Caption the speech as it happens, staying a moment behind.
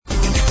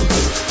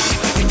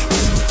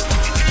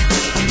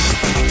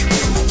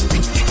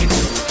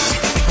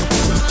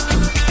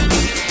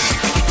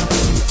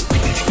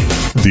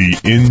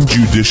the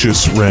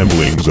injudicious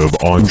ramblings of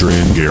Andre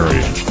and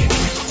Gary.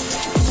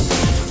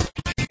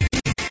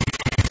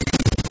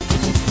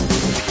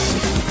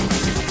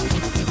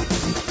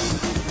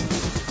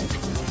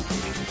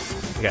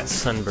 I got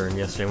sunburned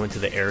yesterday. I went to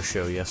the air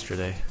show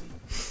yesterday.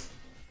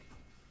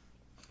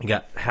 I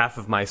got half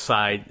of my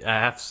side,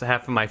 half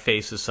of my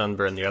face is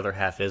sunburned, the other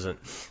half isn't.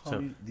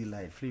 How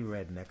delightfully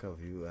redneck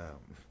of you.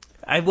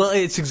 Well,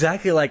 it's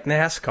exactly like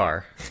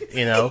NASCAR,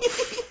 you know.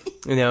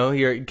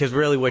 Because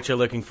really what you're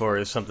looking for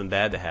is something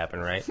bad to happen,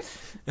 right?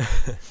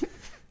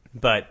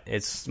 But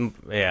it's,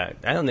 I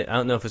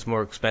don't know if it's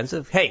more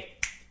expensive. Hey,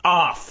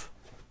 off!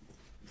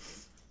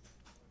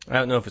 I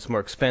don't know if it's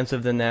more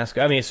expensive than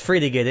NASCAR. I mean, it's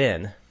free to get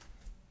in.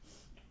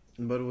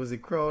 But was the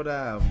crowd?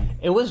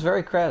 It was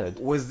very crowded.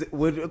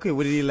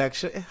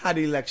 Had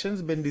the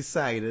elections been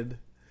decided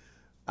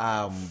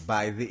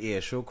by the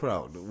air show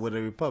crowd? Would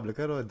a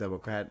Republican or a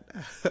Democrat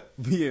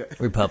be?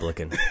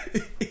 Republican,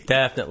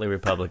 definitely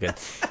Republican.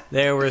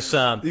 There was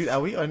Dude,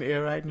 are we on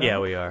air right now? Yeah,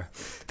 we are.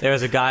 There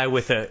was a guy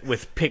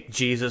with Pick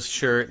Jesus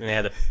shirt and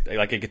had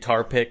a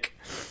guitar pick,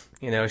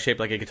 shaped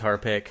like a guitar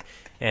pick,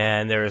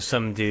 and there was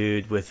some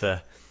dude with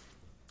a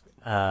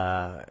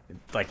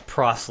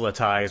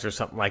proselytize or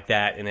something like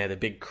that, and had a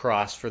big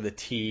cross for the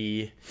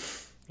T,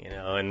 and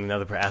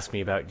another asked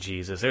me about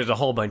Jesus. There's a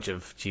whole bunch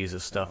of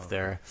Jesus stuff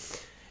there.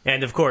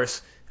 And of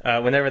course,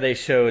 whenever they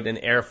showed an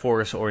Air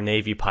Force or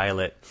Navy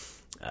pilot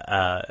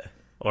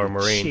or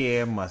Marine, the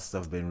cheer must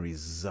have been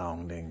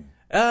resounding.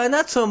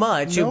 Not so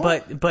much, no?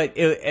 but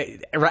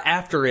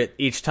after it,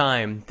 each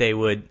time they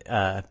would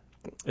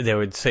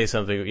say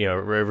something,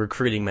 a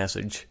recruiting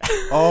message.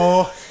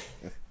 Oh,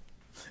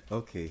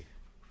 okay.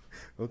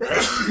 Here,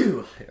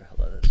 hold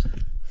on this.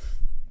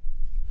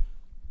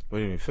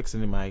 What are you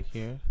fixing the mic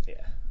here?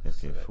 Yeah.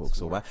 Okay, folks.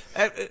 So,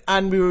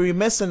 and we were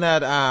missing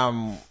that.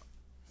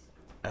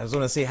 I was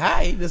going to say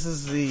hi. This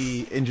is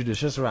the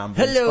Injudicious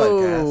Ramblings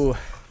Hello. podcast.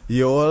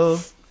 You all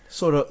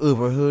sort of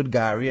overheard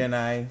Gary and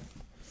I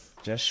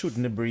just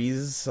shooting the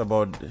breeze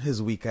about his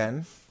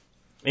weekend.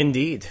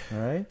 Indeed. All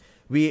right.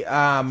 We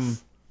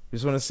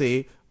just want to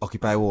say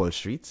Occupy Wall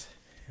Street.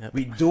 Yep.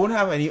 We don't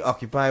have any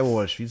Occupy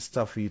Wall Street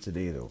stuff for you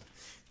today, though.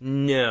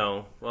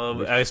 No.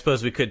 Well, I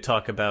suppose we could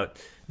talk about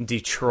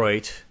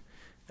Detroit,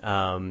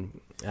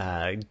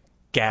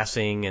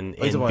 gassing and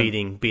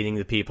beating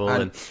the people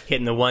and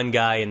hitting the one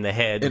guy in the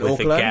head with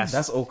Oakland? a gas.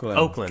 That's Oakland.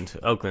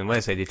 Oakland. What did I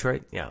say?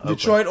 Detroit? Yeah. Oakland.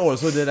 Detroit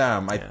also did.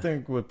 I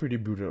think were pretty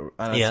brutal,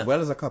 and as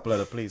well as a couple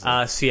other places.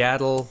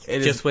 Seattle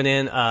just went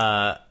in.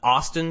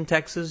 Austin,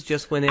 Texas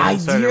just went in and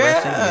started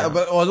arresting. Yeah.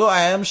 But although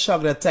I am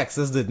shocked that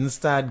Texas didn't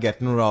start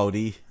getting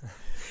rowdy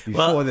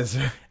before this.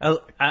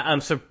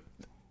 I'm surprised.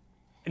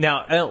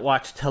 Now, I don't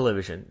watch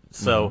television,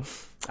 so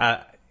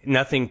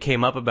nothing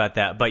came up about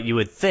that. But you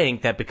would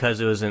think that because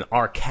it was in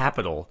our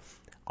capital,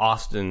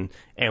 Austin,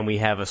 and we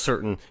have a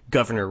certain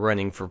governor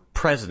running for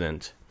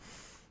president,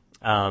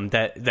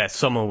 that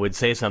someone would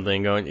say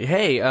something going,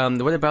 hey,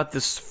 what about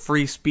this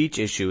free speech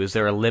issue? Is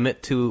there a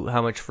limit to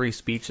how much free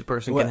speech a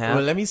person can have?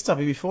 Well, let me stop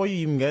you before you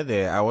even get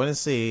there. I want to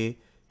say,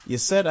 you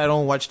said I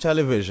don't watch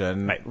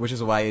television, right, which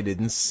is why you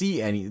didn't see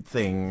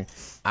anything.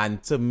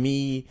 And to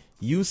me,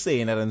 you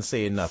saying that and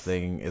saying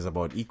nothing is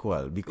about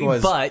equal.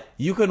 Because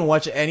you can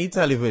watch any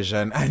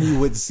television and you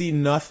would see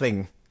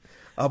nothing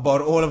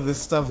about all of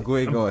this stuff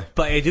going on.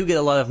 But I do get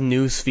a lot of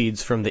news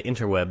feeds from the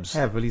interwebs.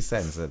 Heavily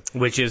censored.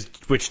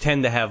 Which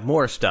tend to have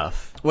more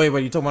stuff. Wait,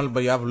 but you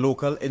have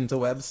local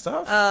interweb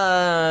stuff?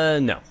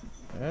 No.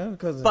 Yeah,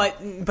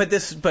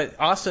 but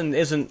Austin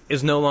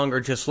is no longer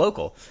just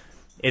local.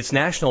 It's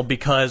national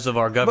because of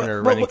our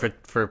governor running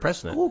for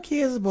president. Who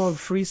cares about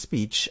free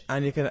speech?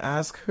 And you can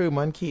ask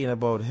Herman Cain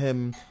about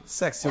him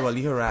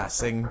sexually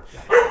harassing.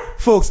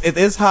 Folks, it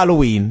is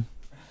Halloween.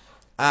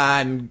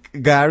 And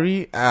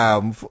Gary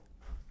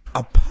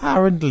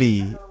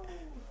apparently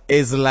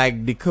is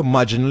like the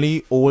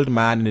curmudgeonly old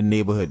man in the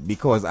neighborhood,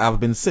 because I've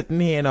been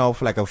sitting here now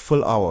for like a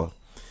full hour.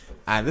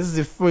 And this is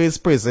the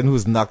first person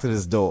who's knocked at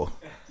his door.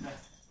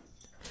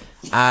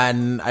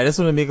 And I just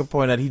want to make a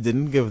point that he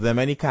didn't give them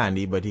any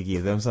candy, but he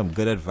gave them some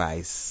good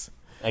advice.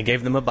 I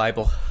gave them a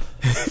Bible.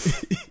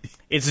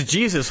 It's a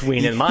Jesus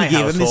ween in my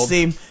household. He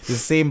gave them the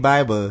same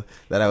Bible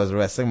that I was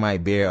resting my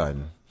beer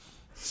on.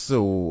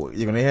 So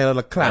you're going to hear a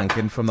little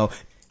clanking from now.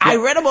 I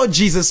read about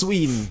Jesus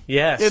ween.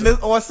 Yes. Isn't this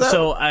awesome?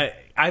 So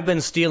I've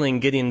been stealing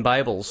Gideon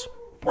Bibles.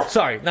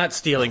 Sorry, not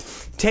stealing.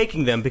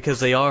 Taking them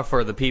because they are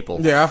for the people.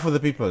 They are for the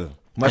people.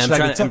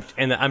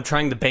 I'm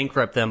trying to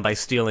bankrupt them by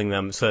stealing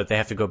them so that they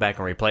have to go back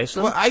and replace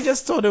them. Well, I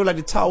just thought they were like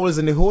the towels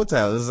in the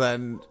hotels,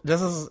 and you're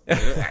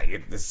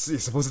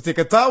supposed to take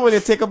a towel when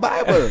you take a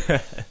Bible.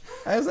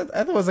 I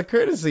thought it was a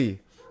courtesy.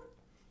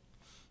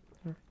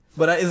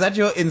 But is that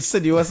your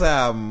insidious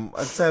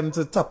attempt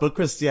to topple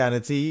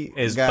Christianity,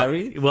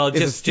 Gary? Well,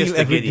 just the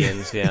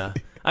Gideons, yeah.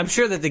 I'm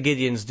sure that the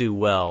Gideons do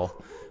well.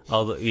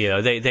 Although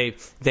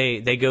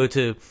they go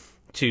to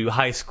to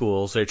high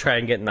schools. They try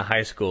and get into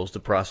high schools to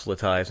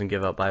proselytize and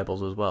give out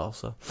Bibles as well.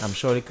 So I'm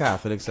sure the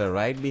Catholics are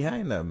right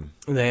behind them.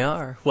 They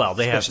are. Well,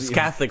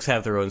 Catholics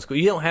have their own school.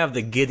 You don't have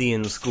the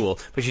Gideon school,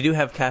 but you do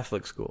have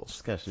Catholic schools.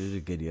 Especially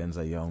the Gideons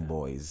are young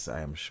boys.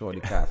 I am sure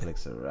the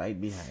Catholics are right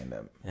behind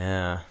them.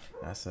 Yeah.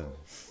 That's a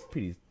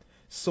pretty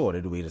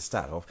sordid way to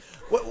start off.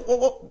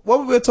 What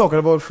were we talking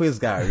about first,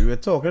 Gary?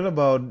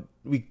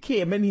 We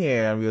came in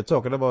here and we were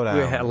talking about...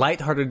 we had a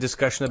lighthearted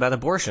discussion about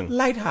abortion.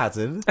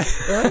 Lighthearted?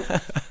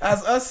 Right?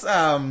 As us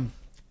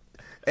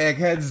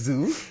eggheads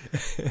do.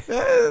 It's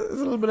a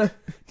little bit of...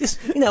 Just,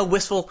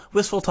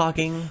 wistful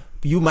talking.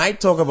 You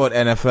might talk about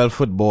NFL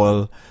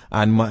football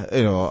on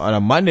a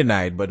Monday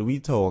night, but we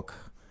talk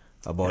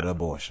about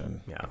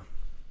abortion. Yeah.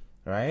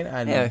 Right?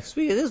 And it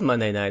is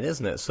Monday night,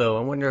 isn't it? So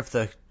I wonder if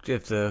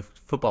the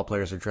football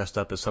players are dressed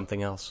up as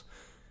something else.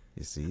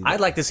 You see, I'd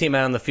like to see them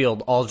out on the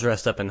field all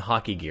dressed up in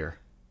hockey gear.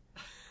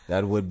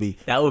 That would be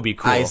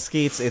cool. Ice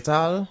skates et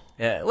al.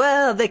 Yeah,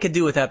 well, they could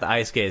do without the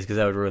ice skates because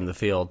that would ruin the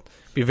field.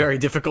 It'd be very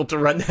difficult to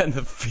run down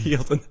the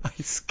field in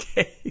ice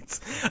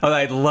skates.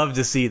 I'd love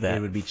to see that.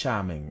 It would be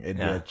charming. It'd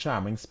be a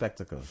charming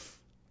spectacle.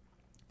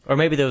 Or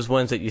maybe those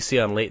ones that you see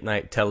on late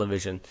night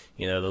television.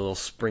 The little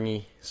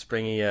springy,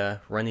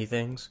 runny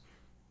things.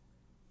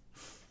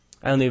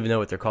 I don't even know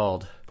what they're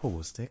called.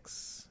 Pogo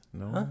sticks.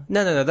 No. Huh?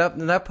 No.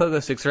 Not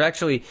pogo sticks. They're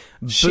actually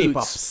boots.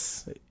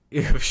 Shape-ups.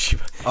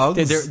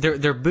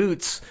 They're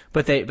boots,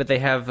 but they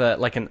have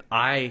like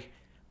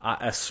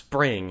a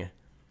spring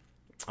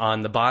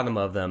on the bottom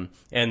of them,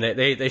 and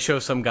they show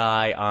some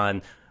guy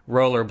on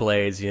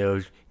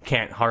rollerblades,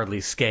 can't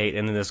hardly skate,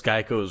 and then this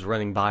guy goes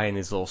running by in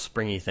these little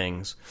springy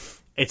things.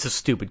 It's a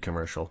stupid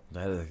commercial.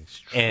 That is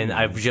extreme. And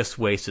I've just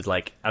wasted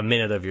like a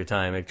minute of your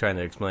time trying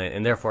to explain it,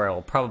 and therefore I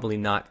will probably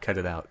not cut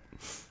it out.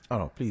 Oh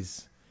no,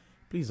 please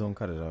don't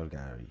cut it out,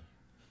 Gary,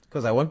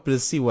 because I want people to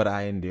see what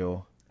I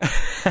endure.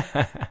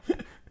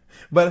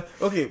 But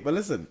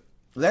listen,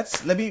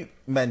 let me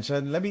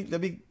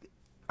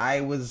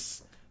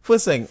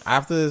first thing, I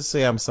have to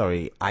say I'm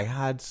sorry. I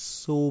had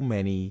so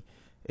many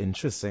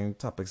interesting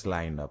topics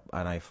lined up,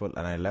 and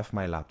I left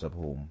my laptop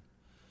home.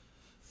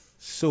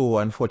 So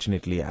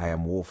unfortunately, I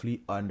am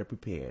woefully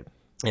underprepared.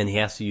 And he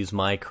has to use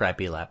my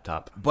crappy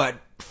laptop. But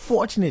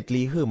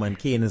fortunately, Herman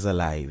Cain is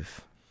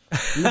alive.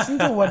 Listen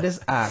to what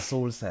this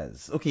asshole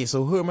says. Okay,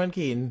 so Herman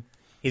Cain...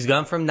 He's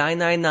gone from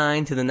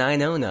 999 to the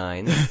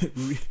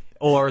 909,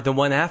 or the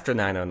one after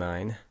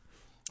 909,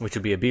 which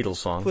would be a Beatles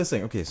song. First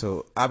thing, okay,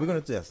 so are we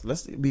going to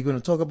we're going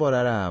to talk about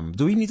that,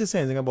 do we need to say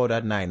anything about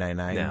that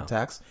 999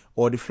 tax,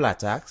 or the flat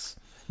tax?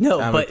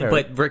 No, but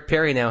Rick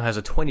Perry now has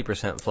a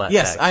 20% flat tax.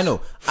 Yes, I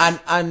know.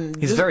 And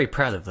he's very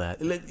proud of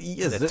that.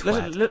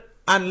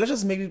 And let's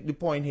just make the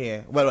point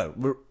here.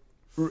 Well,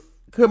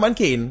 Herman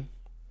Cain,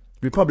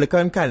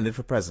 Republican candidate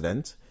for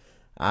president,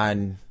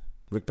 and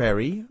Rick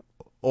Perry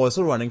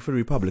also running for the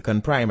Republican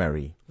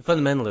primary.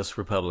 Fundamentalist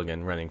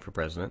Republican running for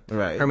president.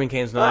 Right. Herman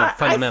Cain's not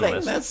a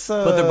fundamentalist.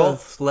 But they're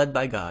both led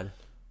by God.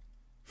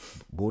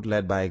 Both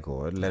led by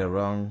God, led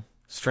around.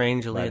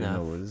 Strangely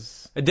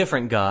enough. A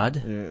different God.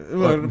 Yeah.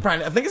 Well,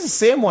 I think it's the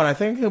same one. I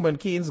think Herman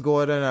Cain's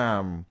God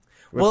and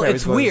well,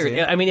 it's weird.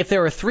 I mean, if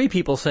there were three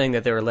people saying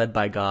that they were led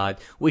by God,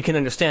 we can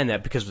understand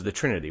that because of the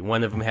Trinity.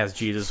 One of them has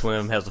Jesus, one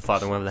of them has the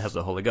Father, one of them has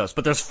the Holy Ghost.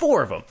 But there's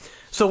four of them.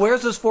 So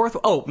where's this fourth?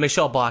 Oh,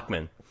 Michelle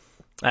Bachmann.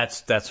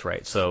 That's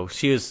right. So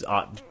she is.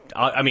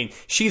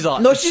 She's.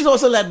 No, she's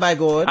also led by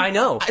God. I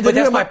know, but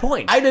that's my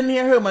point. I didn't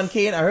hear Herman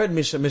Cain. I heard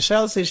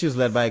Michelle say she was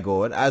led by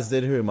God, as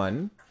did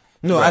Herman.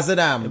 No, right. As did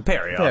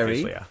Perry.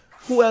 Obviously, yeah.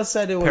 Who else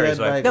said they were led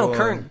by God?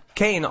 No,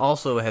 Cain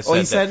also has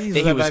said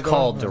that he was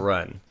called to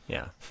run.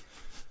 Yeah.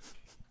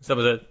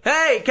 Someone said,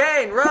 "Hey,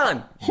 Cain,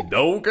 run!"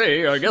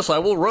 Okay, I guess I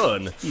will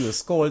run. He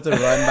was called to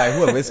run by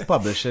whoever is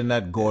publishing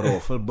that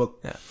god-awful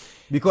book. Yeah.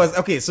 Because,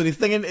 okay, so the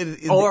thing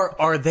is...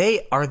 Or are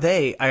they...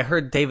 I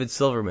heard David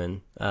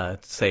Silverman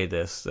say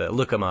this.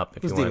 Look him up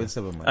if you want. Who's David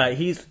Silverman?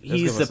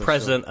 He's the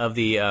president of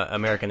the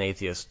American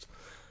Atheist.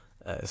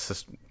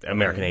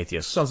 American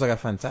Atheist. Sounds like a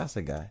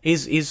fantastic guy.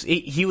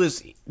 He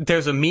was...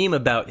 There's a meme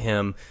about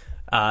him.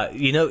 Are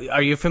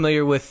you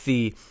familiar with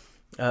the...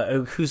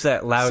 who's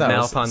that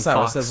loudmouth on Fox?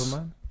 Sarah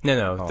Silverman?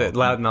 No, the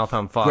loudmouth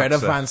on Fox. Greta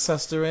Van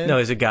Susteren? No,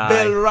 he's a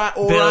guy.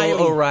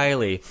 Bill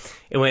O'Reilly.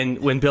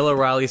 When Bill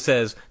O'Reilly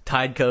says,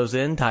 tide goes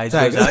in, tide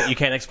goes out, you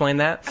can't explain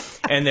that.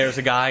 And there's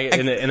a guy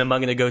in a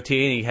mug and a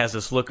goatee, and he has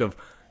this look of,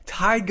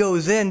 tide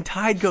goes in,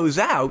 tide goes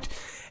out.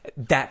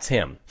 That's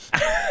him.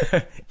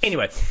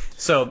 Anyway,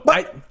 so...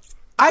 I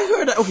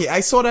heard that, okay,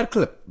 I saw that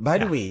clip. By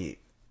the way,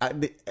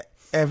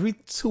 every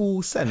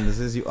two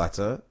sentences you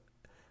utter...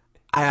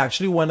 I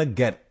actually want to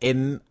get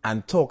in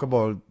and talk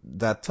about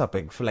that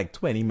topic for like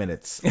 20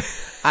 minutes.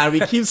 And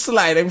we keep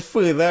sliding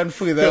further and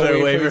further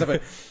away from the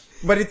topic.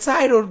 But the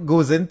tide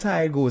goes in,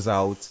 tide goes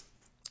out.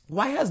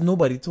 Why has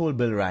nobody told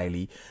Bill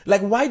Riley?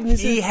 Like, why didn't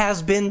he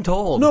has been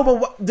told. No,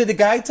 but did the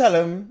guy tell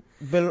him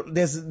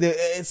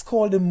it's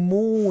called the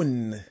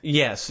Moon.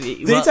 Yes. Did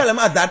he tell him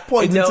at that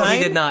point in time? No,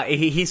 he did not.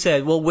 He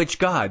said, well, which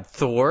god?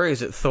 Thor?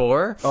 Is it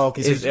Thor? Oh,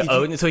 okay. Is it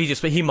Odin? So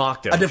he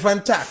mocked him. A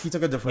different tack. He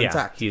took a different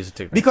tack.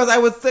 Because I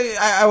would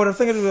have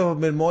think it would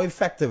have been more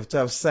effective to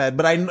have said,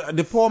 but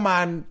the poor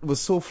man was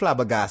so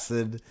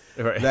flabbergasted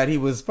that he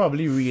was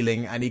probably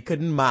reeling and he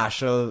couldn't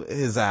marshal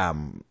his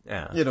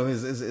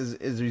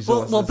his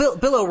resources. Well,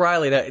 Bill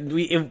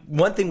O'Reilly.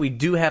 One thing we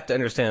do have to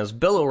understand is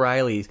Bill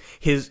O'Reilly.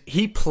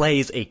 He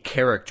plays a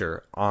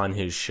character on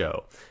his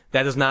show.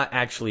 That is not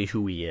actually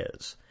who he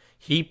is.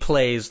 He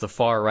plays the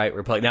far right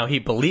Republican. Now he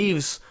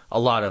believes a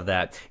lot of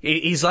that.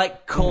 He's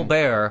like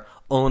Colbert,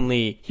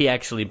 only he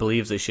actually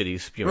believes the shit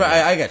he's spewing.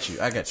 Right, I get you.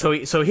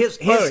 So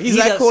he's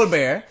like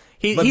Colbert,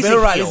 but Bill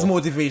O'Reilly's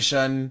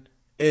motivation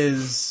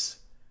is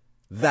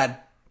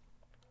that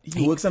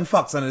he works on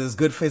Fox and it is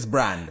good for his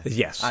brand.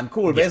 Yes. And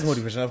Colbert's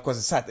motivation, of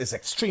course, is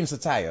extreme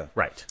satire.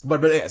 Right.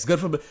 But yes, good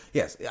for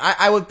yes.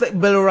 I would think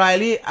Bill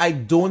O'Reilly. I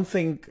don't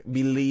think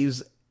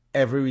believes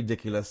every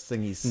ridiculous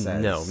thing he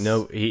says.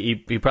 No, he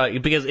probably,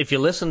 because if you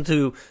listen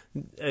to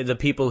the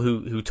people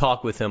who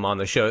talk with him on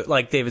the show,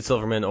 like David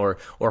Silverman or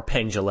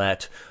Penn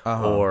Jillette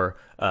or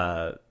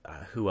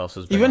who else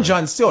has been even on?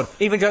 Jon Stewart.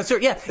 Even Jon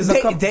Stewart, yeah.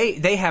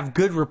 They have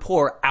good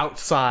rapport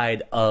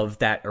outside of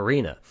that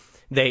arena.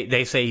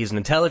 They say he's an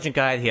intelligent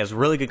guy. He has a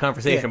really good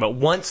conversation. But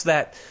once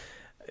that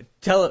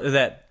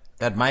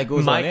Mike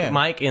goes on,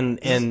 Mike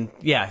and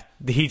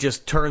he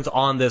just turns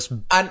on this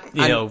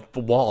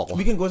wall.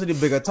 We can go to the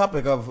bigger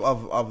topic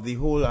of the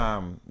whole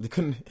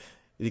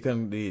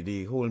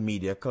the whole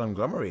media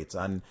conglomerate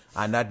and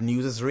that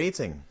news is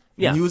rating.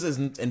 Yeah. News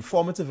isn't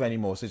informative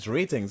anymore, so it's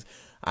ratings,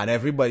 and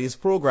everybody's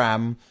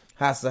program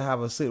has to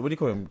have a certain, what do you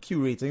call them,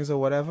 Q ratings or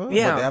whatever?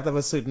 Yeah. But they have to have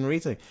a certain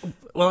rating.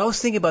 Well, I was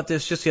thinking about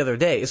this just the other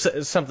day.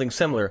 It's something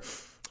similar.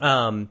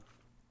 On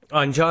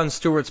Jon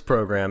Stewart's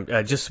program,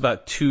 just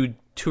about two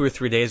or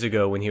 3 days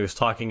ago, when he was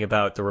talking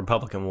about the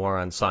Republican war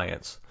on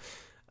science,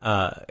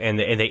 and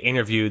they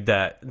interviewed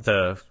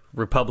the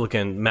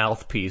Republican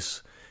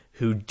mouthpiece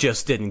who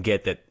just didn't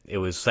get that it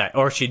was that,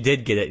 or she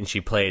did get it and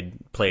she played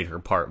her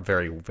part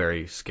very,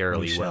 very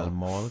scarily well. Michelle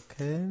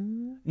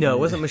Malkin? No, it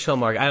wasn't Michelle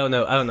Malkin. I don't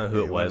know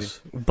who it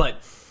was,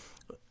 but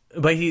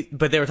they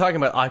were talking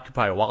about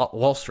Occupy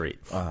Wall Street,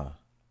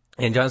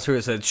 and Jon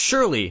Stewart said,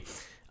 surely.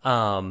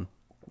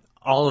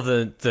 All of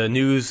the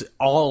news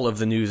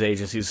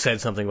agencies said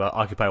something about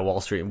Occupy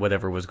Wall Street and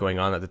whatever was going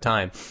on at the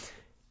time.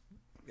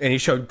 And he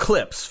showed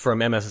clips from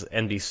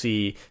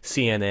MSNBC,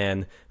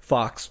 CNN,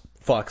 Fox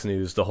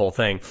News, the whole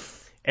thing.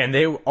 And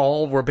they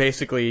all were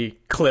basically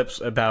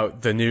clips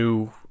about the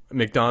new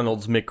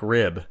McDonald's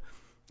McRib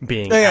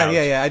being out.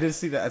 Yeah, I did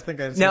see that. I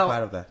think I saw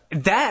part of that.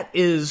 That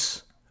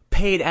is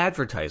paid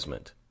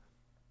advertisement.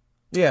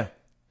 Yeah.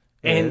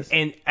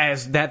 And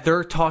as that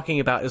they're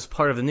talking about as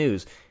part of the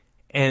news.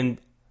 And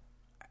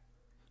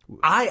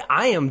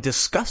I am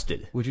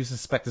disgusted. Would you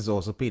suspect it's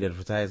also paid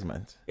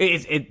advertisement?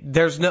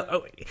 There's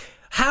no.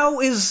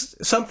 How is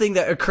something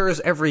that occurs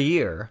every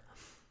year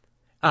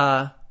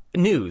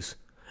news?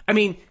 I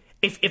mean,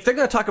 if they're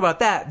going to talk about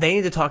that, they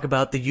need to talk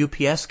about the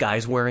UPS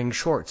guys wearing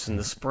shorts in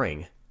the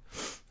spring,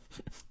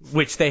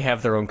 which they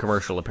have their own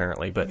commercial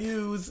apparently. But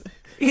news,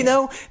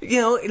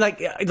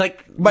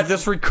 but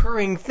this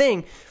recurring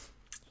thing.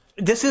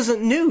 This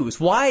isn't news.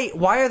 Why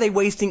are they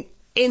wasting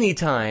any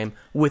time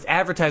with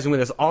advertising when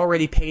there's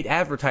already paid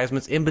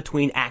advertisements in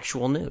between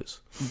actual news?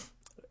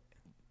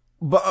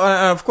 But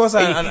of course,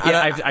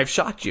 I've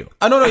shocked you.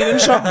 No, you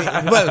didn't shock me.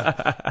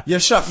 Well, you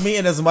shocked me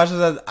in as much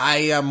as I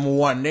am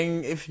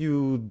wondering if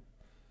you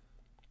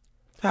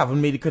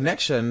haven't made a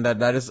connection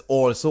that is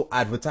also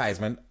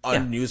advertisement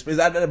on news, but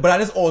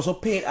that is also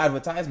paid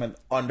advertisement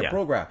on the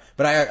program.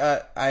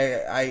 But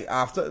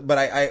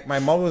my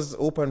mouth was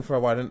open for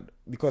a while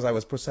because I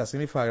was processing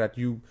the fact that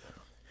you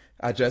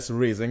are just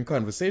raising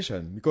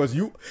conversation, because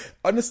you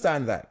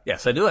understand that.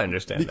 Yes, I do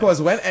understand. Because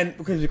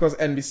because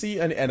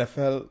NBC and the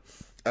NFL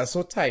are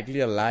so tightly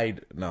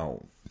allied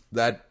now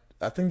that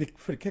I think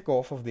for the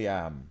kickoff of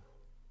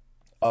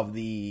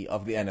the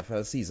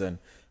NFL season,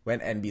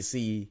 when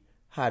NBC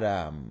had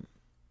I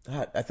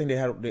think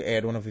they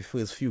aired one of the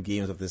first few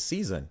games of the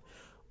season,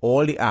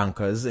 all the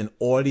anchors and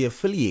all the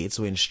affiliates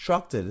were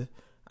instructed.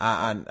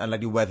 And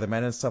like the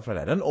weathermen and stuff like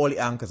that. And all the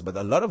anchors, but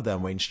a lot of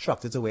them were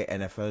instructed to wear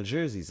NFL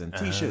jerseys and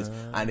T-shirts,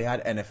 and they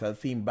had NFL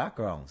themed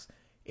backgrounds.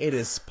 It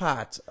is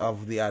part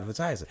of the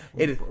advertising.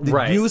 It is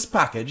the news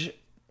package.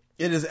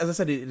 It is, as I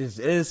said, it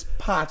is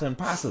part and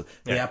parcel.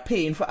 They are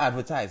paying for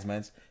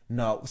advertisements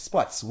now,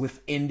 spots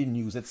within the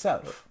news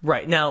itself.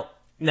 Right now,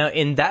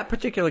 in that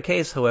particular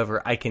case,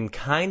 however, I can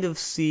kind of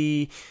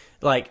see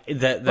like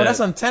that. But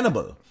that's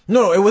untenable.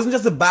 No, it wasn't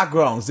just the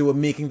backgrounds. They were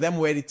making them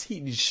wear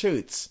the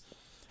shirts.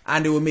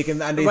 And they were making,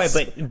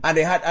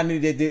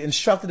 they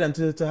instructed them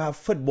to have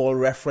football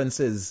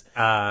references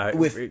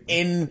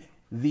within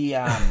the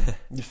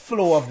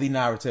flow of the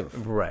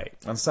narrative, right,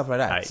 and stuff like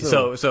that. Right.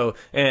 So,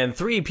 and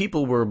 3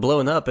 people were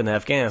blown up in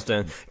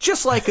Afghanistan,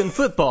 just like in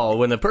football,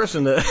 when the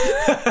person,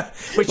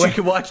 which you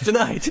can watch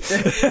tonight.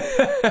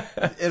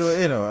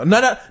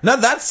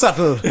 Not that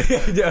subtle.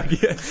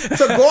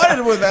 So God,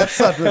 it was that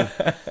subtle,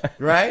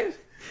 right?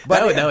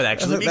 But that would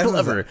actually be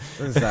clever.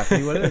 That's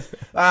exactly what it is.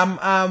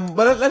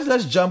 But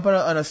let's jump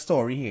on a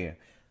story here.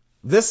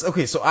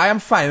 So I am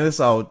finding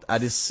this out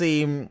at the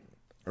same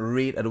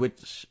rate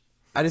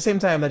at the same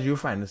time that you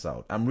find this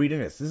out. I'm reading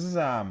this. This is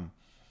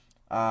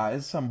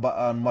it's from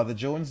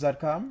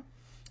motherjones.com.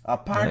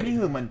 Apparently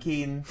Herman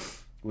Cain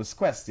was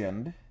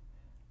questioned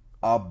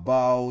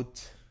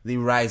about the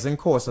rising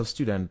cost of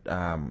student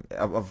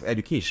of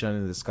education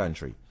in this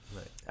country.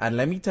 Right. And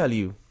let me tell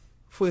you,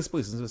 first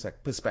person's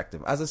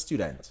perspective, as a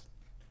student,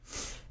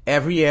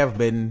 every year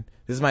this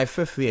is my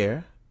 5th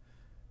year.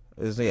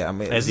 As he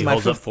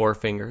holds up 4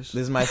 fingers.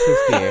 This is my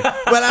 5th year.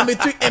 Well,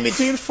 I'm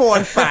between 4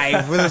 and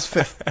 5 with this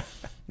 5th,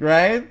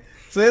 right?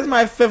 So this is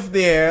my 5th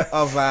year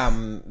of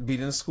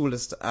being in school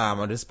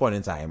at this point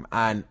in time,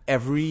 and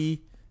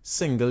every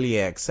single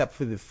year except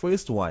for the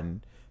first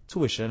one,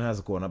 tuition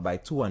has gone up by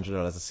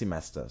 $200 a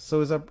semester.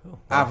 So it's an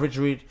average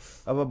rate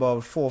of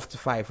about $400 to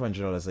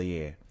 $500 a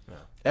year. Yeah.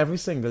 Every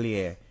single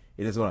year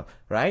it is going up,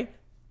 right?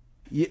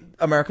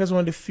 America is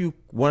one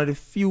of the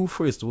few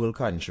first world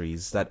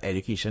countries that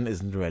education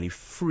isn't really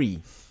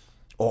free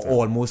or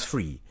almost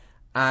free.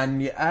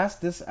 And you ask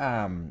this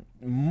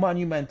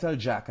monumental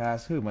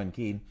jackass Herman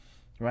Cain,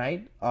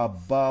 right,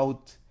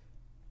 about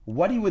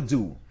what he would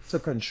do to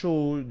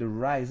control the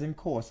rising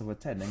cost of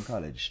attending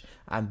college.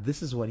 And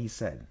this is what he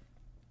said.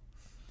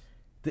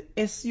 The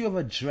issue of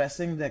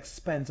addressing the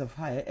expense of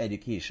higher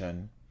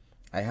education,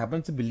 I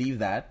happen to believe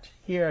that,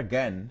 here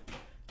again,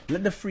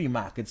 let the free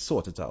market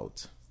sort it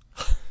out.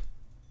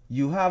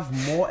 You have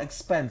more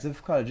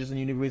expensive colleges and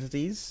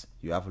universities,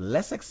 you have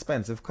less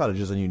expensive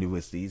colleges and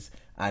universities,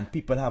 and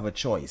people have a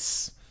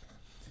choice.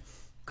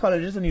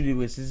 Colleges and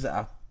universities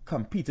are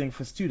competing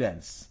for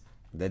students.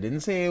 They didn't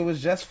say it was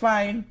just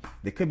fine.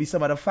 There could be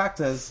some other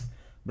factors,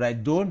 but I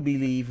don't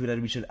believe that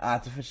we should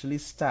artificially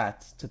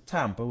start to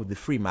tamper with the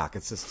free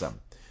market system.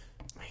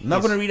 I'm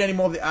not going to read any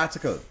more of the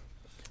article,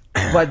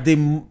 but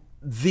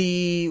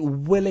the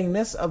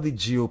willingness of the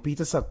GOP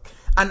to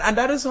and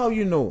that is how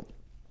you know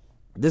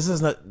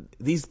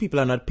these people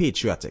are not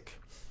patriotic.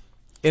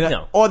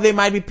 No. Or they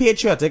might be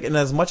patriotic in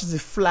as much as the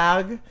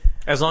flag,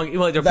 as long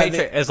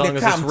as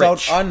it's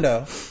rich.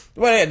 Under.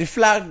 Well, yeah, the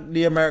flag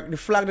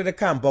that they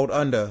camp out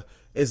under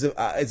is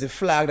a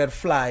flag that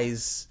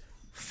flies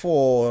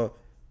for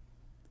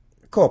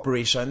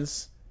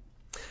corporations.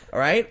 All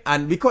right,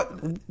 and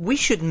because we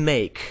should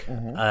make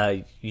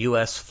a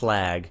U.S.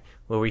 flag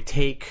where we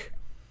take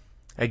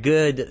a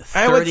good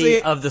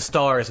 30 of the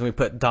stars and we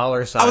put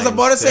dollar signs. I was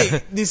about to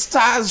say the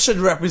stars should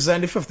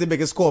represent the 50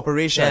 biggest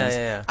corporations,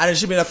 and it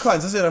should be in a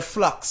constant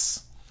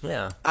flux.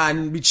 Yeah,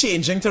 and be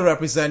changing to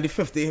represent the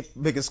 50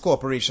 biggest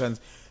corporations.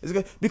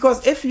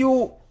 Because if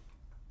you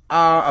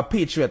are a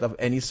patriot of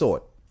any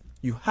sort,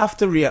 you have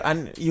to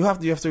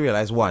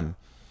realize one,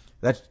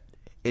 that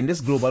in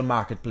this global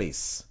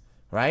marketplace,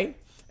 right?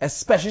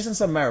 Especially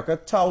since America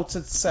touts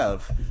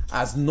itself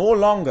as no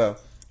longer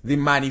the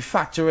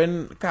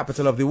manufacturing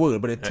capital of the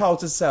world, but it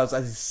touts itself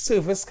as the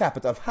service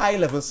capital, of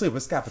high-level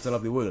service capital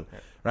of the world,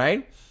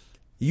 right?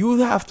 You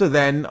have to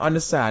then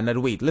understand that,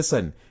 wait,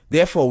 listen,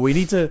 therefore we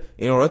need to,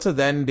 in order to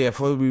then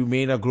therefore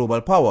remain a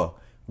global power,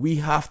 we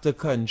have to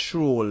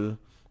control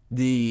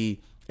the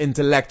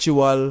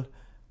intellectual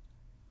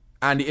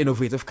and the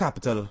innovative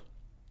capital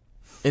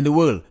in the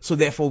world. So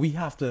therefore we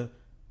have to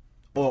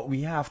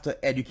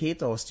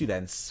educate our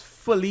students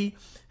fully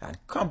and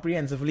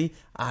comprehensively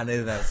and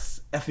in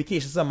as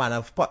efficacious a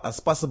manner as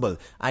possible.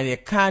 And you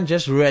can't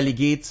just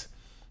relegate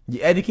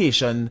the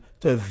education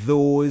to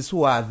those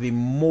who are the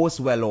most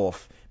well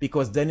off,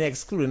 because then you're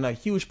excluding a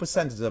huge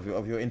percentage of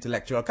your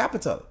intellectual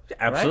capital.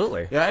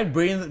 Absolutely. Right?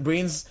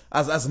 Brains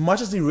as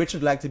much as the rich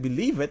would like to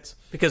believe it.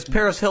 Because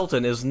Paris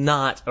Hilton is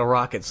not a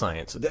rocket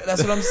scientist.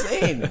 That's what I'm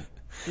saying.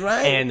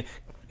 Right? And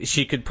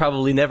she could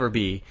probably never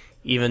be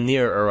even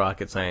near a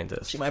rocket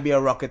scientist. She might be a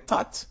rocket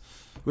tot,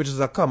 which is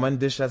a common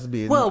dish that's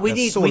being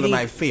sold in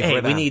my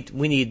favorite. Hey,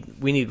 we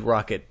need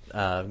rocket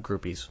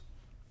groupies,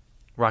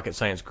 rocket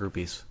science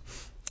groupies.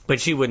 But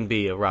she wouldn't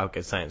be a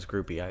rocket science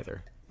groupie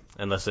either,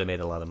 unless they made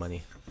a lot of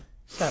money.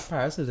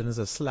 Paris Hilton is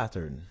a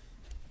slattern.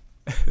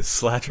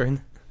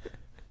 Slattern?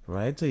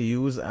 Right, to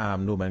use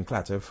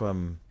nomenclature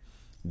from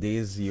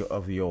days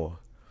of yore.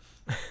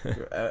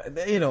 But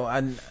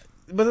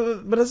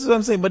that's what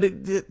I'm saying. But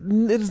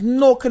there's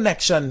no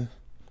connection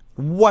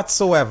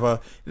whatsoever.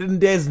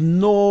 There's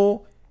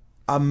no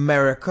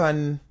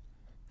American,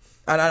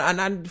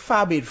 and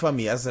far be it from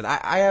me. As I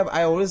said,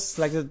 I always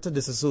like to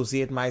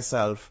disassociate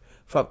myself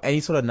from any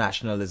sort of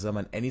nationalism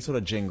and any sort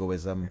of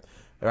jingoism.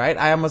 Right?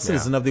 I am a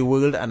citizen of the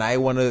world, and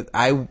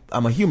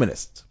I'm a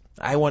humanist.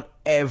 I want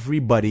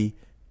everybody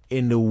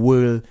in the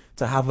world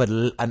to have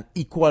an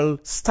equal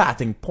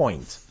starting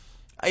point.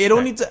 You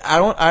don't need to.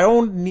 I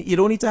don't. You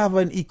don't need to have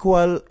an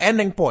equal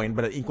ending point,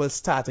 but an equal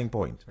starting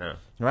point,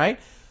 right?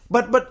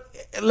 But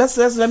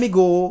let me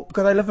go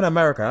because I live in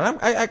America. And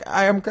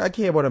I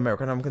care about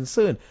America, and I'm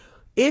concerned.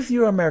 If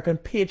you're an American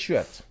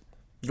patriot,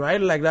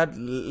 right, like that,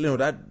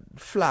 that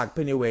flag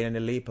pin you're wearing in the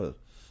lapel,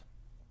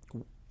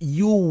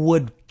 you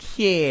would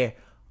care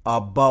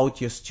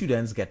about your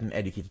students getting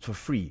educated for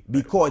free,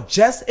 because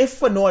just if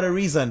for no other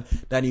reason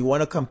than you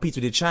want to compete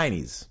with the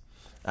Chinese,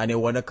 and you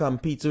want to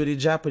compete with the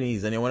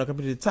Japanese, and you want to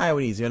compete with the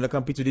Taiwanese, you want to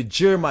compete with the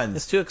Germans.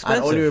 It's too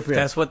expensive.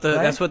 That's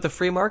what the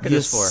free market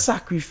is for. You're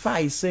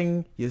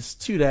sacrificing your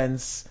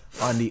students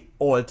on the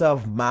altar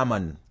of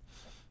mammon,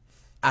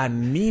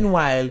 and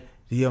meanwhile,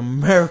 the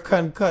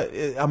America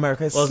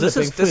is well. This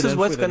is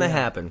what's going to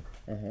happen,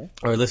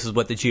 or this is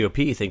what the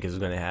GOP think is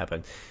going to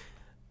happen.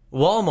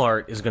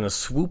 Walmart is going to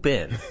swoop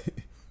in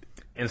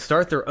and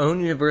start their own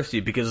university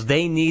because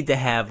they need to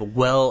have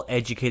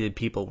well-educated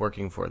people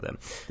working for them.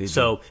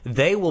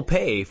 They will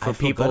pay for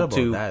people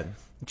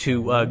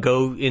to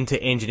go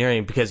into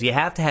engineering, because you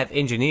have to have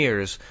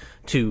engineers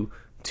to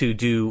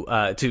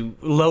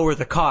lower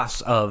the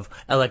costs of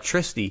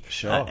electricity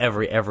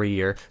every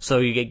year. So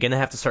you're going to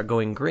have to start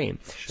going green.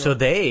 Sure. So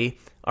they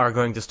are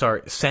going to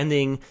start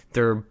sending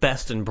their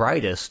best and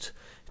brightest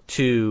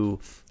to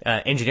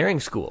engineering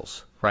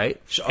schools,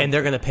 right? Sure. And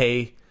they're going to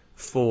pay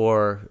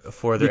for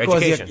their education.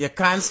 Because you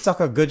can't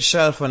stock a good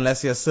shelf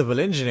unless you're a civil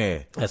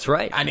engineer. That's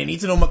right. And you need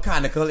to know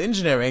mechanical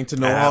engineering to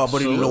know how about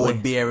the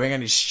load bearing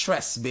and the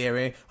stress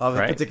bearing of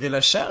a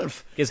particular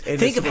shelf. Because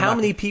think of how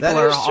many people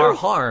are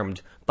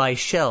harmed by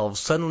shelves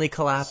suddenly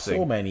collapsing.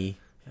 So many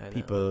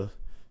people,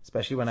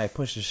 especially when I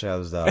push the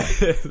shelves down.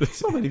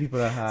 So many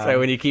people are harmed. Sorry,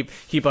 when you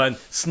keep on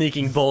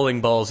sneaking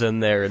bowling balls in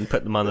there and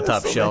putting them on the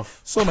top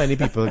shelf. So many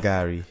people,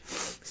 Gary.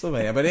 So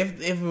many. But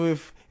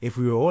if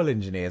we were all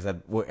engineers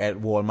at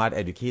Walmart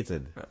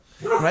educated,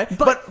 right?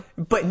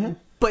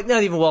 But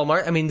not even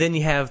Walmart. I mean, then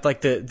you have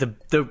like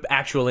the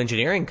actual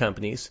engineering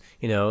companies.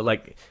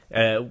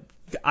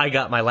 I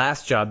got my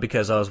last job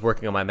because I was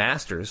working on my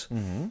master's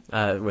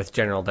with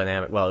General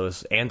Dynamics. Well, it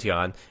was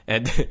Antion,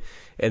 and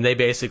they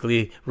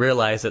basically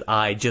realized that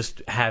I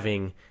just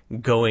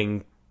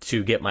going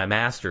to get my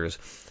master's.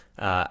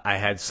 I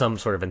had some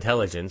sort of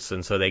intelligence,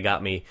 and so they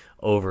got me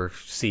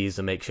overseas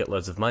to make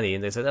shitloads of money,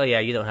 and they said, oh yeah,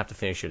 you don't have to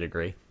finish your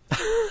degree.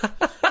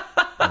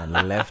 And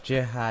left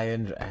you high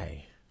and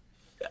dry.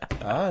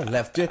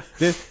 Left you.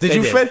 Did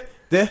you finish?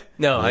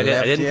 No, I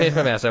didn't finish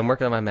my master's. I'm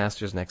working on my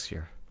master's next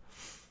year.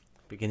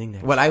 Beginning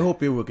next year. Well, I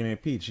hope you're working on your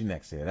PhD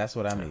next year. That's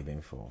what I'm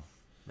aiming for.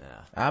 Yeah.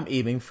 I'm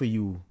aiming for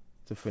you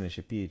to finish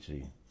your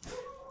PhD.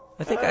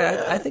 I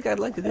think I'd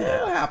like to do that.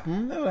 It'll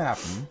happen.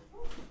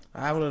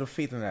 I have a little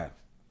faith in that.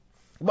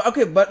 But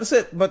that's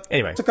it. But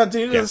anyway, to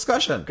continue the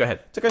discussion. Go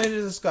ahead. To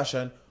continue the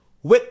discussion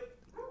with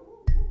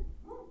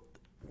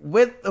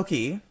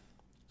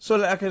so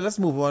let's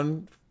move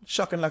on.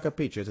 Shocking like a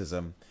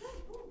patriotism.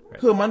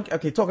 Right. Herman,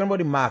 talking about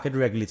the market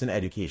regulating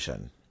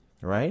education,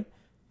 right?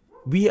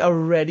 We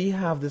already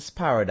have this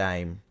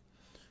paradigm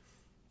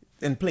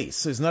in place.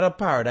 So it's not a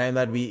paradigm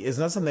it's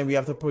not something we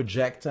have to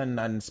project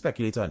and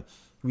speculate on.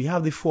 We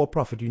have the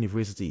for-profit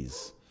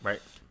universities,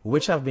 right,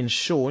 which have been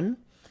shown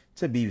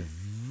to be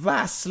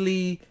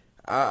vastly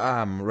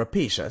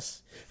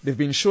rapacious. They've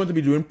been shown to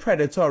be doing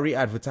predatory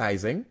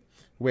advertising,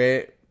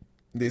 where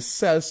they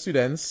sell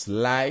students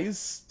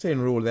lies to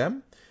enroll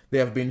them. They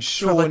have been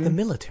shown like the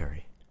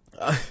military.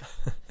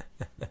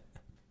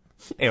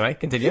 Anyway,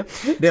 continue.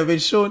 They've been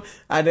shown,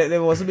 and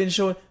they've also been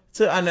shown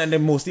and they're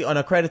mostly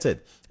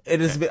unaccredited.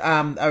 It is.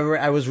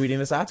 I was reading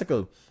this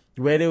article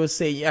where they were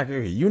saying,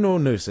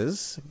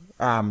 nurses.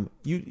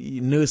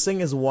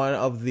 Nursing is one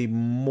of the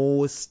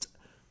most.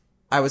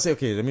 I would say,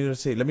 let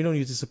me not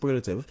use the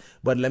superlative,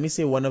 but let me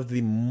say one of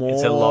the more.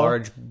 It's a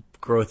large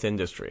growth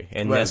industry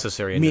and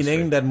necessary industry.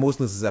 Meaning that most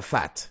nurses are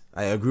fat.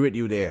 I agree with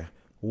you there,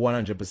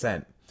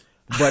 100%.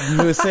 But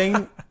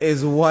nursing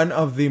is one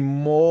of the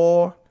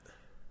more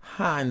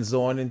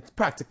hands-on and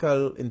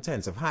practical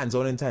intensive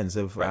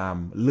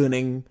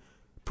learning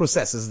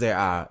processes there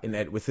are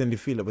within the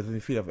field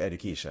of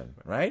education,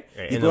 right?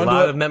 And a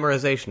lot of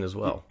memorization as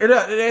well. It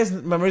is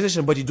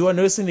memorization, but you do a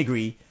nursing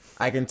degree,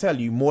 I can tell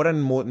you more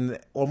than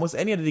almost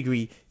any other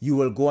degree, you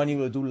will go and you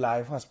will do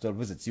live hospital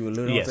visits. You will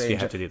learn how to you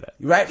have to do that.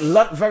 Right?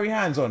 Very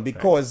hands-on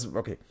because,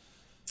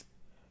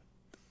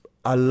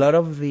 a lot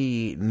of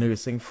the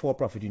nursing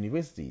for-profit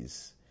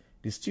universities,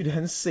 the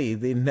students say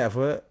they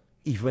never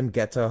even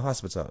get to a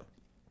hospital.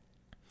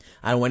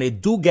 And when they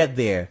do get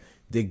there,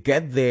 when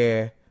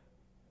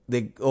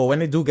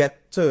they do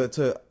get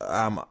to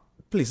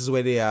places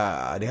where they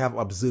have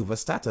observer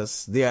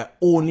status, they are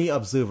only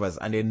observers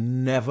and they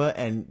never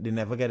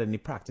get any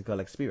practical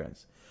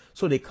experience.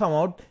 So they come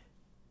out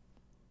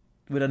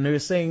with a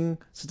nursing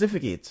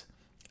certificate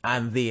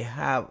and they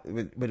have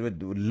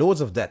with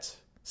loads of debt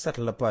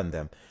settled upon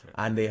them,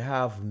 and they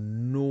have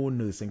no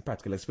nursing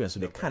practical experience, so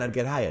they cannot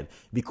get hired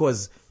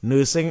because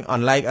nursing,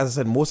 unlike, as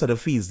I said, most of the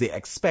fees, they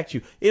expect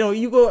you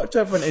go to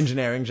have an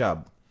engineering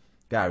job,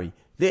 Gary,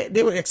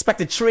 they will expect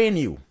to train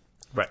you.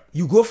 Right.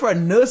 You go for a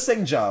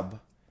nursing job,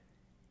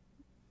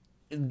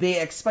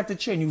 they expect to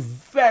train you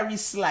very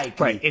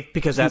slightly. Right,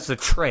 because that's the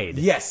trade.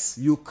 Yes,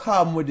 you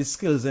come with the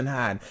skills in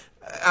hand.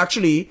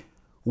 Actually,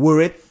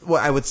 were it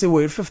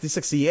 50,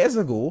 60 years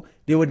ago,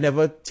 they would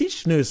never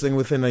teach nursing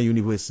within a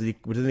university,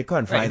 within the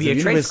confines of a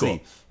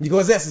university.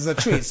 Because yes, it's a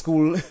trade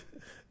school.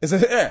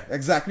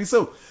 Exactly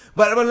so.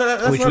 But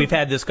we've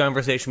had this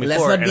conversation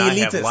before, and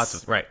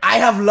I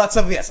have lots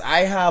of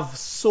I have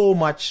so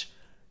much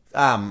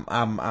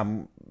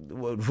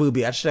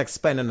verbiage to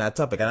expand on that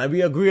topic, and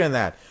we agree on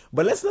that.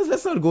 But let's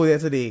not go there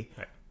today,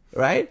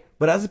 right?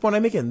 But that's the point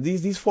I'm making.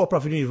 These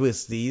for-profit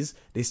universities,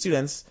 the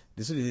students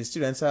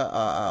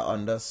are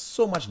under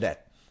so much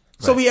debt.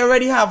 So we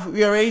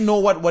already know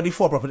what the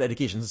for-profit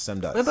education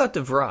system does. What about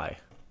the DeVry?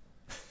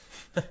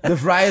 The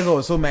DeVry is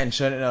also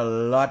mentioned in a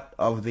lot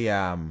of the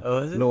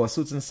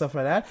lawsuits and stuff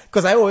like that.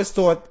 Because I always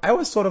thought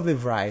of the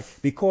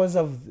DeVry because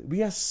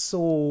we are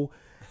so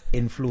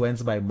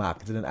influenced by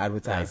marketing and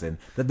advertising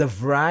that the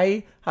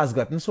DeVry has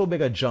gotten so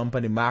big a jump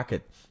in the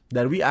market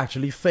that we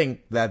actually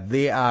think that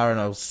they are an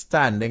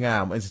outstanding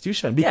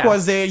institution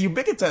because they're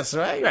ubiquitous,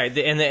 right? Right,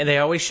 and they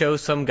always show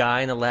some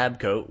guy in a lab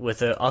coat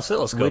with an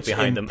oscilloscope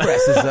behind them. Which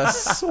impresses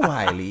us so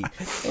highly.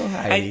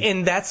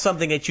 And that's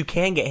something that you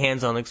can get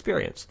hands-on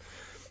experience.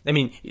 I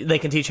mean, they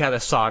can teach how to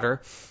solder,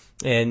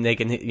 and they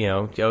can,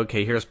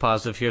 okay, here's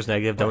positive, here's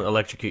negative, don't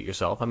electrocute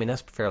yourself. I mean,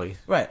 that's fairly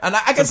and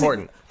I guess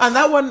important. And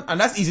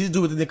that's easy to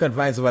do within the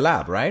confines of a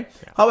lab, right?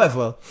 Yeah.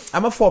 However,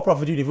 I'm a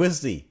for-profit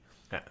university.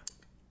 Yeah.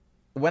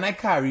 When I'm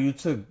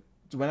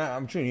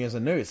training you as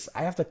a nurse,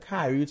 I have to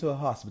carry you to a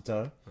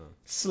hospital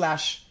 /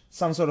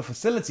 some sort of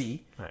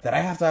facility that I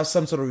have to have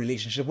some sort of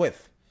relationship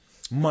with.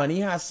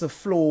 Money has to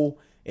flow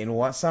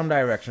in some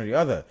direction or the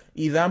other.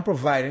 Either I'm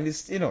providing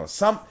this,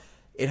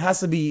 it has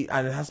to be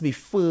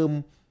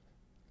firm,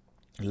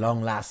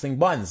 long-lasting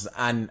bonds.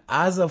 And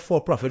as a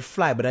for-profit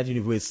fly by that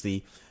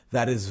university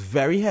that is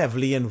very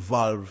heavily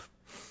involved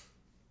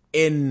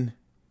in,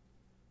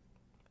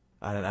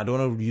 and I don't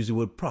want to use the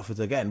word profit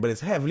again, but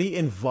it's heavily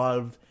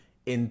involved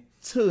in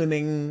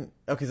turning,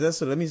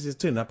 so let me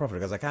just turn that profit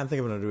because I can't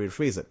think of another way to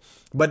phrase it.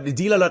 But they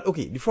deal a lot,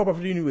 the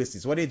for-profit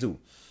universities, what they do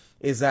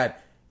is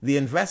that the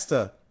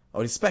investor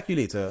or the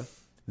speculator,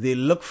 they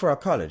look for a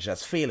college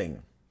that's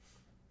failing.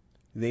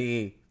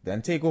 They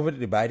then take over,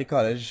 they buy the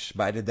college,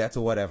 buy the debt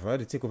or whatever,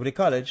 they take over the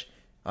college,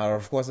 or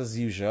of course as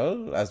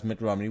usual, as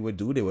Mitt Romney would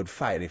do, they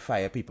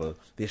fire people.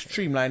 They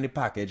streamline the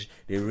package,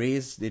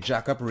 they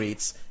jack up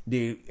rates,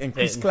 they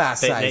increase class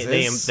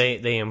sizes.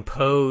 They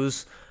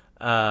impose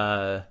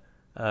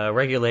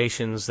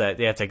regulations that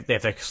they have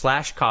to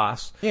slash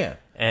costs. Yeah.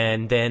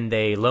 And then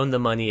they loan the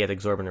money at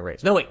exorbitant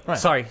rates. No, wait,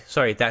 sorry,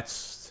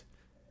 that's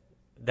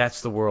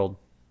the World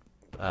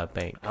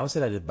Bank. I would say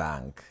that's a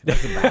bank.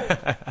 That's a bank.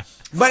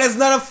 But it's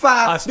not a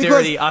fact.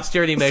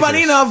 Austerity measures.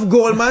 Funny enough,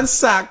 Goldman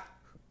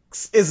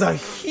Sachs is a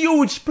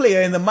huge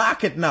player in the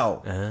market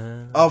now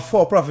of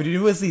for-profit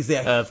universities.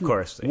 Of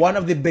course. One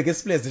of the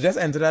biggest players. They just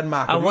entered that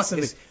market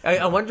recently.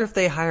 I wonder if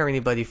they hire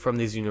anybody from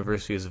these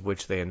universities of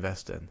which they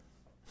invest in.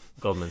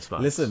 Goldman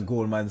Sachs. Listen,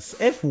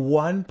 if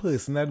one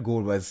person at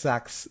Goldman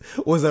Sachs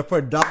was a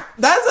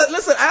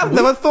listen, I've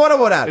never thought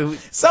about that.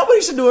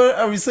 Somebody should do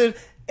a research.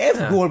 If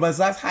Goldman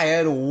Sachs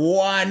hired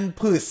one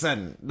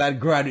person that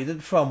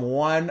graduated from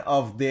one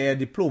of their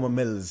diploma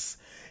mills,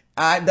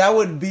 that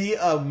would be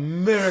a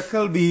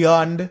miracle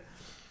beyond.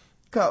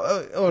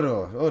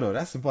 Oh no,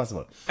 that's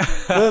impossible.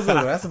 That's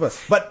impossible.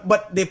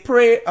 But they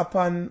prey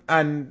upon,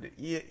 and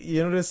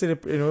they say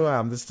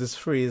this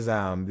phrase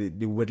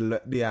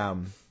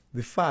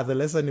the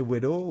fatherless and the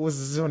widow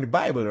was on the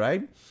Bible,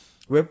 right?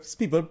 Where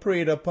people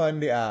preyed upon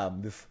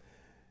the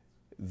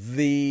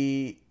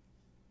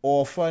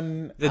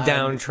orphan, the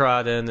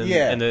downtrodden,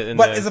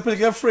 but it's a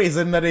particular phrase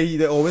that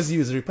they always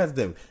use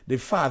repetitive. The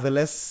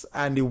fatherless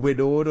and the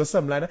widowed or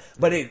something like that.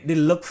 But they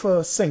look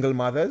for single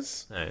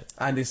mothers, right.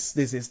 And they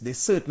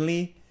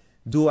certainly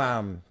do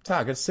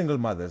target single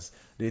mothers.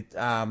 They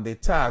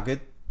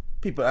target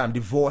people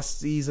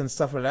divorcees and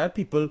stuff like that.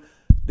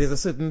 There's a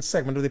certain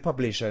segment of the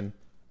population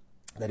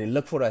that they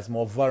look for as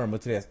more vulnerable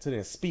to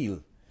their spiel,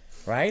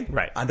 right?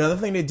 Right. Another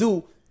thing they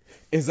do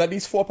is that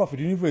these for-profit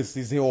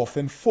universities, they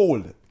often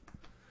fold.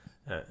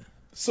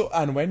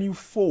 And when you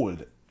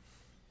fold,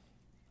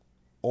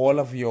 all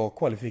of your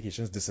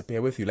qualifications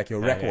disappear with you, like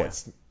your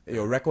records. Yeah.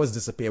 Your records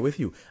disappear with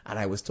you. And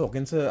I was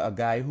talking to a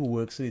guy who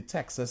works for the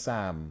Texas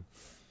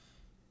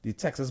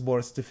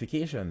Board of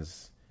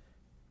Certifications.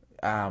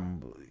 I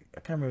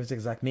can't remember his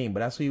exact name,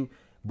 but that's who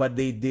but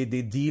they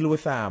deal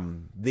with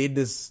they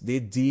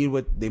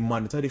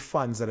monitor the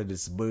funds that are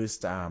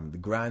disbursed, the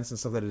grants and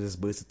stuff that are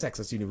disbursed to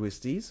Texas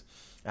universities.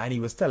 And he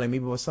was telling me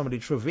about some of the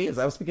travails.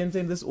 I was speaking to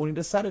him only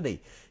this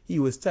Saturday. He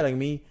was telling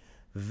me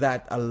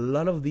that a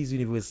lot of these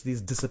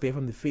universities disappear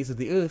from the face of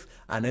the earth,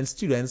 and then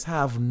students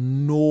have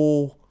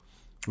no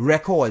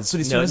records. So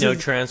the students no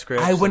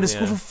transcripts. I went to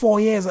school for 4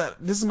 years.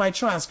 This is my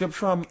transcript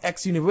from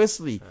X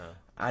university,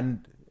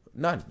 and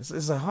none.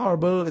 It's a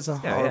horrible.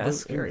 That's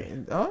scary.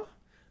 I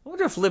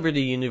wonder if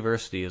Liberty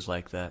University is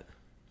like that.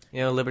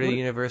 Liberty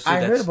University.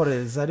 I heard about it.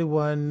 Is that the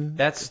one?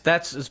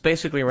 It's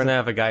basically run out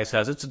of a guy's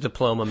house. It's a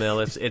diploma mill.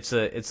 It's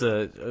a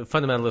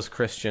fundamentalist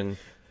Christian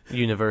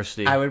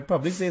university. I would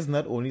probably say it's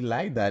not only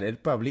like that.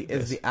 It probably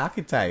is the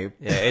archetype.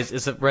 Yeah,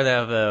 it's run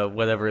out of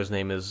whatever his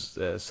name is,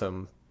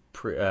 some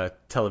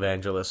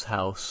televangelist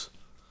house.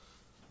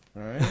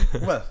 All right.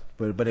 Well,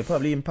 but they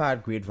probably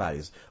impart great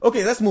values.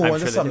 Okay, let's move on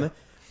to something.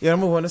 You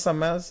want to move on to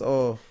something else,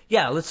 or?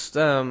 Yeah, let's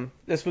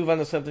move on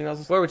to something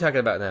else. What are we talking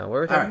about now? What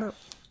are we talking about?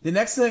 The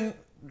next thing,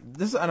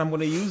 and I'm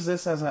going to use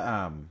this as a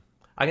I'm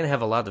going to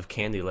have a lot of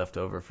candy left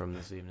over from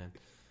this evening.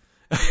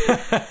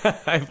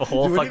 I have a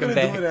whole fucking bag. What are you going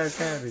to do with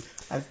that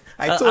candy?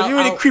 I told you,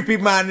 really creepy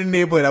man in the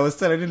neighborhood. I was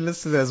telling the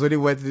listeners when he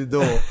went to the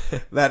door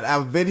that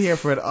I've been here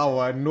for an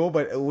hour.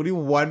 But only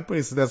one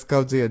person that's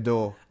come to your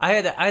door. I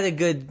had a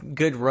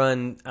good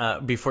run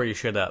before you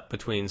showed up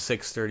between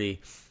 6:30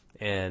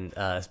 and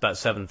it's about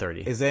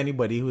 7:30. Is there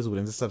anybody who's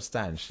willing to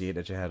substantiate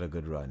that you had a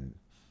good run?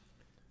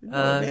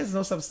 No, there's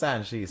no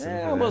substantiation.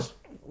 I almost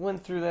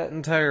went through that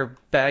entire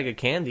bag of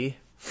candy.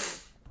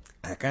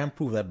 I can't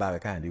prove that bag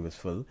of candy was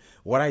full.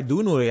 What I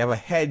do know, they have a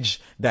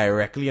hedge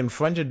directly in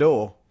front of your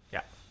door.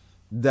 Yeah.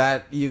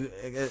 That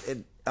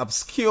it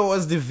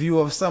obscures the view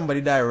of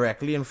somebody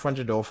directly in front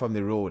of your door from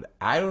the road.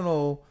 I don't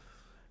know.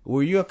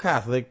 Were you a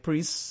Catholic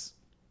priest?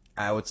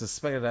 I would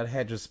suspect that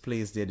hedge was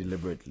placed there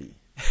deliberately.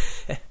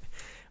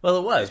 Well,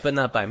 it was, but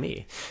not by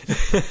me.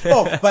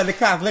 Oh, by the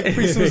Catholic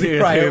priest who's the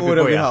prior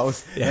owner of the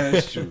house. Yeah. That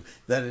is true.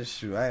 That is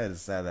true. I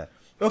understand that.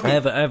 Okay. I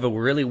have a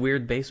really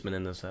weird basement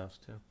in this house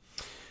too.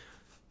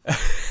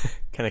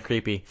 Kind of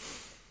creepy.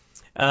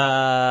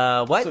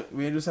 What? So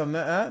we do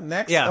something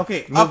next? Yeah.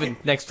 Okay. Moving.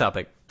 Next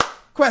topic.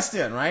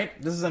 Question,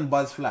 right? This is on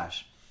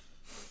BuzzFlash.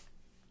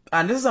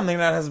 And this is something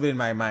that has been in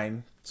my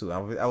mind too.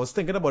 I was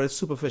thinking about it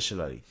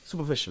superficially.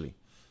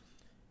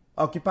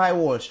 Occupy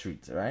Wall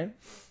Street, right?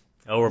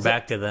 Oh, we're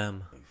back to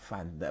them.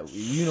 Fun.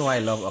 You know I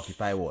love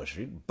Occupy Wall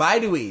Street. By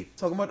the way,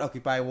 talking about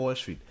Occupy Wall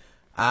Street,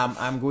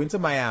 I'm going to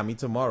Miami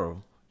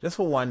tomorrow just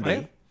for one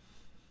day.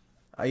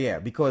 Right? Yeah,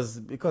 because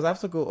I have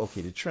to go.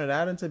 Okay, the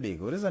Trinidad and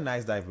Tobago. This is a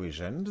nice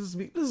diversion. This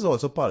is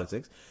also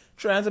politics.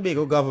 Trinidad and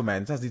Tobago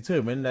government has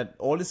determined that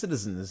all the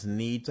citizens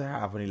need to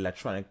have an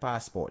electronic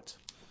passport.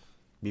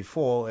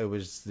 Before it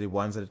was the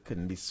ones that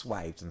couldn't be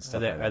swiped and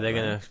stuff. Are they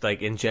gonna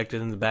inject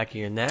it in the back of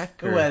your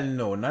neck? Or well,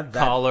 no, not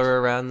that.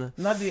 Collar around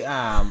Not the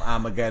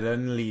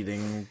Armageddon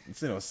leading.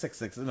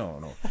 6.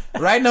 No.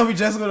 Right now we're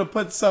just gonna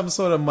put some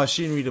sort of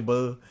machine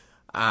readable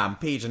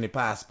page on the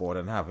passport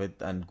and have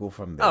it and go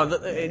from there.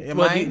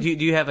 Do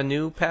you have a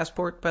new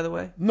passport, by the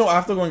way? No, I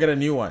have to go and get a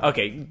new one.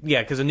 Okay,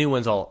 yeah, because the new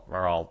ones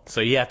are all so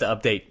you have to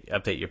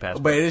update your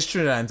passport. But it is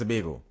Trinidad and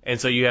Tobago. And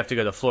so you have to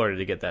go to Florida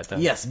to get that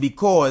done. Yes,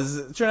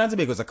 because Trinidad and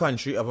Tobago is a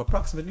country of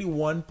approximately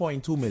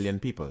 1.2 million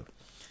people.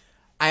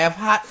 I have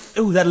had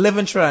that live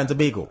in Trinidad and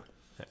Tobago.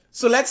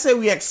 So let's say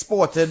we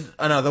exported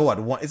another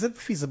is it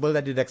feasible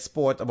that you'd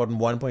export about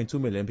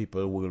 1.2 million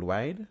people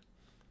worldwide?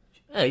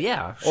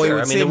 Yeah,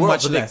 sure. The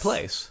world's a big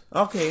place.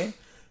 Okay.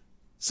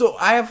 So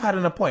I have had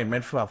an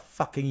appointment for a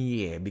fucking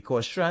year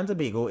because Trinidad and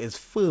Tobago is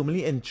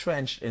firmly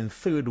entrenched in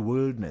third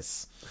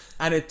worldness.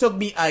 And it took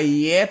me a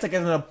year to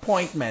get an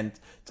appointment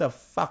to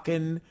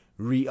fucking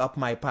re-up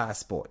my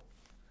passport.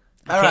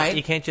 Alright.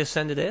 You can't just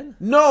send it in?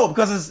 No,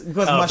 because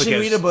machine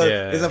readable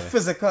is a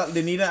physical,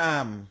 they need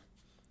a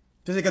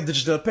physical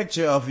digital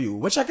picture of you,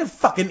 which I can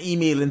fucking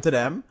email into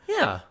them.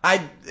 Yeah.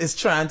 It's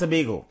Trinidad and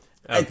Tobago.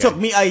 Okay. It took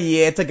me a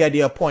year to get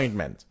the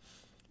appointment.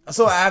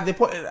 So I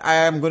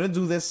am going to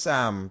do this.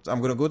 I'm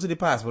going to go to the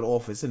passport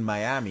office in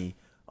Miami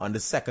on the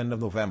 2nd of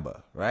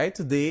November, right?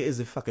 Today is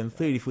the fucking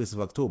 31st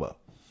of October.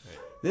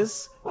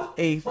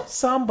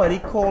 Somebody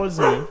calls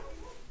me.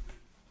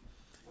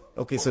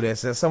 Okay, so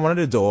there's someone at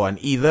the door, and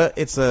either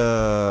it's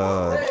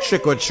a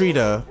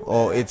trick-or-treater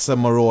or it's a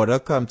marauder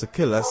come to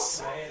kill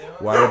us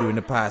while we're doing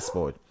the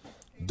passport.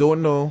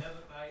 Don't know.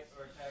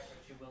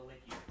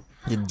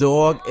 The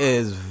dog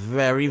is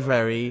very,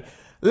 very...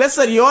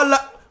 Listen,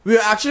 we're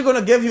actually going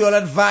to give you all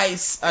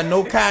advice and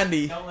no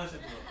candy. Don't listen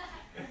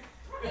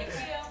to him.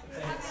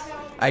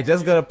 I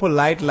just got a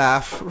polite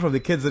laugh from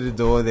the kids at the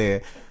door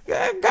there.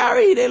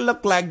 Gary, they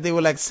look like they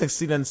were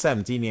 16 and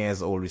 17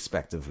 years old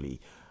respectively.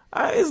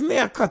 Isn't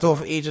there a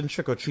cutoff age in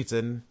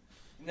trick-or-treating?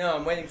 No,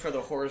 I'm waiting for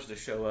the whores to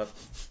show up.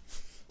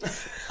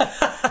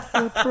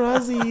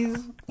 Prozzies.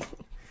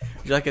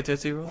 Would you like a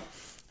Tootsie Roll?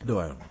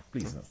 No,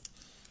 please no.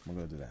 I'm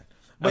going to do that.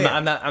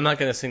 I'm not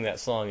going to sing that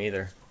song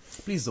either.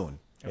 Please don't.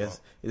 Yes.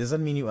 It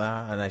doesn't mean you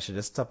are, and I should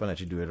just stop and let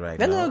you do it right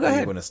now. No, go ahead.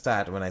 You're going to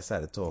start when I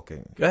started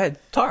talking. Go ahead.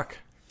 Talk.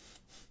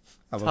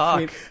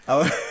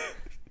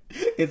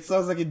 It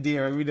sounds like a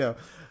daring me now.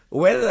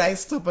 Where did I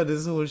stop at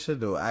this whole shit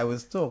though? I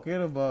was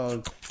talking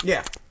about...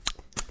 Yeah,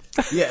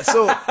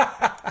 so...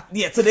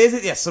 today's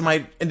it. So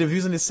my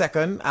interview's on the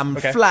 2nd. I'm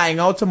flying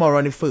out tomorrow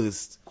on the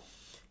 1st.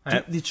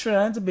 The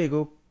Trinidad and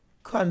Tobago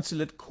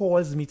consulate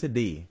calls me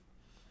today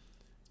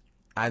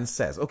and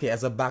says, okay,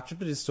 as a backdrop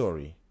to the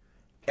story,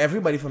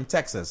 everybody from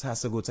Texas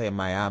has to go to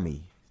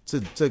Miami to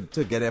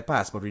get their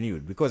passport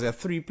renewed because there are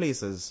 3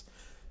 places.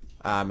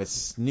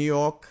 It's New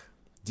York,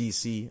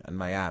 DC, and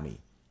Miami.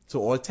 So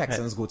all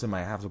Texans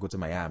have to go to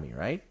Miami,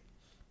 right?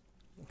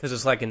 Because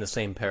it's like in the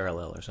same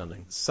parallel or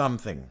something.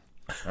 Something,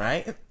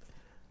 right?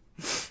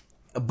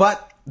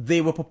 But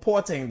they were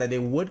purporting that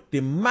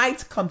they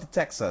might come to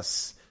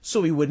Texas,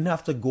 so we wouldn't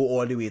have to go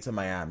all the way to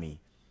Miami,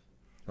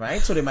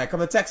 right? So they might come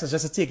to Texas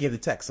just to take care of the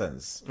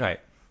Texans. Right.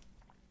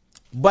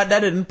 But that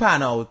didn't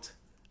pan out.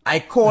 I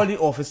called the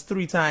office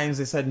 3 times.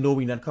 They said, no,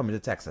 we're not coming to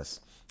Texas.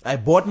 I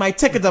bought my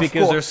ticket, of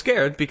because they're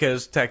scared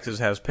because Texas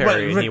has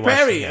Perry. But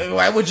Perry,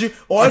 why would you?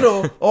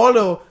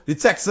 Although the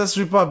Texas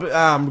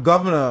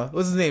governor,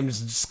 what's his name?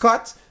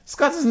 Scott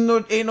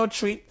ain't no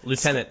treat.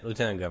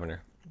 Lieutenant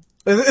governor.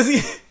 Is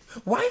he?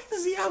 Why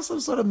does he have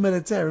some sort of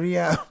military?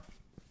 I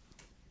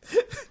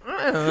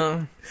don't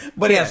know.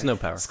 But he has no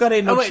power. Scott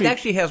ain't no treat. He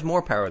actually has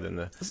more power than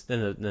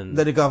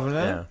the governor.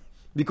 Yeah.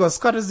 Because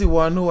Scott is the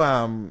one who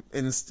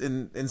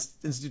instituted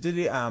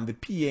the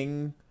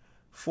peeing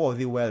for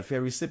the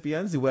welfare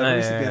recipients. The welfare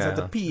recipients had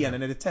to pee, and then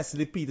they tested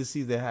the pee to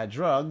see if they had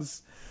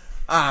drugs.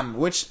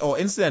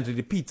 Incidentally,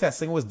 the pee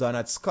testing was done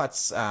at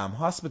Scott's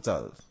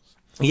hospital.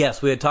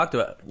 Yes, we had talked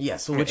about.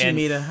 Yes, so which he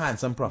made a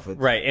handsome profit.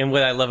 Right, and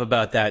what I love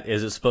about that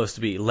is it's supposed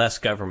to be less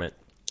government.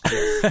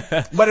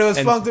 But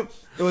it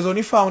was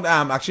only found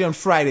actually on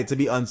Friday to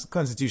be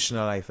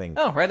unconstitutional, I think.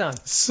 Oh, right on.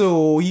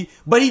 So he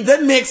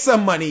did make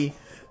some money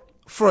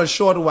for a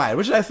short while,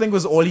 which I think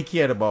was all he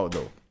cared about,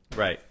 though.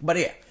 Right. But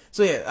yeah.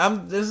 So yeah,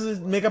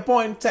 make a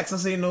point.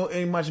 Texas ain't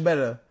much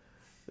better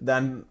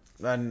than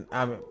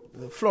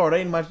Florida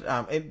ain't much.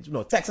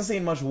 Texas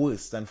ain't much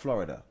worse than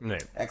Florida.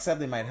 Right. Except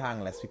they might hang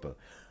less people.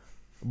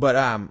 But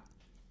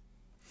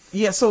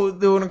yeah. So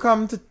they want to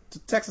come to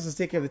Texas to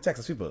take care of the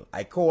Texas people.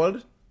 I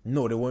called.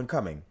 No, they weren't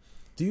coming.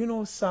 Do you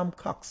know some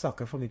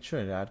cocksucker from the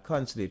Trinidad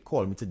consulate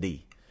called me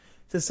today?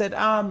 They said,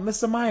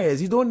 Mr.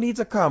 Myers, you don't need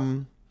to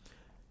come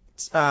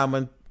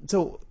on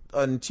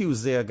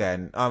Tuesday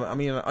again. On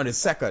the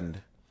 2nd.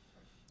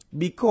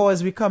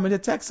 Because we're coming to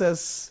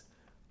Texas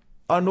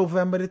on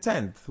November the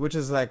 10th, which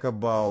is like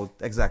about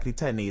exactly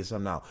 10 days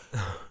from now.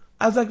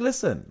 I was like,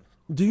 listen,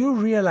 do you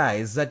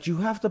realize that you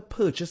have to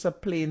purchase a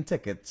plane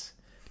ticket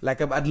like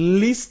at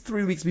least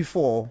 3 weeks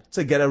before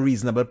to get a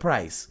reasonable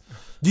price?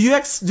 Do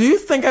you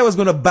think I was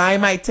going to buy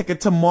my ticket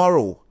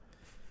tomorrow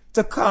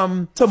to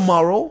come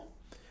tomorrow?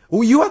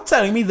 Well, you are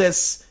telling me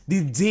this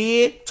 2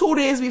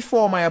 days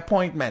before my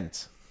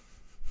appointment.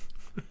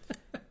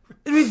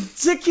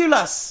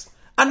 Ridiculous.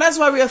 And that's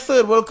why we're a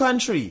third world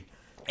country.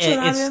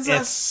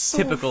 It's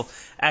typical.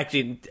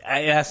 Actually,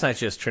 that's not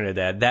just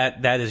Trinidad.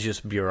 That is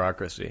just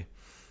bureaucracy.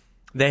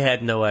 They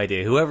had no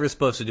idea. Whoever was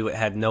supposed to do it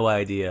had no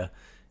idea,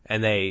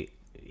 and they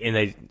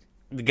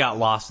got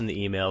lost in the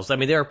emails. I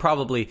mean, they were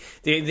probably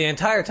the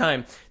entire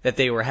time that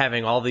they were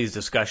having all these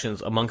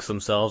discussions amongst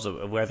themselves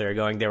of where they were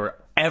going.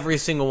 Every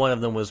single one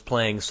of them was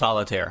playing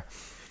solitaire.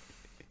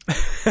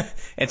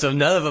 And so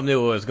none of them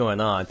knew what was going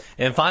on.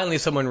 And finally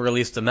someone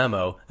released a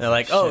memo. They're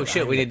like, oh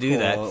shit, we need to do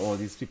that. All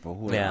these people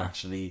who are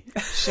actually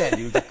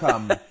scheduled to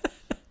come.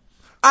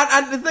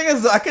 And the thing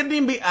is, I couldn't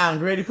even be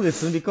angry at the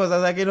person because I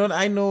was like,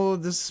 I know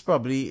this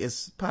probably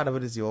is part of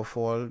it is your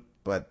fault,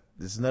 but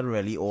it's not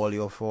really all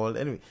your fault.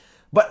 Anyway,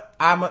 but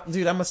I'm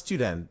a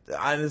student,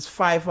 and it's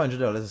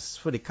 $500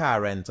 for the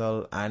car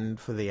rental and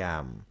for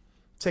the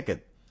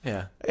ticket.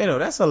 Yeah.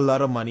 That's a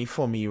lot of money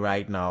for me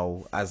right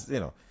now, as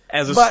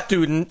a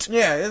student.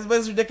 Yeah,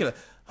 it's ridiculous.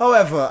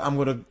 However,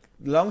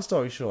 long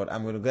story short,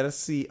 I'm going to go to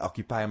see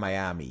Occupy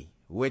Miami,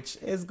 which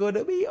is going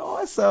to be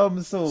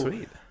awesome. So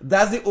sweet.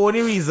 That's the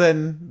only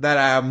reason that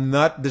I'm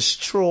not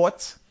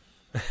distraught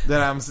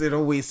that I'm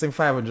wasting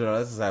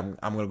 $500.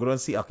 I'm going to go and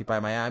see Occupy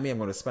Miami. I'm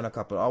going to spend a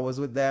couple hours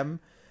with them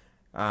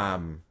at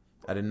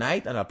the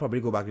night, and I'll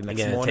probably go back the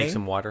next morning. Take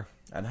some water.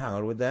 And hang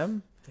out with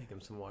them. Take them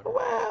some water.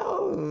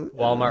 Well,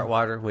 Walmart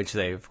water, which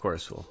they, of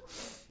course, will.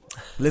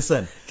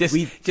 Listen,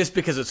 just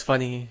because it's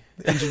funny.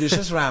 In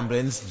Judicious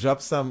Ramblings,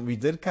 we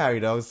did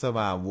carry out some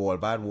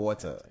Walmart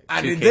water.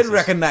 And they did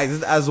recognize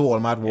it as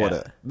Walmart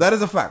water. Yeah. That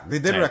is a fact. They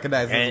did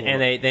recognize it as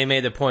Walmart. And they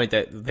made the point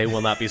that they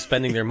will not be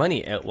spending their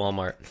money at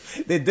Walmart.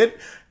 They did.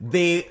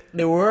 They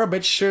were a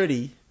bit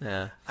shirty.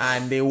 Yeah.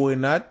 And they were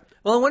not.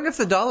 Well, I wonder if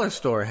the dollar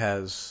store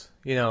has,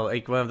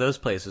 like one of those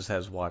places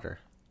has water.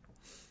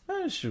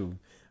 That's true.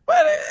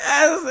 But,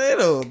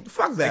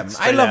 fuck them.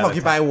 I love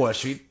Occupy Wall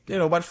Street,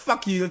 but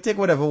fuck you, you'll take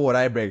whatever water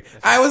I bring.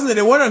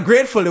 They weren't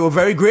ungrateful, they were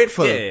very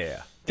grateful.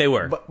 Yeah. They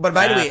were. But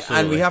by the way,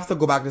 and we have to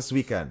go back this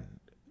weekend,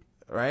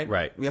 right?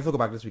 Right. We have to go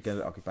back this weekend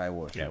to Occupy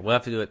Wall Street. Yeah, we'll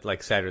have to do it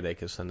like Saturday,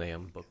 because Sunday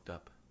I'm booked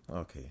up.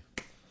 Okay.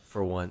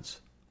 For once.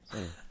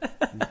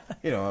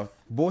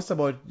 Boast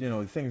about,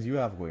 things you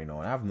have going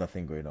on. I have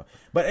nothing going on.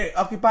 But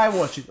Occupy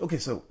Wall Street, okay,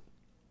 so,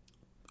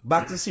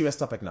 back to the serious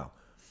topic now.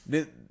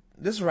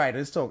 This writer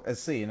is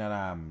saying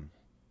that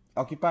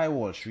Occupy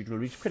Wall Street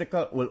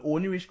will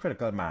only reach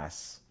critical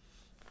mass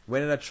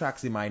when it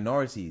attracts the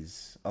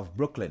minorities of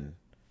Brooklyn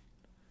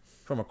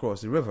from across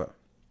the river.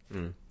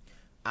 Mm.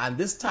 And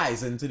this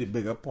ties into the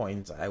bigger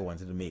point I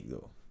wanted to make,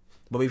 though.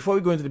 But before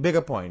we go into the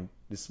bigger point,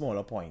 the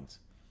smaller point,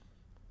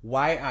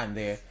 why aren't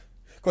there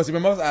Because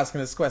remember I was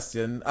asking this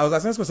question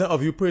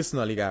of you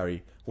personally,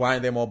 Gary. Why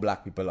aren't there more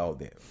black people out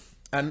there?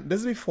 And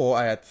this is before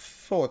I had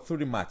thought through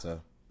the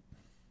matter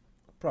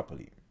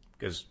properly.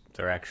 Because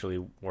they're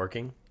actually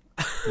working?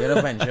 You had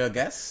a venture, I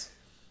guess?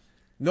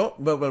 No,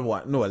 but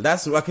what? No,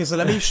 that's... Okay, so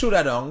let me shoot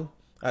that down.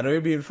 I know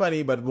you're being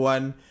funny, but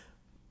one,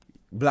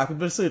 black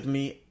people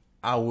certainly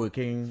are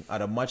working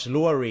at a much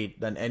lower rate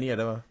than any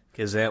other.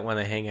 Because they don't want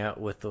to hang out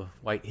with the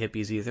white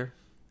hippies either?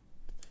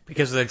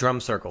 Because of their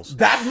drum circles.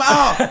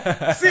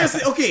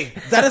 Seriously, okay,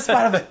 that is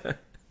part of it.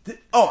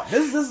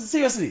 This is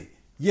seriously.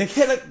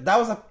 That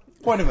was a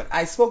point of it.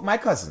 My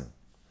cousin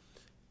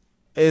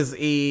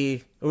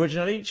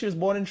originally she was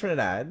born in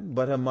Trinidad,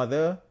 but her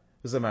mother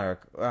was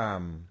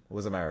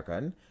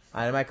American,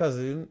 and my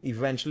cousin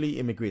eventually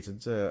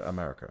immigrated to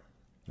America,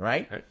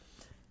 right?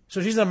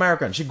 So she's an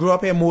American. She grew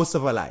up here most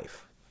of her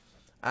life.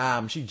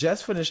 She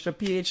just finished her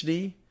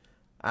PhD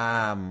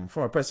from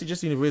a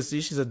prestigious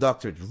university. She's a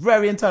doctorate.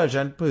 Very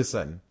intelligent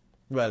person.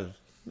 Well,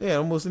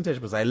 most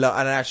intelligent person.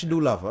 I actually do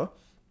love her,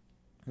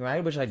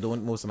 right? Which I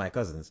don't most of my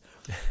cousins.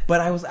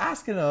 But I was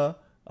asking her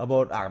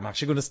about, I'm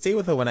actually going to stay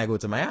with her when I go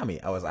to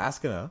Miami. I was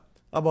asking her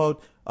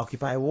about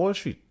Occupy Wall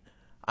Street.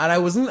 And I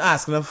wasn't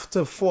asking her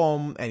to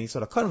form any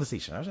sort of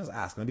conversation. I was just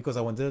asking her because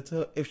I wanted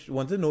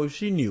to know if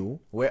she knew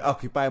where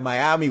Occupy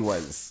Miami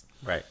was.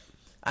 Right.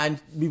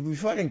 And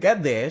before I can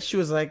get there, she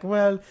was like,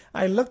 well,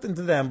 I looked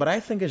into them, but I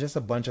think it's just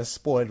a bunch of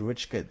spoiled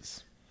rich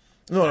kids.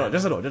 No,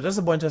 just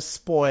a bunch of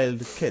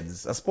spoiled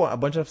kids. A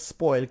bunch of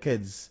spoiled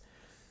kids.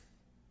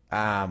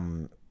 I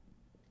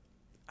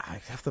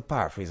have to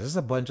paraphrase. Just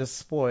a bunch of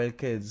spoiled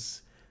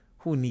kids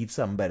who need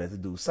something better to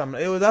do.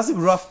 That's a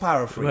rough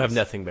paraphrase. Who have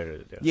nothing better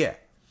to do. Yeah.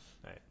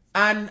 Right.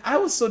 And I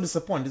was so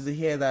disappointed to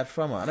hear that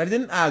from her. And I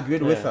didn't argue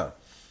it with her.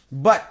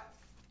 But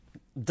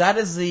that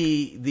is I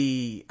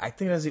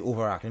think that's the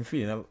overarching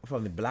feeling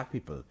from the black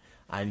people.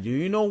 And do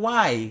you know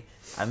why?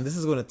 And this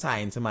is going to tie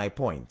into my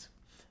point.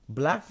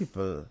 Black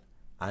people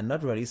are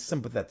not really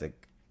sympathetic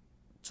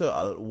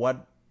to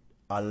what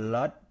a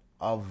lot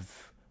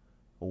of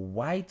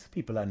white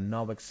people are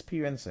now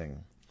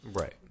experiencing.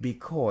 Right.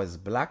 Because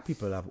black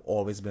people have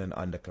always been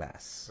an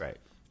underclass. Right.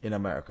 In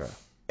America.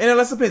 In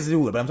lots of places in the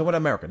world, but I'm talking about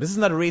America. This is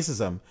not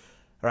racism,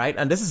 right?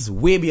 And this is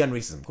way beyond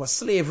racism. Because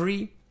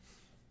slavery,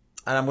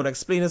 and I'm going to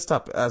explain this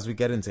topic as we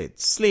get into it.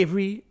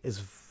 Slavery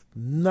is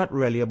not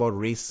really about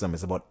racism.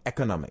 It's about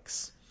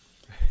economics.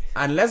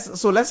 And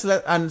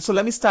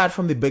let me start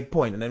from the big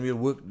point, and then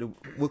we'll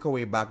work our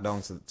way back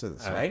down to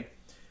this, right?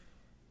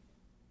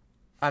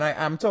 And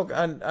I'm talking,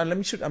 and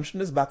I'm shooting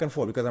this back and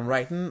forth because I'm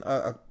writing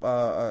an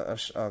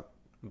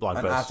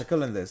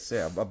article in this,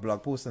 a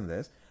blog post in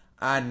this,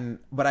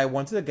 but I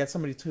wanted to get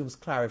some of the terms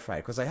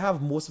clarified because I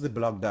have most of the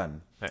blog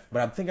done,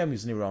 but I think I'm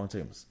using the wrong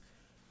terms.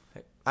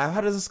 I've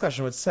had a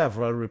discussion with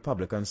several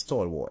Republican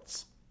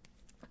stalwarts,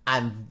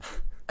 and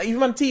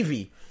even on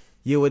TV,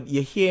 you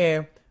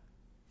hear,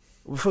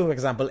 for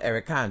example,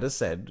 Eric Cantor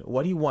said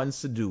what he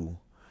wants to do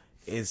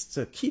is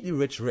to keep the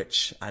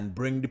rich and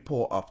bring the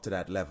poor up to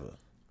that level.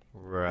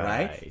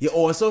 Right. You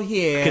also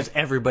hear because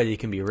everybody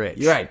can be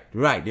rich.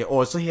 Right. You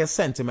also hear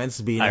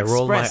sentiments being expressed. I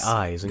roll my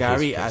eyes.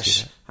 Gary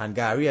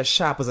as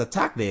sharp as a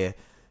tack there,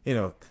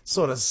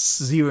 sort of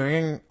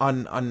zeroing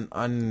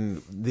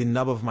on the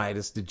nub of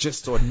the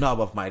gist or nub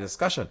of my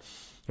discussion,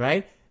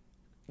 right?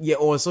 You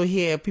also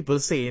hear people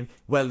saying,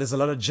 well, there's a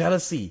lot of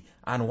jealousy,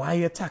 and why are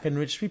you attacking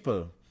rich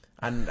people?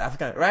 And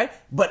African, right?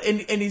 But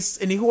in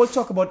the whole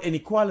talk about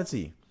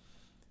inequality,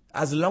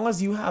 as long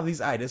as you have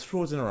these ideas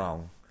floating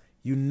around,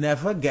 you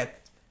never get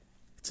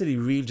to the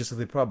real gist of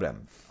the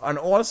problem. And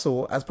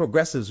also, as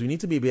progressives, we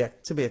need to be able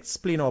to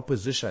explain our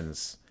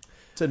positions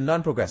to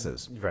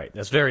non-progressives. Right.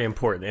 That's very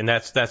important. And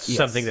that's yes.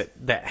 Something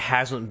that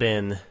hasn't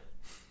been...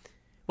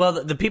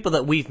 Well, the people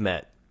that we've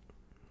met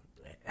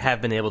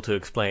have been able to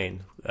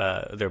explain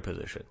their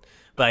position.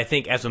 But I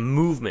think as a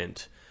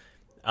movement,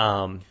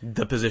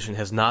 the position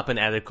has not been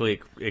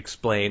adequately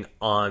explained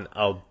on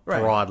a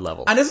broad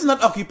level. And this is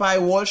not Occupy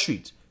Wall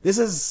Street. This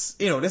is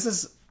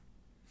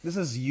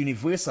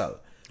universal.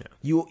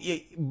 Yeah.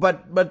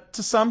 But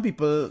to some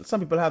people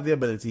have the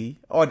ability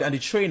and the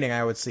training,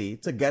 I would say,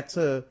 to get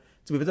to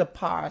be able to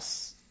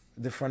pass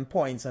different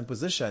points and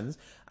positions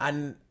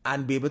and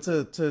be able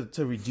to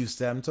reduce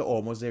them to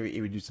almost their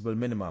irreducible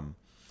minimum.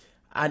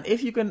 And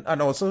if you can,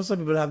 and also some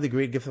people have the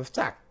great gift of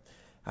tact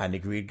and the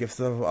great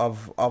gift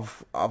of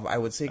I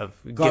would say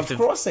God's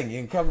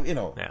crossing,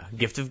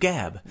 gift of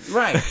gab.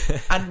 Right.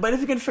 But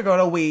if you can figure out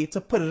a way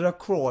to put it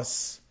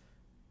across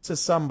to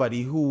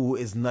somebody who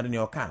is not in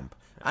your camp.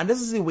 And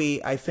this is the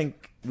way I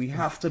think we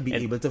have to be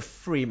able to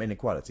frame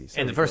inequality.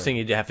 And the first thing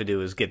you have to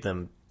do is get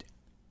them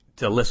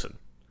to listen,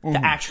 to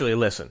actually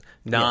listen,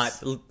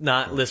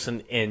 not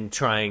listen in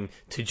trying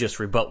to just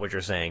rebut what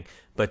you're saying,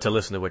 but to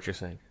listen to what you're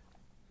saying.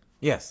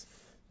 Yes,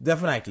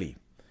 definitely.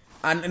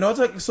 And in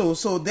order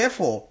so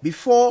therefore,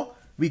 before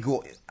we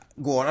go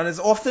on, and it's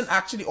often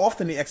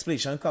the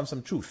explanation comes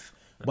from truth,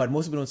 but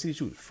most people don't see the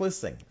truth.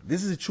 First thing,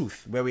 this is the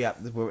truth that we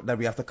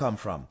have to come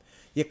from.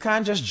 You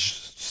can't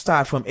just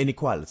start from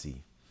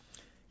inequality.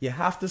 you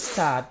have to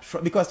start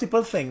from, because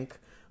people think,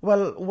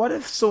 well, what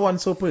if so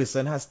and so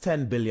person has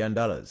 $10 billion?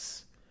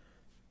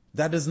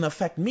 That doesn't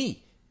affect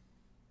me.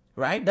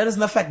 Right? That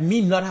doesn't affect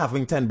me not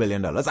having $10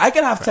 billion. I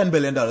can have $10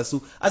 billion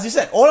too. As you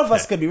said, all of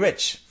us could be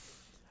rich.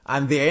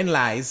 And therein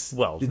lies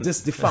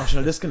the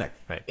functional disconnect.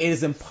 Right. It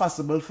is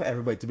impossible for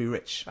everybody to be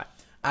rich. Right.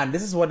 And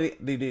this is what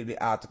the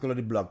article or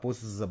the blog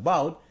post is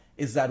about,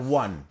 is that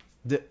one,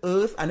 the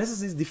earth, and this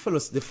is the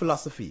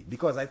philosophy,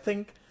 because I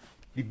think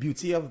the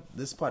beauty of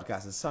this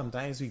podcast is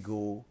sometimes we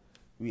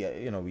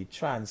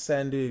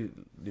transcend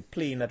the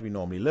plane that we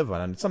normally live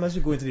on, and sometimes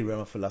we go into the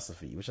realm of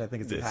philosophy, which I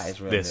think is the highest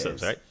realm. This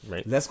is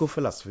right. Let's go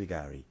philosophy,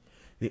 Gary.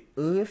 The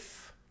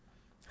earth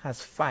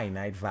has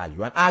finite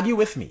value, and argue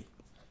with me.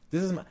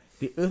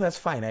 The earth has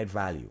finite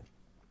value.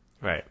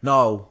 Right.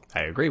 No.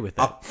 I agree with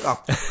that.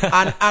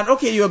 And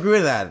okay, you agree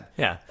with that.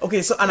 Yeah.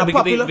 Okay, so and a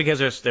popular, because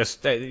there's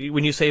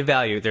when you say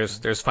value,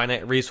 there's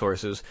finite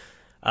resources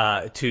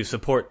to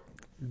support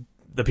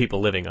the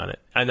people living on it,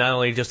 and not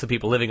only just the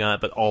people living on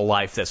it, but all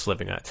life that's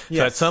living on it. Yes.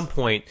 So at some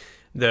point,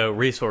 the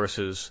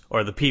resources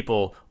or the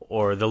people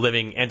or the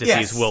living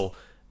entities will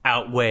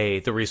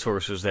outweigh the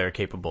resources they're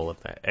capable of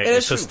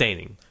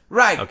sustaining. True.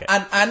 Right. Okay.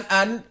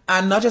 And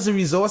not just the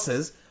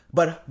resources,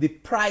 but the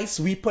price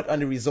we put on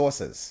the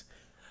resources.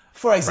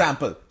 For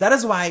example, that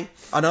is why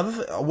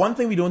one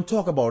thing we don't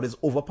talk about is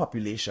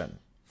overpopulation.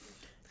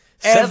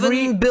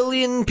 7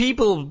 billion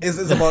people. When is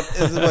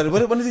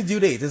the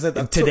due date? Is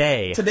it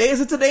today? Today, is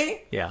it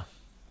today? Yeah.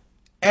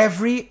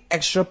 Every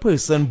extra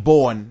person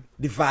born,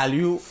 the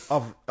value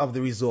of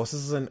the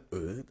resources on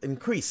earth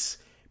increase,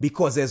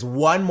 because there's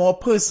one more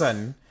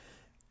person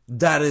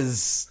that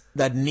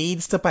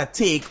needs to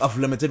partake of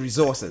limited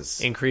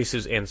resources.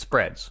 Increases and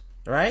spreads.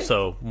 Right?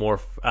 So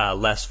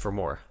less for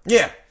more.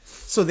 Yeah.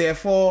 So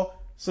therefore,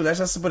 let's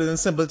just put it in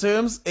simple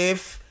terms.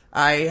 If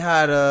I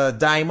had a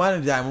diamond,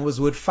 and the diamond was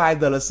worth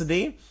 $5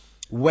 today,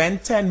 when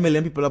 10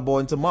 million people are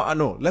born tomorrow,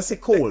 no, let's say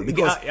coal,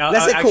 because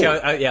let's say coal.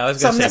 I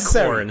was going to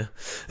say corn.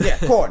 Yeah,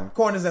 corn.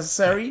 Corn is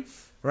necessary,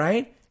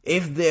 right?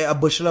 If a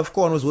bushel of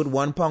corn was worth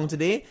 £1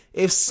 today,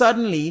 if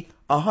suddenly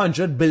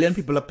 100 billion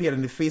people appeared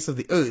on the face of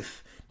the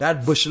earth,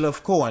 that bushel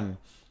of corn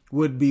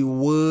would be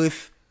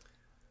worth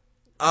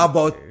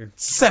about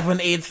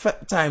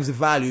 7-8 times the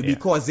value,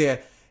 because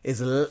there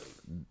is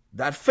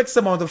that fixed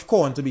amount of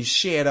corn to be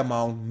shared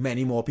among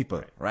many more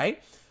people,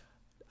 right?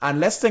 And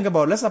let's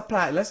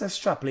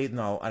extrapolate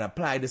now and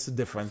apply this to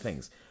different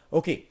things.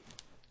 Okay,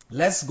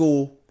 let's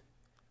go,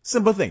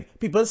 simple thing.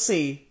 People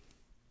say,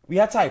 we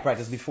had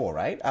typewriters before,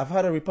 right? I've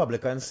heard a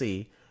Republican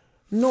say,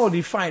 no,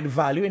 the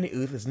value in the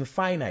earth isn't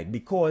finite,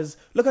 because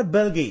look at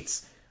Bill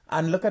Gates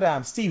and look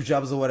at Steve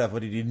Jobs or whatever,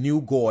 the new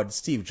god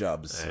Steve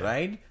Jobs,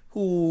 right?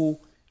 Who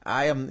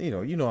I am,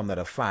 I'm not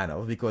a fan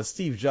of, because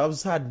Steve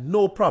Jobs had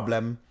no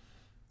problem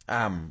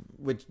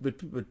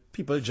with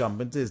people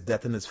jumping to his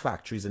death in his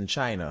factories in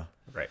China.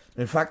 Right.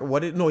 In fact,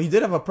 he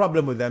did have a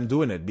problem with them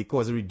doing it,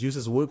 because it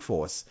reduces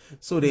workforce.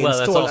 So they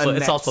installed a net.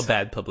 It's also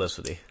bad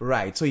publicity.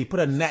 Right. So he put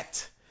a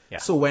net. Yeah.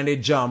 So when they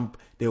jump,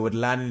 they would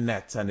land in the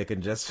net and they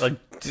can just. Well,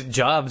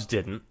 Jobs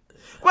didn't.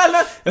 Well,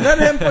 not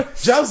him.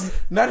 Jobs,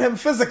 not him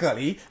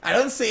physically. I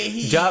don't say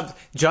he.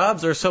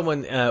 Jobs or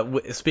someone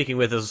speaking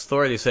with his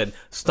authority said,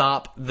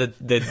 "Stop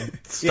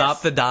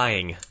the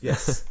dying."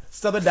 Yes.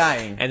 Stop the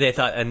dying. And they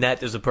thought a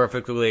net is a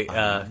perfectly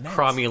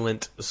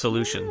cromulent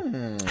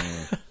solution.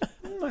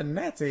 A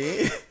net,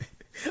 eh?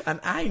 An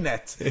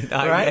iNet.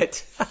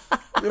 Right?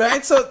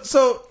 Right?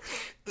 So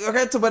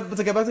okay, but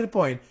to get back to the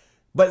point.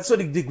 But so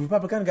the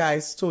Republican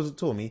guys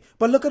told me,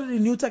 but look at the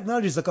new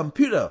technologies, the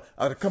computer.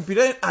 The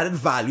computer added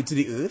value to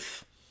the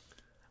earth.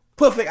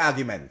 Perfect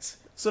argument.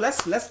 So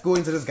let's go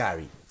into this,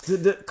 Gary.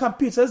 The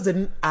computers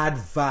didn't add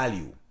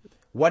value.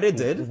 What they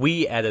did,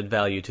 we added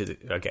value to the.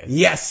 Okay.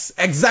 Yes,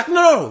 exactly.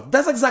 No,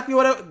 that's exactly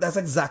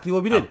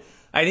what we did.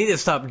 I need to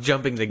stop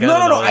jumping the gun.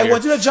 No. I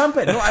want you to jump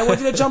in.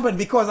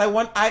 Because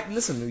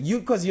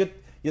because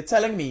you're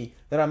telling me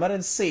that I'm not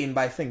insane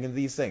by thinking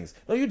these things.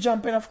 No, you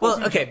jump in, of course.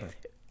 Well, okay.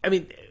 I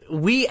mean,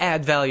 we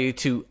add value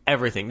to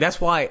everything.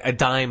 That's why a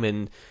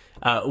diamond,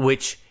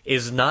 which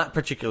is not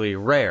particularly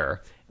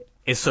rare,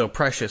 is so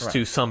precious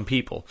to some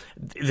people.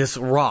 This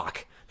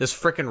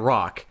frickin'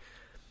 rock,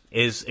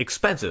 is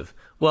expensive.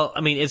 Well,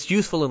 I mean, it's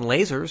useful in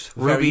lasers,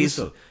 rubies,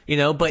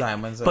 but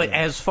diamonds,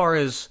 as far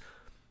as.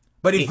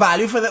 But the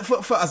value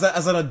for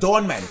as an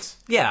adornment.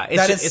 Yeah,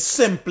 it's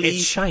simply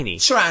shiny.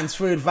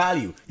 Transferred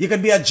value. You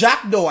can be a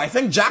jackdaw. I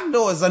think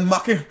jackdaws and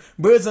mocking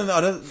birds and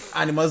other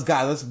animals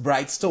gather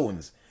bright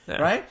stones.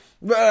 Yeah. Right?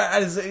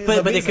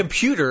 But the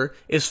computer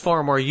is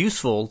far more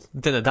useful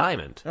than a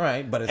diamond.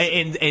 Right, but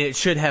and it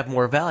should have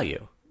more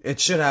value. It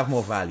should have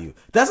more value.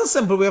 That's a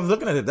simple way of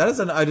looking at it.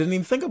 I didn't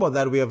even think about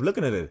that way of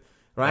looking at it.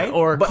 Right?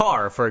 Or a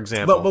car, for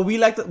example. But we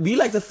like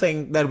to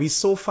think that we're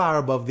so far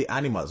above the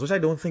animals, which I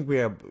don't think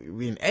we're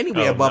in any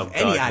way above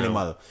any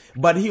animal. No.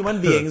 But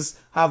human beings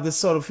have this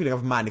sort of feeling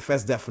of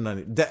manifest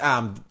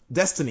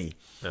destiny,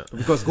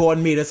 because God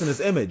made us in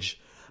His image.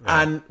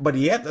 Yeah. But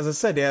yet, as I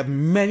said, there are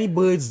many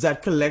birds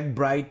that collect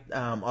bright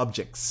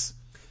objects.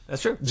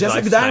 That's true. Just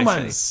like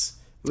diamonds.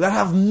 that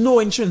have no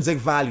intrinsic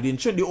value.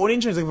 The only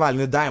intrinsic value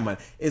in the diamond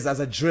is as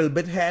a drill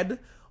bit head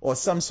or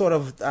some sort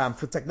of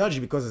for technology,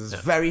 because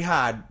it's very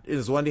hard. It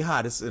is one of the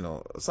hardest,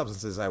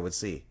 substances, I would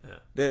say.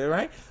 Yeah.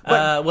 Right?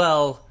 But,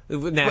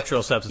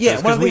 natural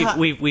substances. Because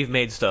we've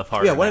made stuff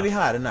harder. Yeah, one of the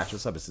harder natural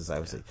substances, I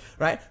would say.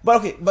 Right? But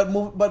okay,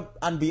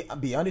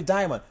 beyond the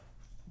diamond,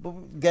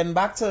 getting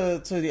back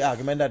to the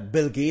argument that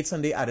Bill Gates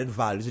and they added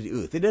value to the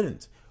earth, they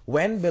didn't.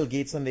 When Bill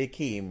Gates and they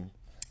came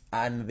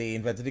and they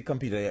invented the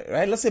computer,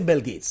 right? Let's say Bill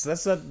Gates.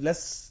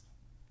 Let's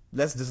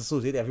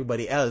disassociate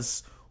everybody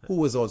else who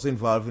was also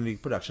involved in the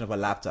production of a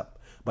laptop.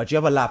 But you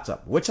have a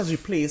laptop, which has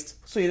replaced.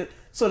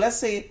 So let's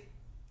say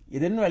you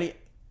didn't really,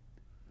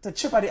 to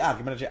chip at the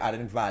argument that you're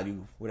adding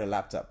value with a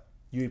laptop,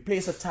 you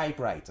replace a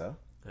typewriter,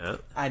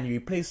 and you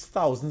replace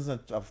thousands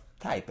of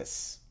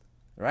typists,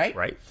 right?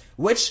 Right.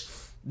 Which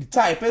the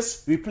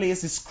typists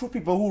replace the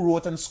people who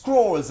wrote on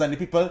scrolls and the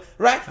people,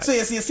 right? So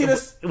you see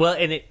this. Well,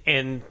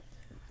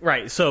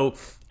 right. So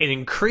it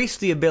increased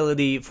the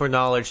ability for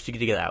knowledge to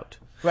get out.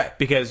 Right.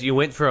 Because you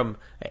went from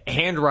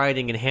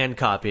handwriting and hand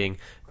copying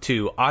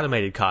to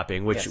automated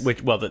copying,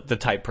 the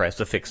type press,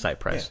 the fixed type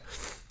press,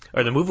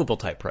 or the movable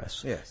type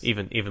press. Yes.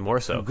 Even more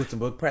so.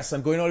 Gutenberg press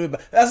and going all the way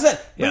back. That's it.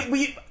 Yeah.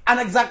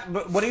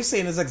 What you're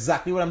saying is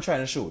exactly what I'm trying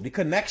to show. The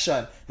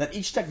connection that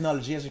each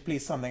technology has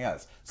replaced something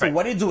else. So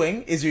what you're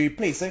doing is you're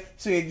replacing.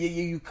 So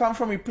you come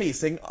from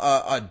replacing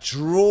a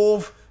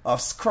drove of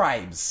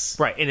scribes.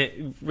 Right.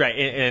 An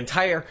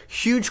entire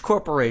huge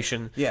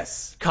corporation.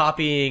 Yes.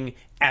 Copying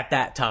at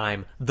that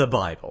time the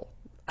Bible.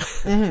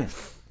 Mm-hmm.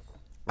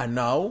 And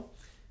now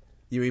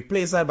you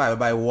replace that Bible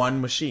by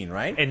one machine,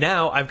 right? And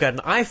now I've got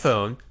an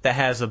iPhone that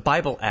has a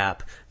Bible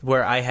app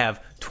where I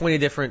have 50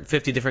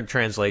 different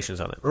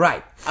translations on it.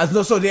 Right.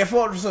 So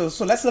therefore,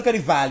 so let's look at the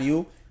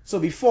value. So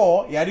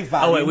before, you had the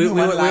value. Oh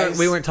wait,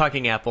 we weren't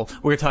talking Apple.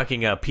 We were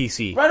talking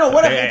PC. Right. No,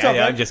 whatever you're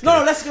talking. I'm just kidding.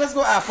 No, let's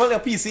go Apple or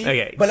PC.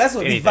 Okay. But let's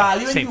look the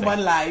value in Same human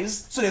thing.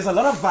 lives. So there's a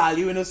lot of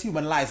value in those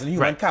human lives and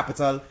human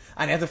capital,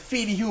 and you have to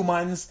feed the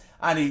humans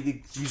and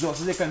the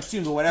resources they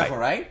consume or whatever,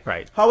 right?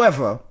 Right.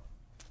 However,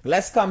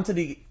 let's come to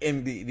the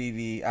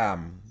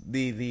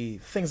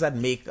things that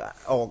make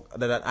or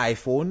that an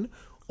iPhone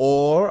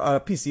or a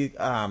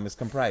PC is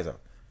comprised of,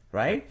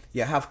 right?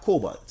 You have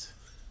cobalt,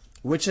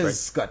 which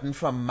is gotten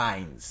from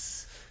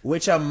mines,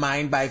 which are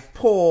mined by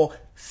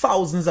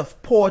thousands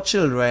of poor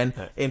children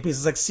in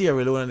places like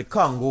Sierra Leone and the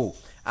Congo.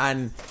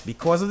 And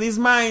because of these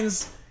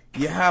mines,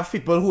 you have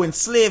people who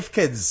enslave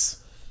kids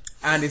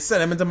and they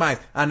send them into mines.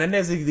 And then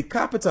there's the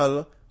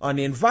capital on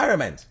the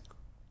environment.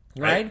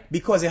 Right?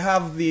 Because you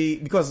have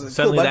because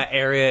suddenly cobalt, that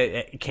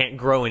area can't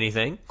grow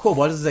anything.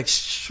 Cobalt is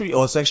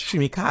also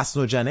extremely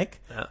carcinogenic,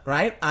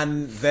 right?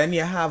 And then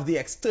you have the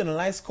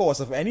externalized cost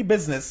of any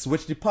business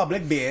which the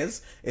public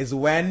bears is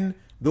when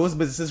those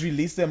businesses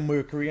release their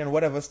mercury and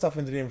whatever stuff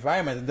into the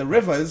environment. In the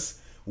rivers,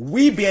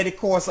 we bear the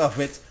cost of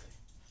it.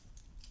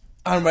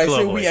 And when I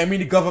say we, I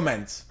mean the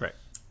government. Right.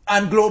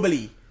 And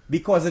globally,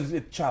 because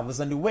it travels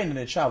on the wind and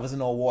it travels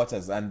in our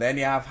waters. And then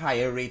you have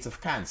higher rates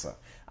of cancer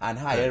and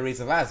higher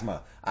rates of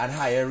asthma and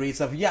higher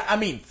rates of,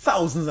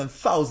 thousands and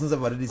thousands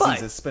of other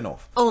diseases spin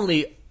off.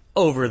 Only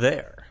over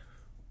there.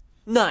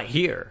 Not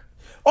here.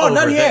 Oh, over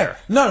not here. There.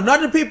 No,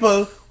 not the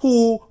people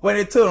who, when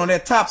they turn on their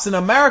taps in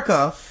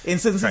America, in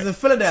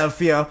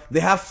Philadelphia, they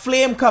have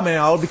flame coming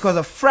out because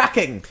of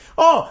fracking.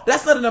 Oh,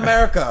 that's not in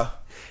America.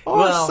 Oh,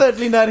 well,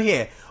 certainly not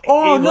here.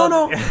 Oh,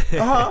 no.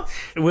 Uh-huh.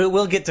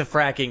 We'll get to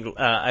fracking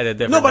at a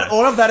different No, but time.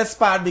 all of that is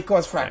part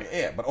because fracking. Right.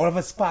 Yeah, but all of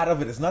it's part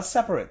of it. It's not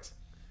separate.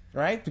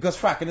 Right? Because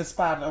fracking is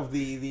part of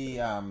the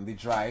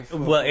drive.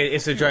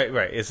 It's a drive,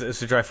 right? It's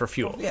a drive for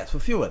fuel. Yes, for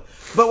fuel.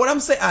 But what I'm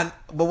saying,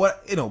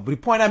 but the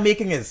point I'm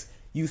making is,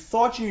 you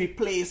thought you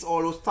replaced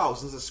all those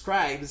thousands of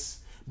scribes,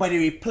 but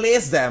you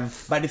replaced them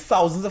by the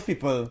thousands of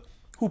people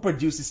who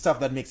produce the stuff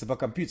that makes up a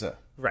computer.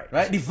 Right.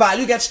 Right? The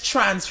value gets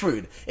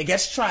transferred. It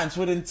gets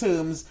transferred in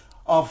terms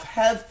of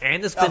health.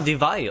 And it's been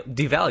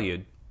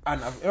devalued.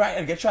 And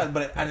it gets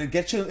transferred, and it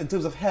gets in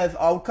terms of health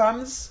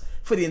outcomes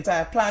for the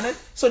entire planet.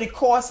 So the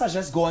cost has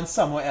just gone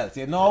somewhere else.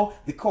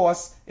 The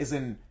cost is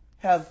in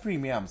health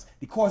premiums.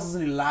 The cost is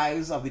in the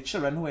lives of the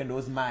children who are in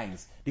those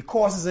mines. The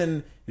cost is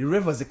in the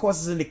rivers. The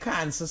cost is in the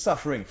cancer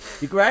suffering.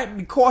 The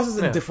cost is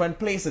in different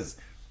places.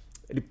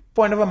 The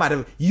point of the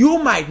matter, you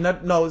might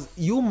not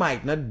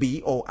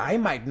be, or I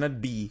might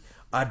not be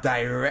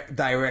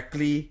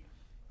directly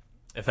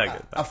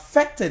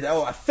affected,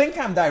 or I think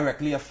I'm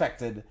directly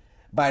affected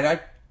by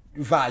that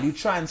value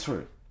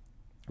transfer.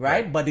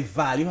 Right? But the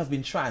value has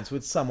been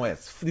transferred somewhere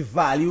else. The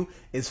value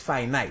is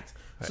finite.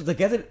 Right. So to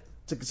get it,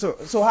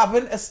 so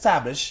having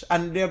established,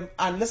 and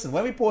listen,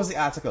 when we post the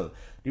article,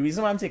 the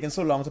reason why I'm taking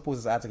so long to post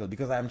this article,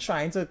 because I'm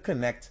trying to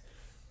connect,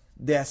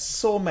 there are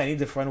so many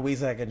different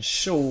ways that I can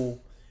show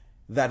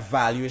that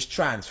value is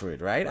transferred,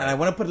 right? And I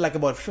want to put like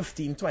about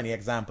 15, 20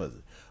 examples.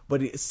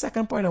 But the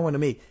second point I want to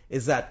make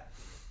is that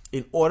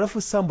in order for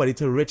somebody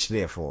to rich,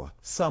 therefore,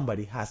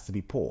 somebody has to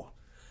be poor.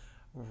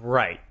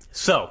 Right.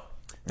 So,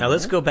 now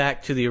let's go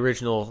back to the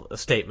original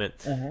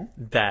statement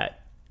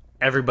that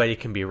everybody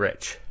can be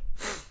rich.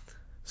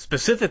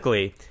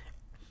 specifically,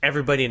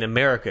 everybody in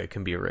America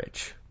can be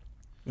rich,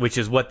 which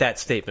is what that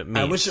statement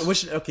means.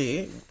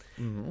 Okay.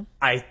 Mm-hmm.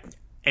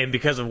 And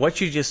because of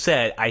what you just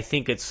said, I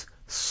think it's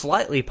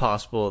slightly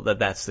possible that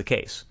that's the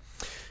case.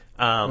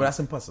 Well, that's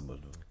impossible,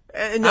 though.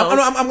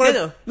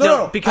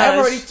 No, because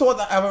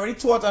I've already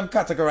taught and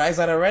categorized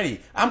that already.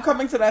 I'm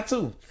coming to that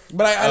too,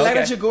 but I like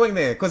that you're going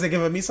there because they're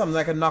giving me something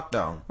like a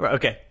knockdown. Right,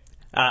 okay,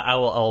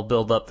 I'll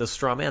build up the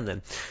straw man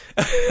then.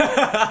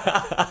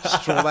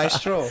 Straw by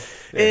straw.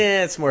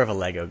 Yeah, it's more of a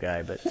Lego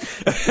guy, but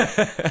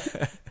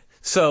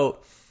so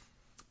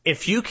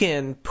if you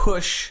can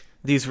push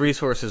these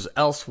resources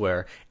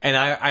elsewhere, and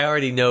I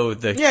already know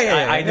the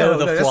I know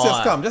the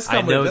flaw. Just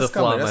come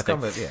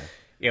with it.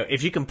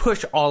 If you can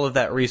push all of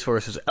that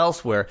resources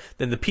elsewhere,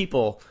 then the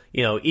people,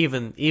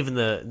 even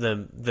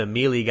the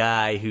mealy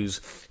guy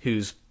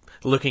who's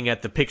looking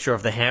at the picture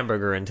of the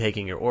hamburger and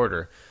taking your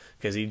order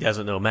because he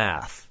doesn't know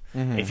math.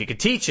 Mm-hmm. If you could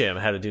teach him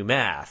how to do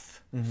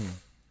math,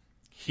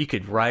 he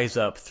could rise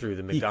up through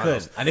the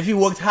McDonald's. He could. And if he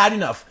worked hard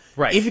enough,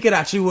 right. If he could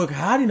actually work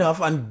hard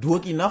enough and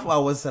work enough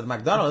hours at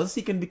McDonald's,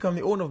 he can become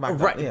the owner of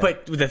McDonald's. Right. Yeah.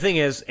 But the thing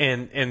is,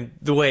 and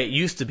the way it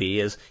used to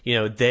be is,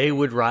 they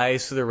would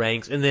rise to the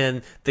ranks, and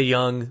then the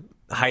young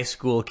high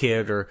school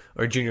kid or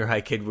junior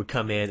high kid would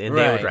come in and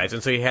they would rise.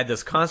 And so you had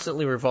this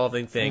constantly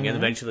revolving thing, and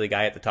eventually the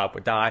guy at the top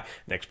would die,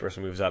 next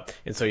person moves up.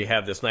 And so you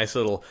have this nice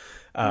little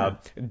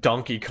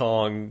Donkey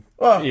Kong,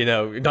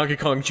 Donkey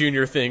Kong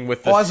Jr. thing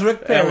with the as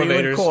Rick Perry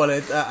elevators. Would call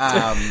it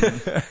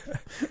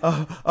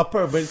a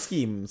pyramid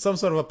scheme. Some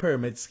sort of a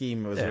pyramid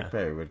scheme, as Rick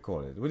Perry would call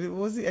it. What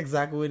was the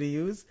exact word he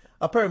used?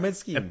 A pyramid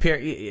scheme. He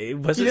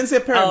didn't say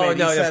pyramid. Oh,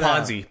 no, he said,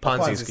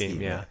 Ponzi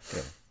scheme, yeah.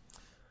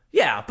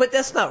 Yeah, but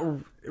that's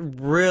not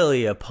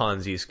really a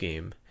Ponzi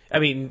scheme. I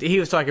mean, he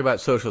was talking about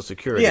Social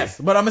Security.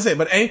 Yes, but I'm gonna say,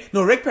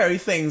 Rick Perry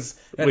thinks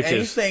that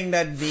anything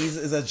that needs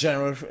is a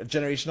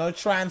generational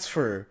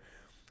transfer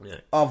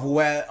of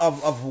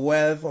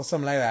wealth or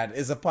something like that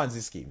is a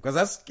Ponzi scheme, because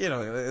that's is any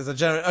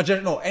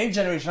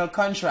generational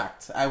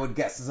contract, I would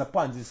guess, is a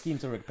Ponzi scheme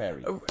to Rick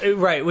Perry.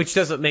 Right, which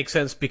doesn't make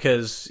sense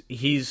because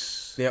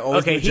he's he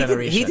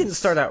didn't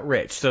start out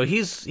rich, so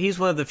he's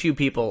one of the few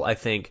people, I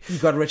think. He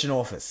got rich in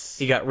office.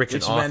 Which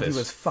meant he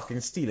was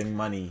fucking stealing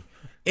money.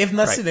 If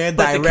not direct.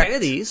 But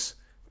the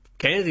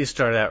Kennedys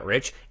started out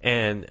rich,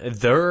 and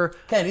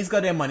Kennedys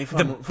got their money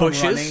from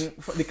Bushes. Running.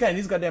 The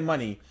Kennedys got their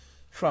money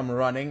from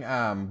running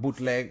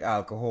bootleg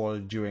alcohol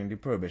during the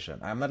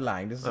Prohibition. I'm not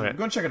lying. Go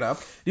and check it up.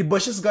 The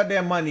Bushes got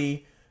their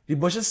money. The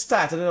Bushes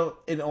started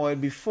in oil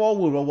before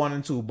World War I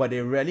and II, but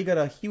they really got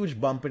a huge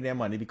bump in their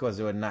money because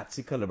they were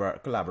Nazi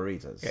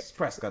collaborators. Okay.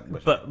 Prescott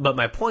Bush. But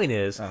my point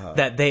is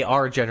that they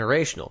are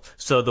generational.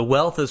 So the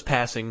wealth is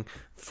passing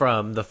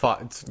from the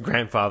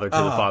grandfather to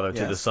the father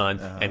to the son,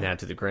 and now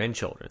to the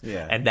grandchildren.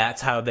 Yeah. And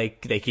that's how they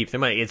keep their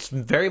money. It's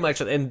very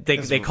much, and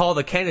they call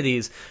the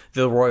Kennedys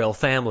the royal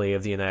family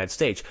of the United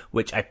States,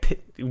 which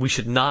we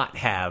should not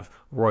have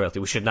royalty.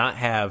 We should not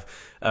have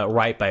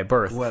right by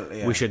birth.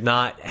 We should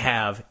not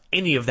have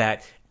any of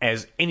that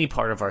as any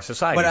part of our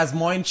society. But as the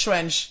more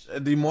entrenched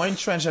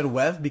that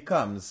wealth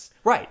becomes.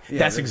 Right.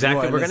 That's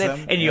exactly what we're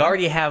going to. And you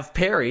already have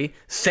Perry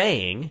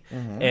saying,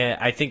 and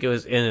I think it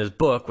was in his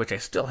book, which I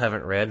still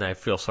haven't read, and I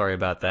feel sorry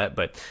about that,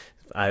 but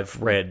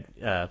I've read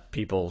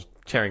people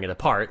tearing it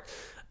apart,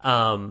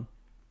 that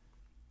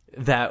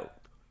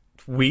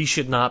we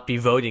should not be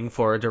voting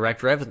for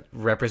direct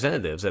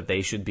representatives, that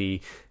they should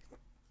be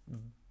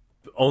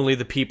only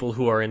the people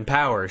who are in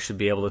power should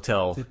be able to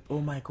tell. Oh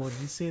my God, did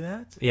he say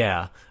that?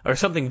 Yeah, or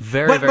something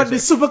very. But the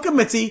super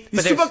committee,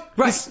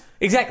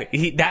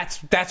 exactly.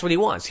 That's what he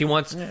wants. He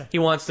wants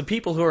the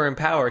people who are in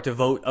power to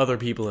vote other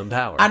people in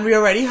power. And we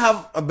already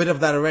have a bit of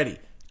that already,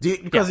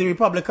 because the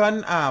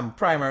Republican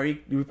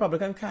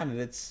Republican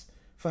candidates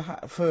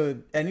for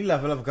any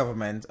level of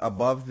government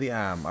above the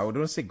I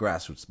wouldn't say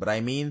grassroots, but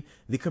I mean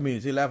the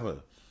community level.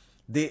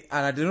 And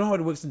I don't know how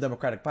it works in the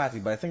Democratic Party,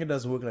 but I think it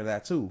does work like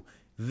that too.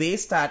 They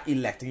start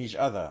electing each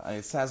other, and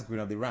it starts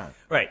going up the rank.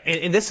 Right,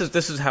 and this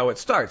is how it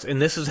starts,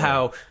 and this is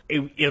how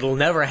it'll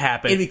never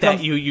happen.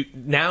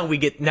 Now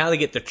they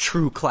get the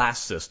true class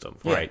system,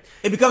 right?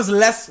 It becomes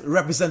less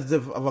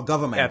representative of a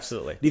government.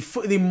 Absolutely.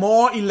 The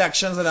more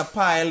elections that are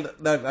piled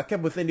that are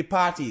kept within the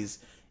parties,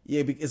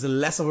 it's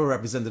less of a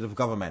representative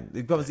government.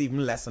 It becomes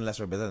even less and less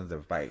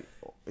representative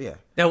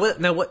Now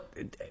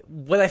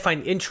what I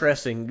find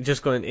interesting,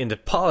 just going into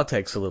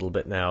politics a little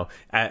bit now,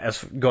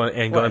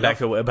 going back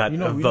to about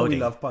voting.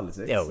 We love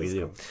politics. Yeah, we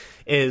do.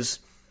 Is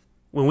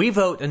when we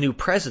vote a new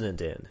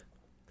president in,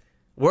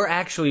 we're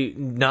actually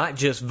not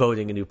just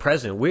voting a new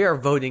president. We are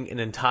voting an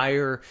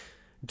entire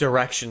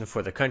direction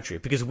for the country,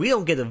 because we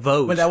don't get a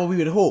vote. Well, that's what we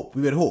would hope.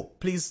 We would hope.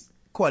 Please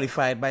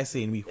qualify it by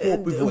saying we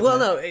hope we vote. Well,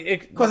 no,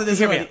 because it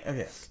is already.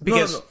 Okay.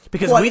 Because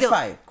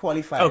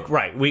qualified. Oh,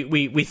 right.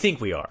 We think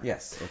we are.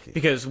 Yes. Okay.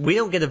 Because we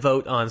don't get a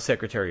vote on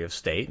Secretary of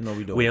State. No,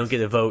 we don't. We don't get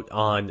a vote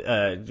on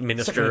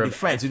Minister Secretary of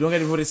Defense. We don't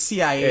get a vote on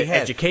CIA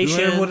head.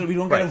 Education. We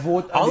don't get a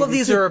vote. All of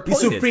these are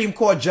appointed. The Supreme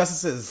Court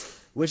justices,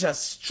 which are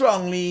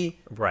strongly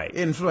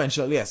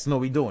influential. Yes. No,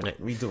 we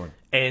don't. We don't.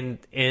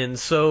 And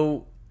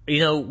so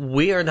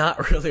we are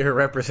not really a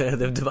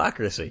representative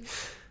democracy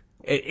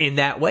in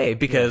that way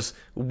because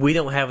we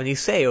don't have any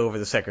say over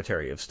the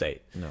Secretary of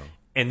State. No.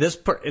 And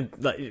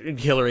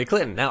Hillary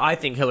Clinton. Now, I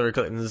think Hillary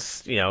Clinton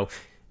is,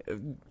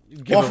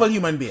 awful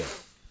human being.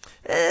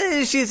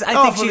 I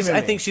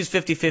think she's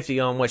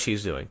 50-50 on what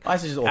she's doing. I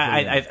think she's awful.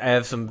 I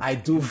have some. I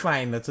do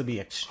find her to be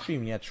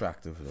extremely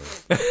attractive,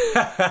 though.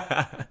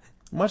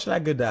 Much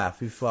like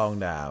Gaddafi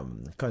found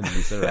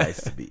Condoleezza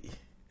Rice to be.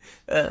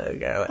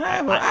 I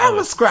have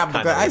a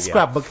scrapbook. I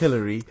scrapbook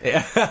Hillary.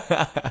 Yeah.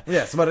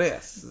 Yes, but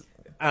yes.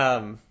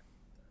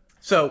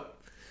 So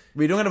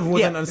we don't have a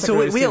vote on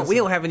so we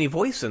don't have any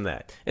voice in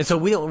that, and so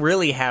we don't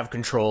really have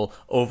control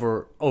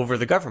over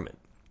the government.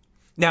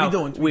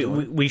 Now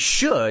we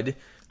should.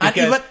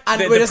 Because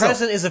the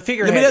president is a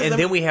figurehead, and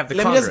then we have the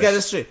Congress. Let me just get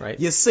this straight. Right?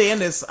 You're saying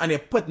this, and you're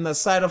putting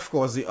aside, of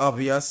course, the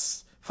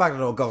obvious fact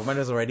that our government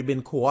has already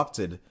been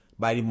co-opted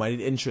by the moneyed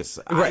interests.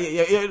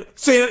 Right.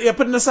 So you're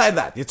putting aside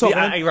that. You're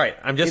talking. Right.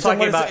 I'm just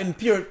talking about in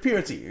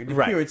purity, the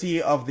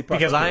purity of the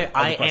process. Because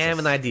I am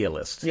an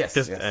idealist. Yes.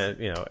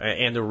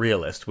 And a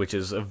realist, which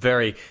is a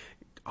very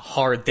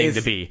hard thing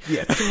to be.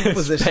 Yeah.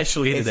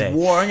 Especially today. It's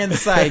warring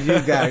inside you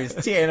guys,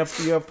 tearing up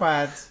to your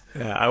parts.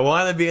 Yeah, I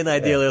want to be an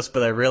idealist,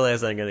 but I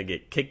realize I'm going to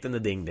get kicked in the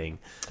ding-ding.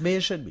 But you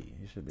should be.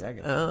 I get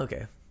it. Oh,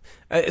 okay.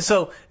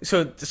 So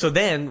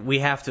then we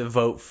have to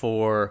vote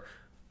for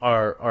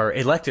our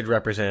elected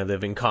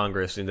representative in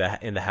Congress, in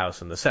the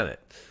House and the Senate,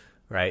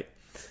 right?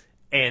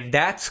 And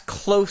that's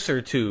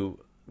closer to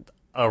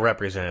a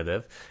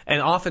representative.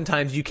 And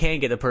oftentimes you can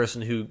get a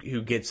person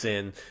who gets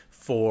in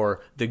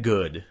for the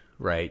good,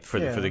 right? For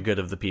the good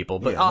of the people.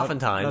 But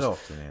oftentimes, not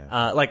often,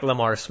 like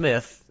Lamar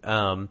Smith,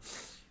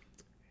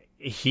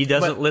 he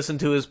doesn't listen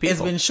to his people.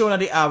 It's been shown that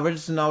the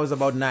average now is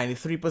about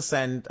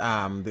 93%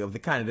 of the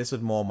candidates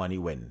with more money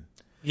win.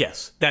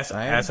 Yes, that's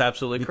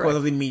absolutely correct. Because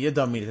of the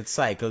media-dominated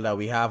cycle that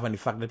we have and the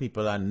fact that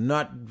people are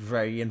not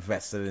very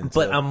invested in.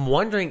 But I'm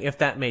wondering if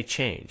that may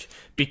change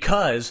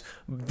because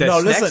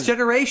next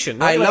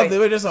generation. I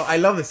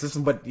love this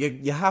system, but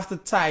you have to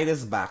tie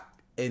this back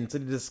into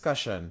the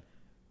discussion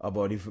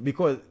about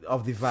because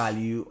of the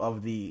value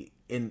of the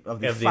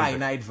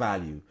finite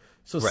value.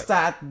 So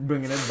start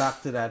bringing it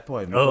back to that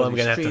point. Oh, I'm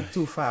gonna have to.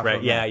 Too far.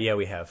 Right? Yeah,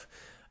 we have.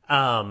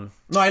 No,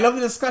 I love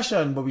the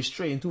discussion, but we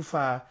straying too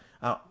far.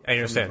 I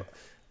understand.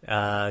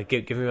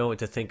 Give me a moment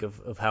to think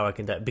of how I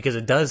can because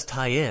it does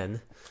tie in.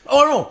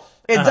 Oh no,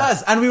 it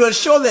does, and we will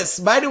show this.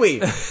 By the way,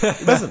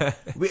 listen.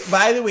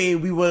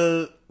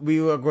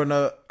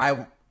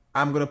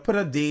 I'm gonna put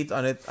a date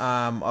on it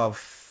of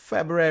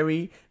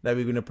February that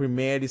we're gonna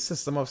premiere the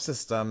System of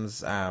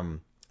Systems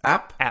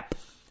app.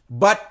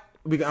 But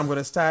I'm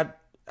gonna start.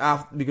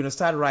 We're going to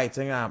start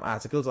writing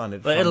articles on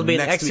it. But it'll be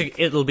an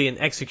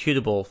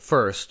executable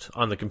first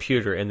on the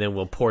computer, and then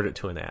we'll port it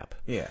to an app.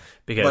 Yeah,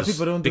 because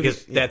people don't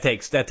that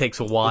takes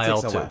a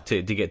while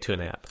to get to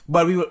an app.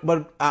 But we're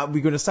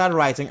going to start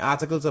writing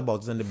articles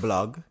about it in the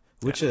blog,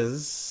 which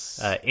is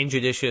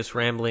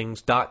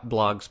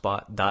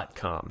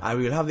injudiciousramblings.blogspot.com. And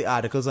we will have the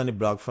articles on the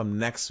blog from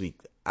next week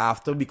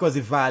because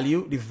the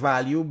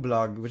value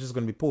blog, which is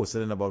going to be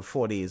posted in about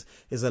 4 days,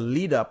 is a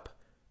lead up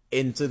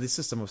into the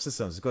System of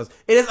Systems because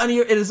it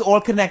is all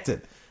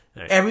connected.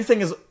 Right. Everything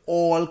is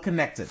all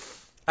connected,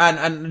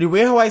 and the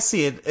way how I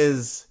see it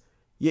is,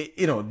 the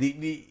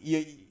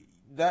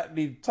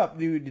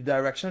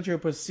direction that you're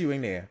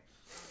pursuing there,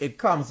 it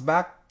comes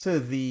back to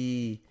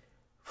the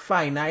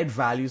finite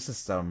value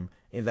system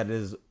in that it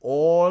is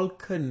all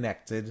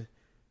connected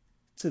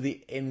to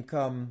the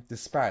income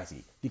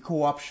disparity, the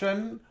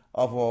co-option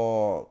of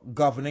our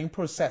governing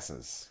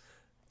processes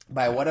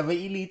by whatever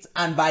elites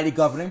and by the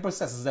governing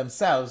processes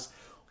themselves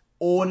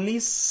only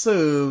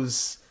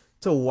serves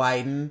to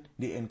widen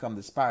the income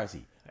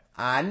disparity.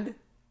 And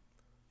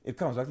it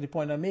comes back to the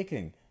point I'm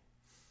making.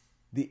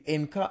 The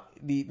income,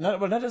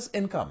 not just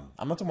income.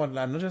 I'm not talking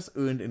about not just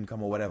earned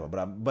income or whatever,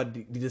 but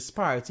the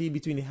disparity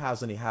between the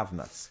haves and the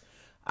have-nots.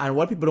 And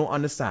what people don't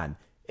understand,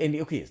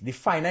 the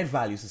finite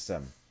value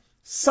system.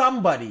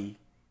 Because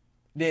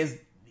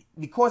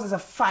there's a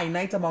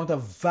finite amount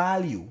of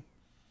value.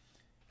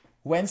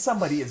 When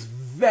somebody is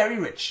very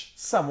rich,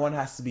 someone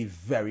has to be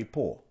very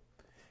poor.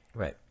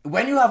 Right.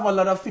 When you have a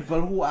lot of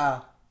people who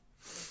are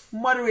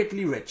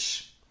moderately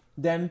rich,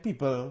 then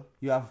you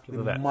have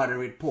the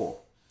moderate poor.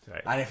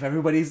 Right. And if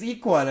everybody's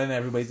equal, then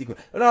everybody's equal.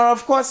 Now,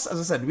 of course, as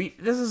I said,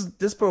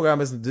 this program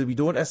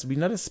we're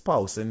not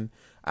espousing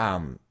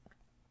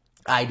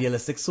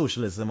idealistic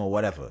socialism or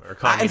whatever, or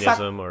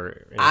communism,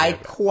 I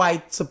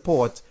quite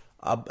support.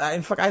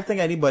 In fact, I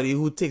think anybody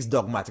who takes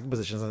dogmatic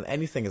positions on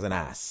anything is an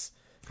ass.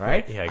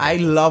 Right? Yeah,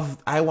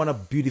 I want a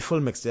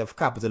beautiful mixture of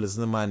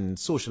capitalism and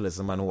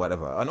socialism and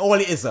whatever. And all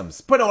the isms.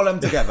 Put all them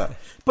together.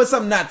 Put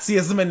some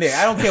Nazism in there.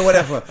 I don't care,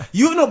 whatever.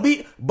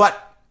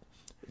 But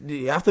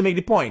you have to make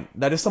the point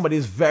that if somebody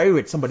is very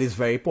rich, somebody is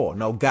very poor.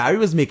 Now, Gary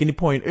was making the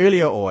point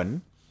earlier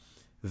on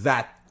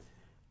that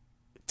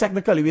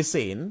technically we're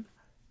saying,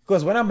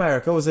 because when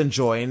America was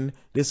enjoying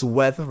this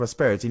wealth of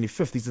prosperity in the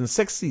 50s and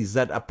 60s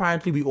that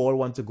apparently we all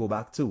want to go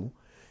back to,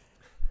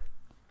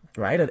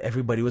 right? That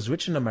everybody was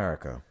rich in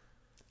America.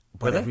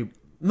 But Were they?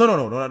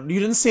 No, you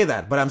didn't say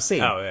that, but I'm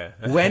saying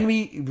when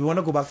we want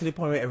to go back to the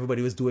point where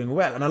everybody was doing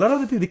well, and a lot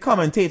of the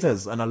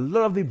commentators and a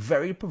lot of the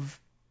very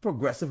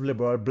progressive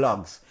liberal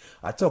blogs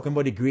are talking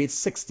about the great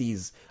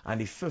 60s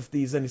and the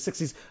 50s and the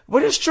 60s,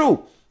 but it's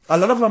true. A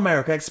lot of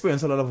America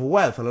experienced a lot of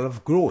wealth, a lot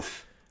of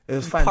growth. It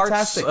was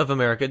fantastic. Parts of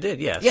America did,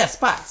 yes. Yes,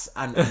 parts,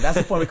 and that's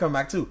the point we come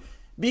back to,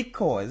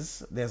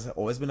 because there's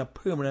always been a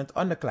permanent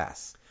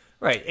underclass.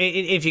 Right.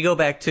 If you go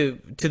back to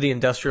the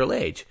industrial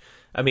age,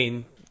 I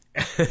mean.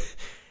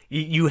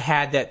 You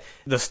had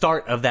the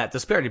start of that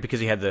disparity, because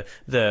you had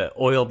the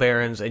oil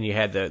barons, and you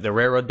had the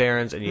railroad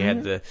barons, and you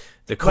had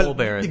the coal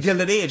barons. The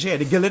Gilded Age,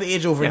 the Gilded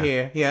Age over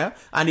here,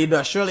 and the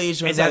Industrial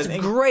Age. And that's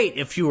great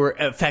if you were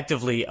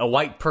effectively a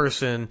white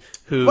person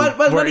who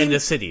were in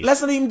the cities.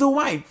 Let's not even do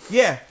white.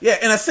 Yeah,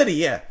 in a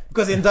city,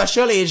 because the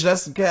Industrial Age,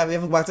 let's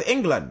go back to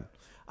England.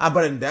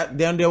 But in that,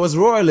 then there was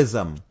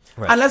royalism.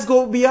 Right. And let's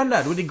go beyond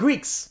that with the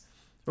Greeks.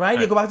 Right?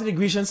 You go back to the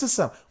Grecian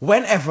system.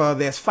 Whenever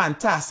there's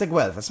fantastic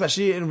wealth,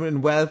 especially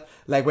in wealth,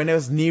 like when there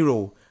was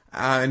Nero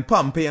and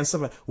Pompey and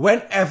stuff,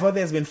 whenever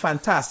there's been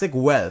fantastic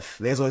wealth,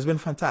 there's always been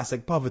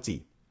fantastic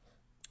poverty.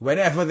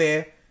 Whenever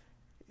there,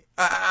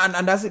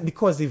 and that's it,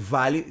 because the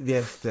value,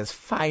 there's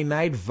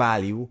finite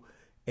value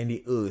in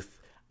the earth.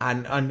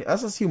 And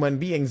us as human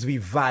beings, we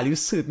value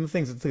certain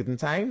things at certain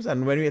times,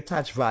 and when we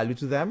attach value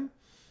to them,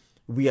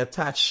 we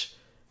attach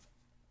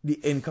the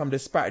income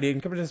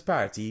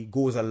disparity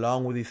goes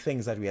along with the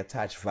things that we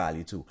attach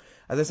value to.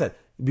 As I said,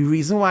 the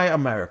reason why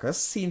America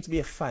seems to be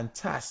a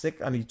fantastic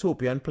and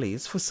utopian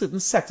place for certain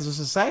sectors of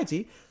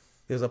society,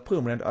 there's a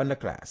permanent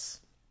underclass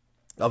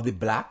of the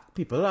black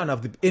people and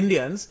of the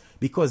Indians,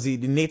 because the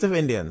native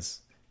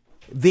Indians,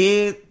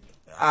 their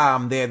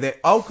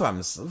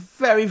outcomes,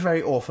 very,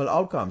 very awful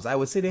outcomes. I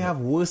would say they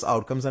have worse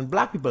outcomes than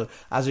black people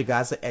as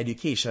regards to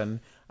education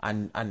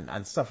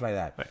and stuff like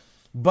that. Right.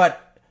 But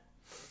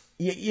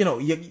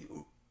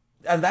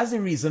and that's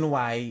the reason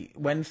why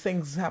when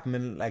things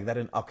happen like that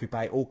in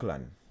Occupy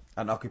Oakland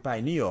and Occupy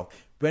New York,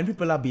 when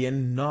people are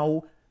being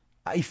now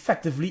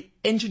effectively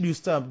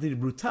introduced to the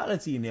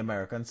brutality in the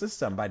American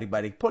system by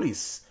the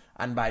police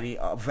and by the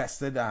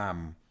vested,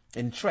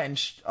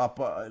 entrenched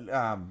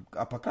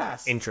upper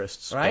class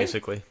interests, right?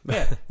 Basically.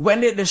 Yeah. When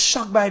they're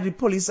shocked by the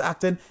police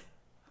acting,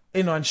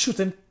 and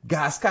shooting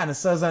gas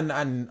canisters and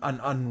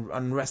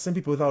arresting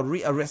people without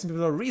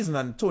reason,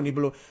 and Tony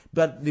Below.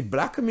 But the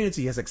black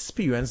community has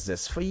experienced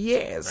this for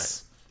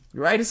years,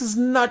 right? This is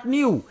not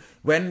new.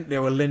 When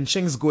there were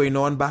lynchings going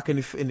on back in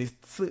the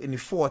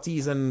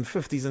 40s and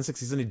 50s and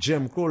 60s, and the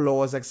Jim Crow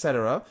laws,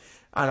 etc.,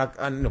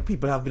 and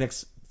people have been,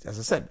 as I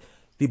said,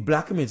 the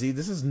black community,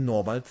 this is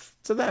normal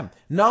to them.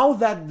 Now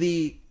that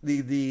the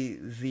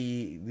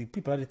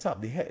people at the top,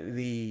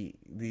 the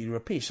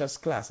rapacious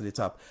class at the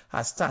top,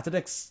 has started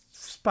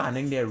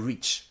expanding their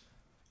reach,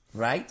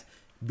 right,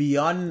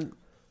 beyond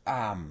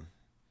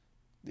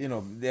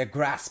their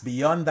grasp,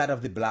 beyond that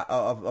of the black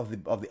of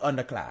the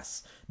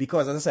underclass.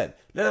 Because, as I said,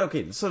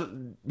 okay, so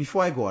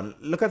before I go on,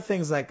 look at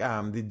things like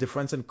the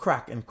difference in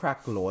crack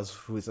laws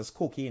versus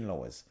cocaine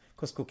laws,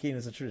 because cocaine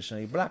is a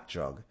traditionally black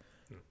drug.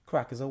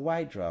 Crack is a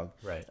white drug,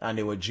 right? And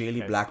they were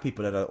jailing black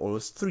people at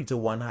almost 3 to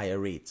 1 higher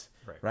rate,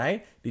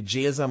 right? The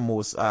jails are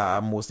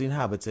mostly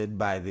inhabited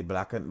by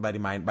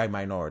by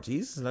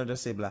minorities. Not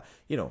just say black,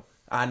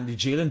 and the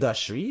jail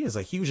industry is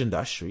a huge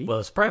industry. Well,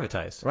 it's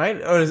privatized, right?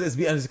 Or it's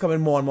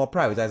becoming more and more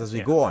privatized as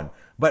we go on.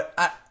 But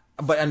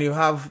you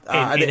have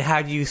and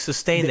how do you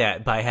sustain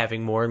that? By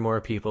having more and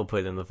more people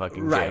put in the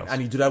fucking jails, right?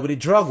 And you do that with the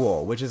drug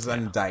war, which is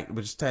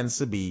which tends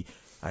to be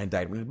an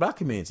indictment in the black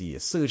community. You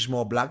search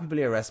more black people,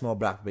 you arrest more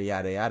black people,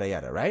 yada, yada,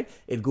 yada, right?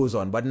 It goes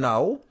on. But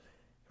now,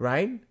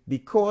 right,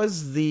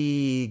 because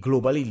the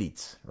global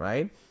elite,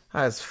 right,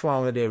 has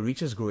found that their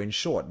reach is growing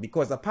short.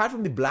 Because apart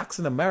from the blacks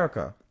in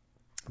America,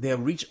 their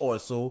reach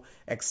also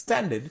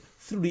extended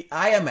through the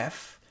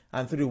IMF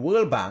and through the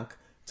World Bank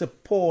to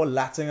poor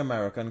Latin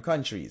American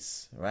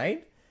countries,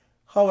 right?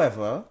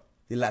 However,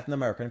 the Latin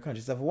American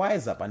countries have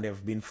wised up, and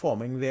they've been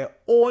forming their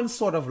own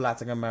sort of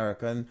Latin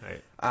American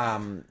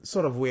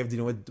sort of way of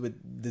dealing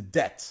with the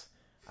debt,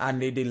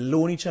 and they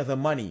loan each other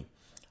money,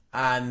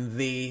 and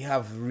they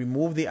have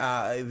removed they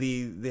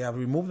have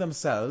removed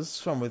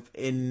themselves from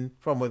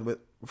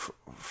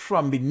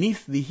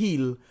beneath the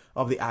heel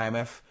of the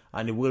IMF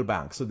and the World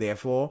Bank. So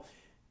therefore,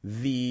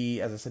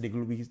 as I said,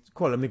 we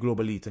call them the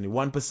global elite, and the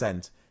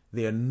 1%,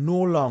 they are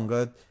no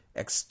longer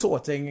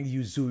extorting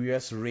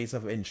usurious rates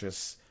of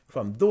interest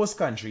from those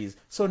countries.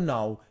 So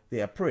now they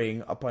are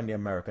preying upon the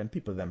American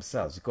people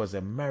themselves, because the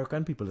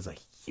American people is a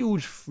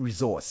huge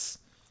resource.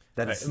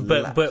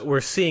 But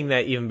we're seeing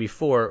that even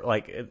before,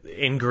 like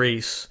in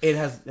Greece,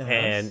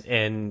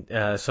 and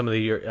some of the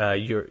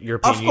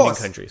European Union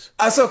countries.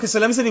 So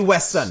let me say the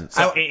Western.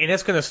 And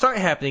it's going to start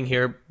happening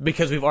here,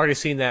 because we've already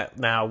seen that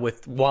now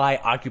with why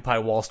Occupy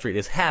Wall Street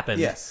has happened.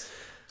 Yes,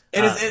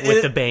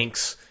 with the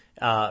banks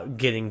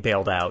getting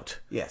bailed out.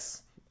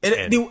 Yes.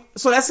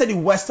 So let's say the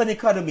Western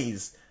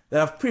economies that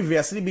have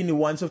previously been the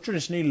ones who have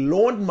traditionally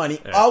loaned money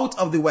out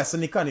of the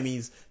Western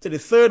economies to the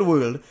third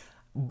world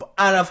and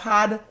have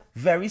had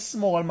very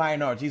small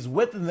minorities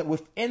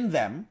within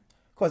them,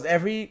 because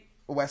every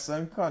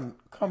Western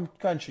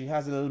country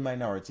has a little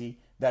minority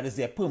that is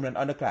their permanent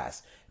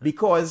underclass,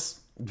 because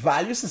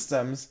value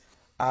systems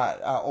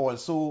are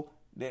also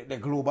they're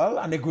global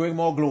and they're growing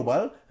more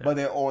global, but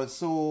they're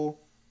also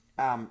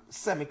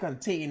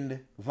semi-contained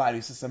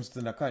value systems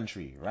within a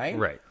country, right?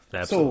 Right,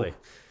 absolutely.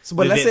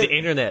 But let's say the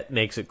internet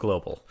makes it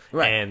global,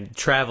 right, and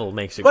travel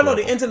makes it well, global,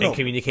 no, the internet, and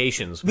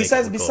communications.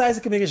 Besides global. the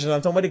communications,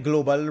 I'm talking about the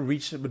global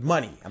reach with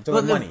money. I'm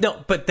talking about money.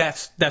 No, but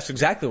that's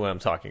exactly what I'm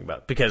talking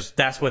about, because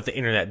that's what the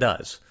internet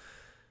does.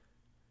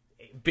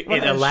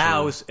 It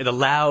allows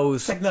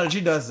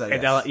technology does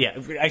that.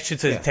 Yes. I should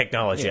say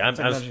technology. Yeah,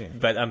 technology.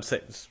 But I'm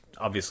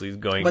obviously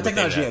going. But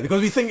technology,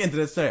 because we think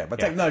internet's there. But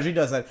technology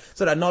does that,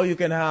 so that now you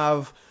can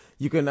have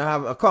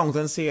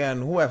accountancy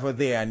and whoever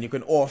there, and you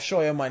can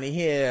offshore your money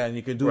here, and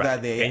you can do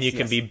that there. And you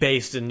can be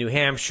based in New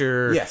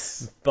Hampshire.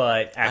 Yes.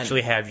 But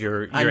actually have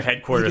your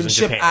headquarters in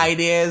Japan. You can ship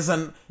ideas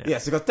and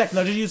yes, because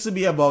technology used to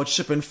be about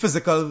shipping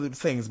physical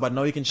things, but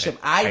now you can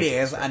ship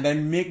ideas and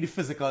then make the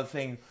physical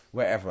thing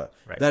wherever.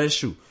 Right. That is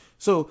true.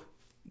 So,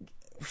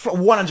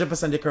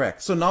 100% you're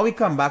correct. So now we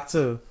come back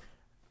to.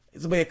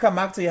 So when you come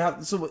back to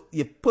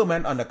you're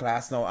permanent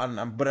underclass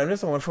now, but I'm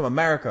just someone from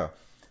America.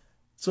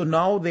 So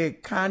now they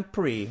can't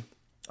prey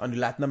on the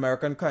Latin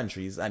American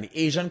countries, and the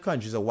Asian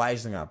countries are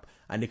wising up,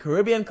 and the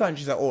Caribbean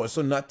countries are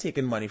also not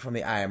taking money from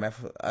the IMF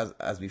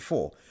as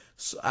before.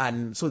 So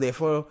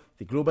therefore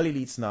the global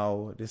elites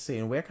now, they're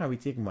saying, where can we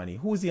take money?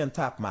 Who's the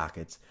untapped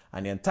market?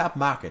 And the untapped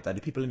market are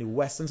the people in the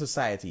Western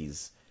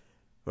societies,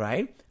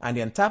 right? And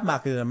the untapped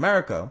market in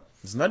America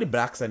is not the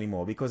blacks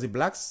anymore, because the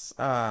blacks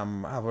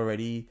have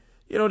already.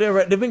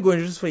 They've been going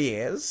through this for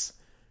years.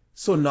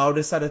 So now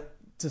they started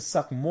to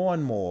suck more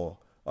and more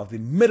of the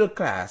middle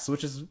class,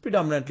 which is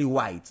predominantly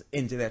white,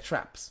 into their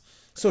traps.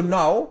 So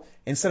now,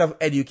 instead of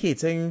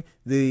educating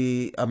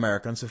the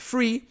Americans for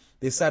free,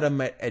 they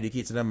started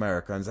educating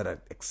Americans at a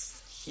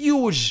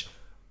huge,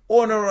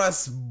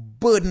 onerous,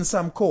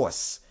 burdensome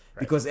cost.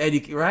 Right. Because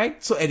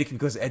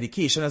because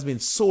education has been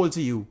sold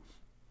to you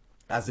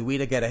as the way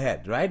to get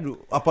ahead, right?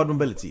 Upward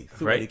mobility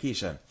through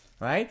education.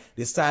 Right?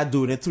 They start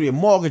doing it through your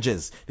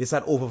mortgages. They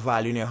start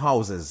overvaluing your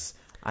houses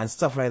and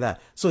stuff like that.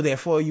 So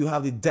therefore, you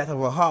have the debt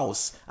of a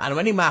house. And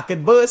when the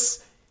market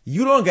bursts,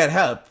 you don't get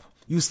help.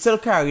 You still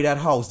carry that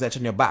house debt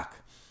on your back.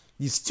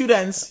 The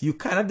students, you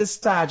cannot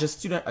discharge a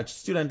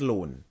student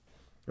loan.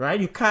 Right?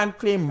 You can't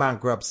claim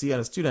bankruptcy on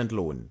a student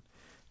loan.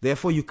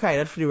 Therefore, you carry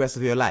that for the rest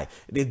of your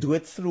life. They do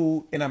it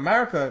in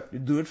America, they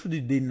do it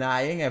through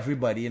denying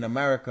everybody in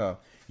America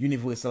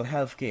universal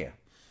health care.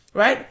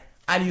 Right?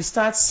 And you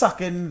start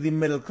sucking the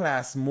middle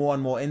class more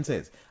and more into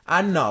it.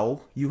 And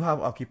now you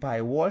have Occupy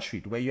Wall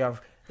Street, where you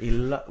have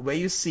where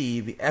you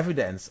see the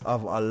evidence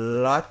of a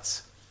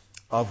lot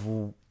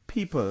of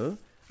people, and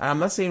I'm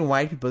not saying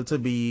white people to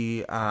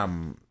be,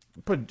 but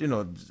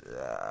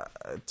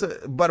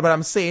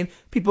I'm saying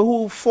people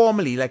who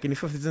formerly, like in the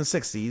 50s and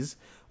 60s,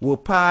 were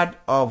part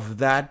of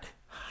that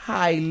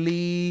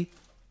highly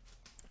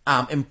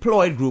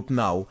employed group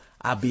now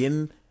are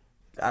being,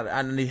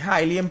 and the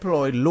highly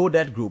employed low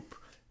debt group.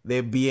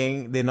 They're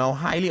now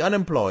highly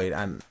unemployed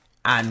and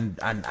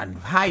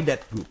high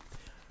debt group.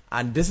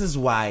 And this is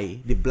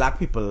why the black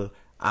people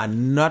are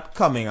not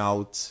coming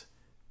out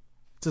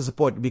to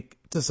support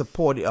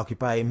the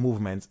Occupy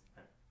movement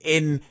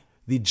in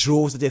the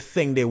droves that they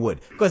think they would.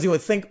 Because you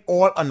would think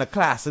all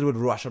underclass would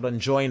rush out and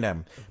join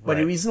them. But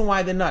the reason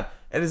why they're not,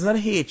 it is not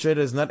hatred,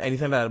 it is not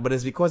anything like that, but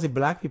it's because the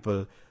black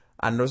people,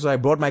 and that's why I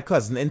brought my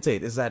cousin into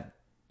it, is that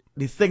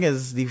the thing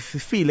is, the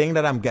feeling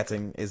that I'm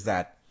getting is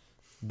that,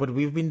 but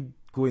we've been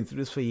going through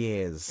this for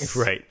years.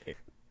 Right.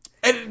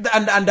 And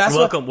that's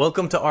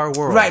welcome to our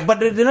world. Right, but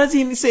they're not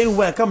even saying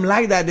welcome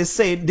like that. They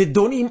say they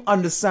don't even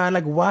understand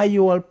like why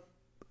you all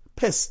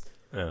pissed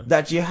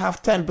that you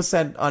have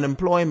 10%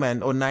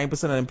 unemployment or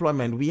 9%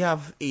 unemployment. We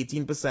have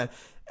 18%.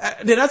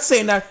 They're not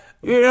saying that.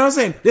 You know what I'm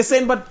saying? They're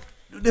saying, but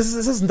this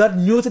is not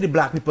new to the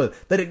black people.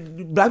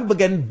 Black people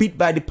getting beat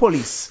by the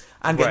police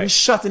and getting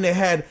shot in the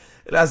head,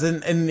 as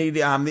in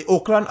the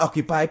Oakland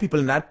Occupy people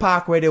in that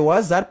park where there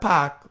was that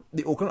park.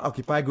 The Oakland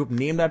Occupy group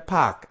named that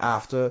park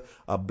after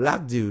a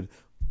black dude.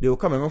 They were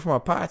coming home from a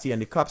party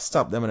and the cops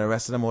stopped them and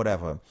arrested them or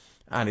whatever.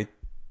 And they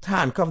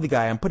handcuffed the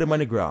guy and put him on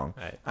the ground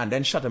and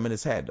then shot him in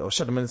his head or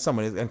shot him in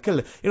someone and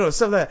killed him.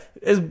 Stuff like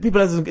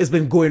that. It's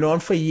been going on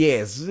for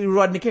years.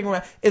 Rodney King,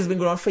 it's been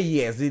going on for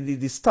years.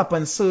 The stop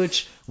and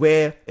search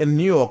where in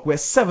New York, where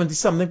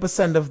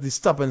 70-something% of the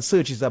stop and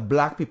searches are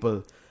black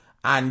people,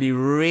 and the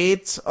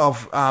rate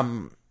of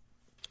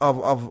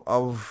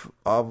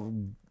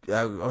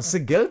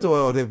guilt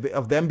or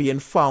of them being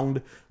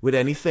found with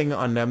anything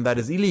on them that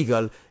is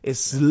illegal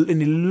is in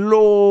the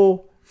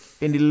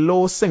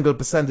low single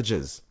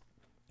percentages,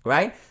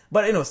 right?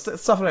 But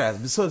stuff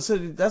like that. So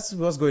that's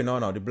what's going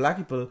on now. The black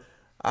people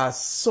are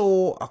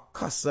so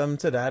accustomed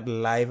to that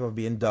life of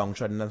being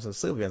downtrodden and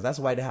subservient. That's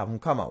why they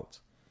haven't come out,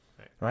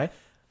 right?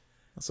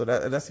 So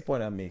that's the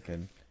point I'm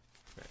making.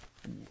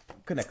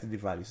 Connected the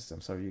value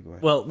system. Sorry, you go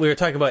ahead. Well, we were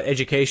talking about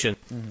education,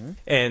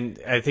 and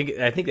I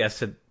think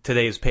that's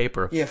today's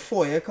paper. Yeah,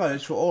 4-year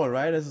college for all,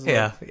 right?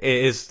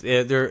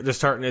 They're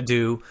starting to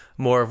do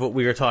more of what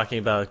we were talking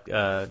about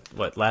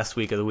last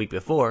week or the week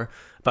before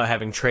about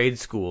having trade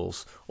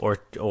schools or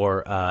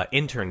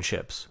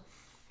internships.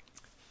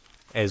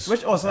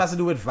 Which also has to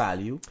do with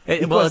value.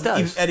 It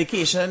does.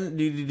 Education,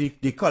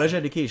 the college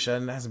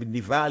education has been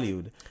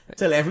devalued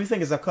till everything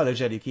is a college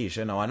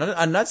education now.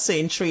 I'm not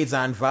saying trades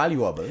aren't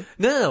valuable.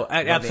 No,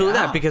 absolutely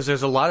not. Because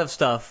there's a lot of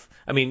stuff.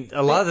 I mean,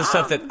 a lot of the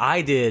stuff that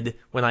I did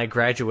when I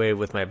graduated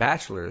with my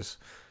bachelor's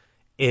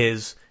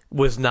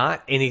was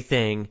not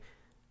anything.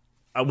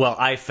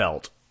 I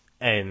felt,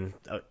 and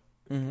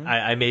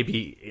I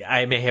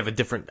may have a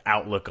different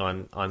outlook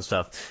on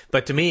stuff.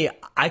 But to me,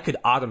 I could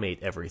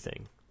automate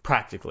everything.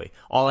 Practically,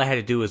 all I had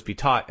to do was be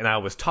taught, and I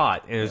was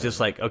taught, and it was just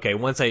like, okay,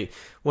 once I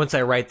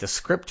write the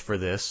script for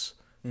this,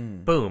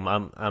 boom,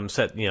 I'm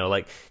set.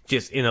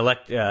 Just in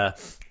I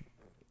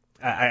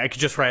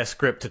could just write a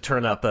script to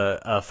turn up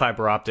a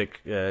fiber optic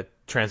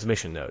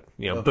transmission node.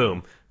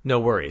 Boom, no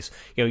worries.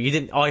 You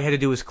didn't. All you had to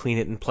do was clean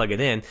it and plug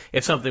it in.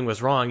 If something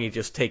was wrong, you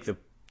just take the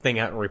thing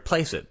out and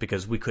replace it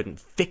because we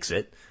couldn't fix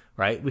it.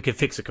 Right? We could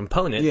fix a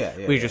component.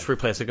 We just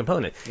replace a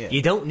component. Yeah.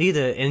 You don't need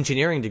an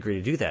engineering degree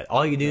to do that.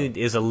 All you need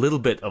is a little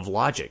bit of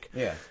logic.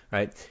 Yeah.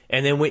 Right?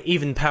 And then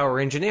even power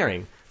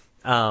engineering,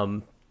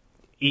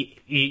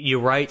 you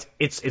write,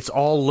 it's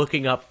all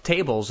looking up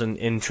tables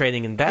and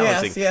trading and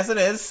balancing. Yes, it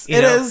is.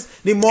 It is.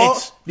 The more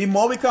things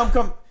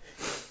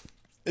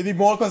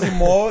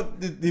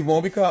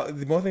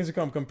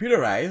become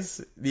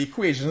computerized, the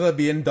equations are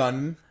being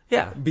done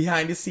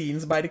behind the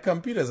scenes by the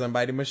computers and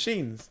by the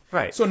machines.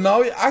 Right. So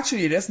now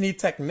actually you just need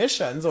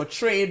technicians or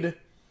trade.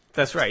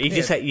 That's right.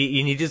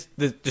 You need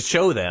to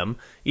show them.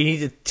 You need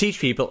to teach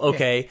people,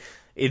 okay,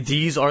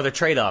 these are the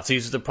trade-offs.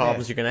 These are the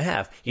problems you're going to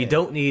have. You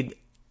don't need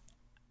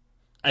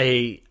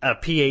a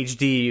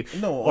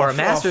PhD or a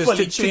master's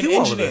to do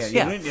all of this.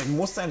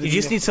 Most times you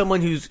just need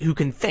someone who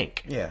can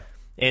think. Yeah.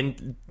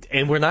 And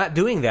we're not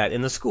doing that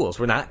in the schools.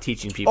 We're not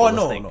teaching people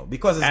to think. No,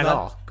 because it's at not.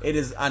 All. It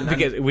is.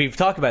 Because we've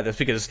talked about this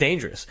because it's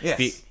dangerous.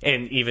 Yes.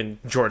 And even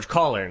George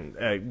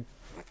Collin,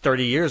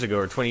 30 years ago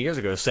or 20 years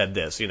ago, said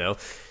this.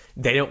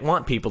 They don't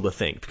want people to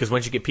think because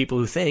once you get people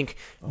who think,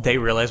 they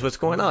realize what's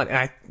going on.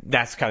 And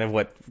that's kind of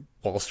what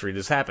Wall Street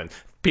has happened.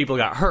 People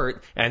got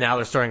hurt, and now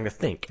they're starting to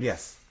think.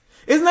 Yes.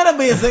 Isn't that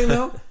amazing,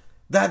 though?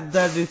 that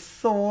the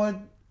thought.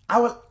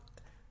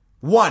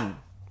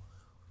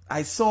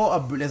 I saw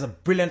there's a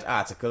brilliant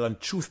article on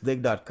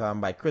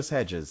truthdig.com by Chris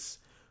Hedges,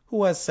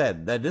 who has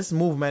said that this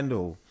movement,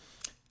 though,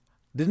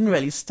 didn't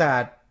really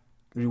start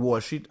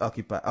Wall Street,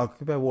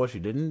 Occupy Wall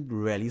Street didn't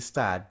really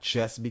start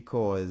just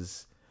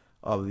because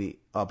of the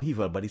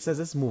upheaval, but he says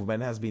this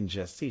movement has been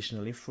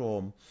gestationally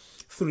formed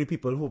through the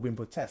people who have been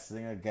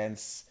protesting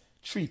against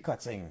tree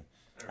cutting,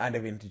 and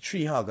they've been the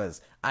tree huggers,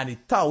 and the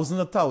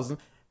thousands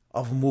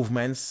of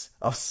movements,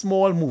 of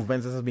small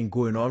movements that have been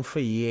going on for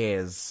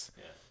years.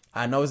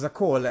 And now it's been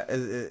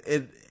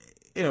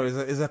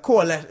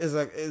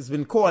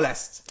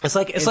coalesced. It's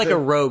like a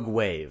rogue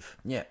wave.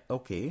 Yeah.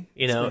 Okay.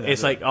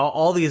 It's like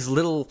all these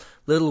little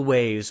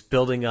waves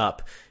building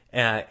up,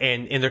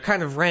 and they're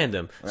kind of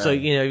random. Right. So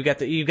you got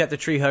the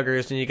tree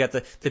huggers, and you got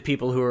the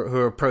people who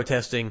are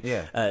protesting. Coal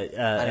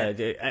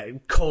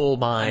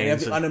mines. And you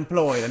have the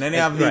unemployed, and then you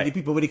have the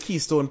people with the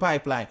Keystone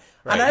Pipeline.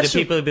 Right. And the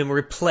people have been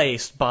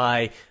replaced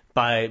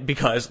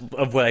because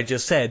of what I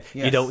just said.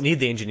 Yes. You don't need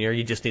the engineer,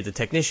 you just need the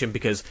technician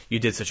because you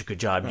did such a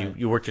good job. Right.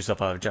 You worked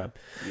yourself out of a job.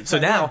 So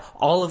now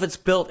all of it's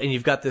built, and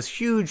you've got this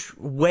huge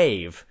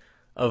wave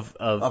of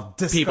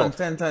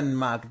discontent people. And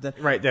market.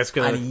 Right, that's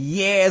good. And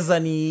years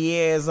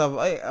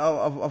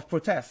of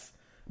protests.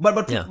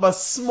 But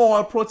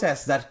small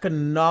protests that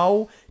can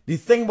now. The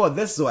thing about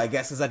this, though, I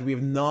guess, is that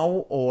we've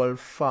now all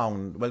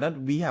found. Well, not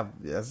we have.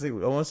 I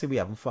won't say we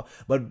haven't found,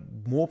 but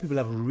more people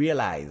have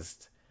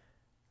realized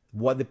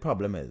what the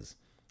problem is.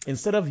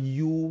 Instead of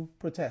you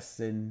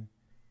protesting,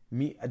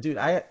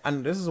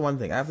 and this is one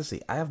thing I have to say,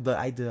 I've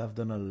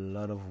done a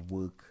lot of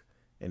work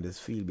in this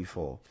field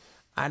before,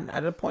 and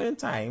at a point in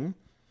time,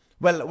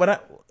 well,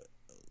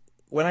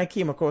 when I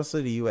came across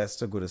to the US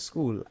to go to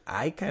school,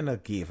 I kind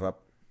of gave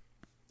up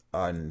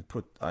on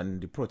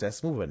the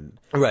protest movement.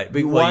 Right.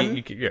 One,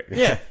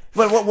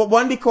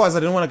 because I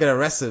didn't want to get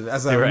arrested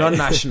as a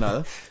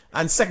non-national,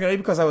 and secondly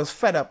because I was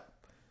fed up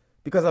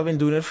because I've been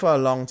doing it for a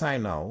long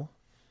time now.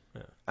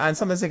 And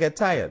sometimes I get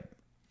tired.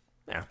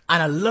 Yeah.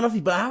 And a lot of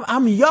people,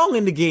 I'm young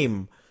in the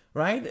game,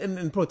 right?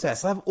 In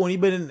protests. I've only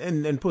been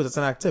in protest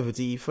and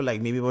activity for like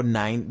maybe about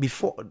 9,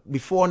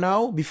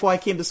 before I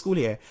came to school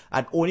here,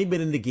 I'd only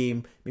been in the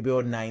game maybe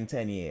about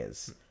 9-10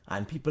 years.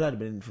 And people had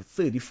been in for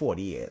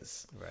 30-40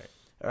 years.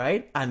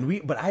 Right?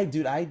 And I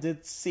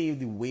did save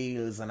the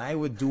whales, and I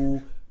would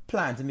do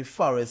plant in the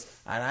forest,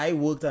 and I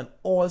worked on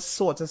all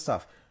sorts of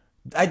stuff.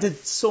 I did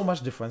so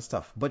much different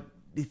stuff. But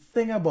the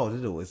thing about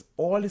it, though, is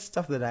all the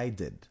stuff that I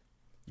did,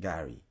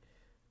 Gary,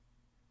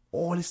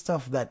 all the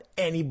stuff that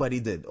anybody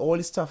did, all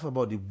the stuff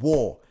about the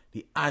war,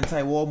 the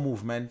anti-war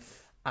movement,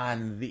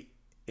 and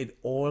it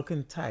all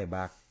can tie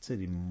back to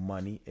the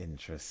money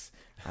interest.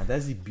 And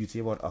that's the beauty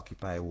about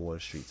Occupy Wall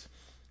Street.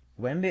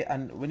 When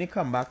they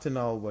come back to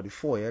now about the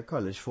 4-year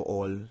college for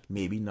all,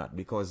 maybe not,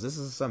 because this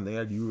is something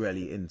that you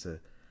really into,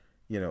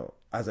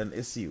 as an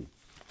issue.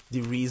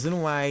 The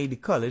reason why the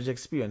college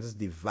experience is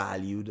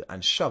devalued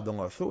and shoved down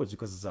our throats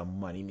because it's a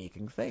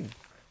money-making thing.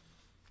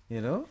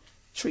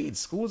 Trade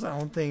schools, I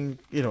don't think,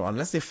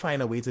 unless they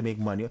find a way to make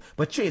money.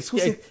 But trade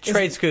schools,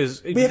 trade schools,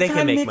 they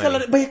can make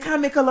money. But you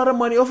can't make a lot of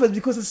money off it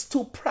because it's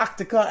too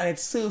practical and it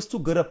serves too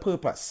good a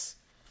purpose.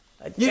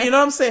 You know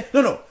what I'm saying?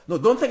 No,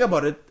 don't think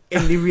about it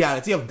in the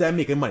reality of them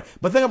making money.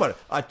 But think about it.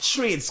 A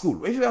trade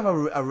school. If you have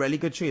a really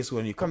good trade school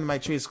and you come to my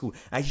trade school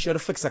and you try to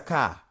fix a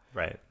car,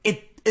 right?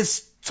 It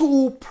is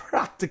too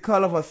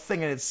practical of a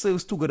thing and it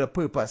serves too good a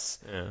purpose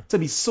to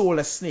be sold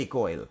as snake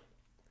oil.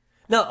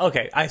 No,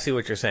 okay, I see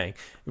what you're saying.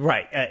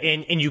 Right,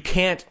 and you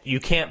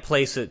can't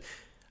place it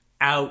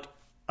out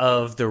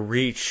of the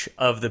reach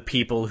of the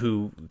people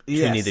who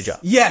need the job.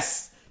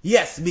 Yes,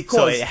 because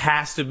so it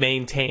has to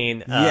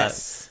maintain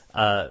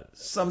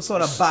some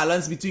sort of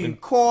balance between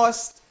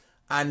cost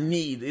and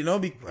need.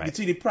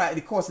 Between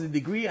the cost of the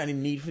degree and the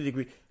need for the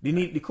degree,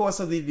 the cost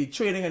of the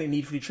training and the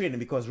need for the training,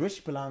 because rich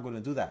people aren't going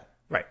to do that.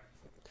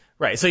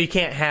 Right. So you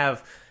can't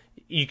have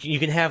you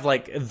can have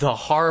like the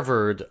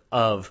Harvard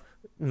of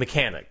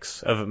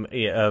mechanics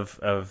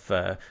of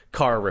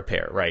car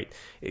repair, right?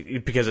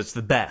 Because it's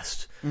the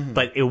best,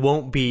 but it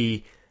won't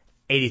be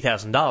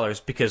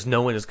 $80,000 because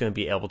no one is going to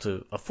be able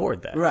to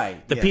afford that.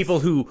 Right. The people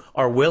who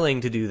are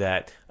willing to do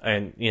that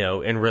and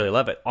really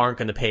love it aren't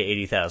going to pay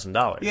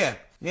 $80,000.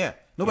 Yeah.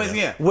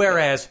 Nobody's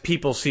Whereas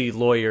people see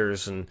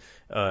lawyers and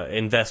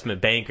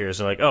investment bankers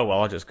and are like, oh well,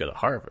 I'll just go to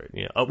Harvard.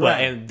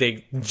 And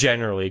they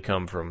generally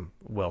come from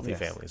wealthy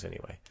families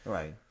anyway.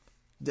 Right.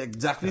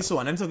 Exactly so.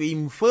 And then to go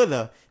even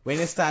further, when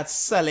they start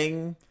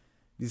selling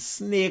the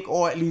snake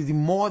oil,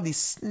 the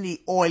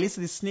snake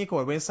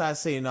oil, when they start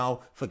saying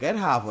now, forget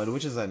Harvard,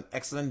 which is an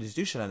excellent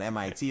institution, and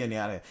MIT and the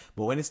other,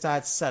 but when they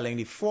start selling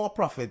the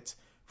for-profit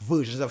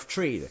versions of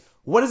trade,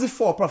 what is the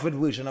for-profit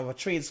version of a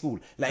trade school?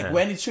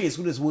 When the trade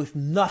school is worth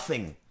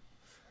nothing.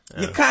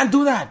 You can't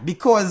do that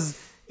because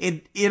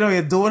you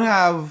don't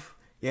have,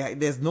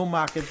 there's no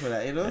market for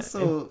that,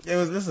 So it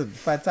was,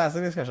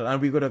 fantastic discussion. And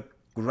we're gonna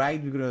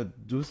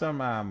do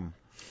some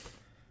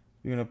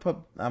we're gonna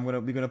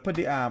put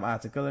the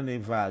article and the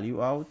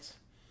value out,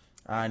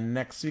 and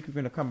next week we're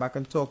gonna come back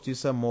and talk to you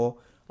some more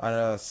on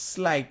a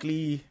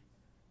slightly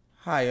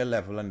higher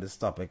level on this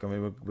topic.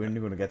 We're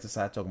gonna get to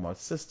start talking about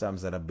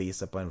systems that are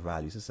based upon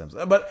value systems.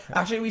 But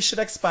actually we should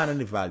expand on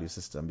the value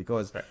system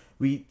because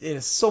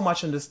there's so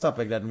much on this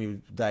topic that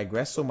we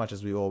digress so much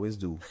as we always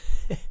do.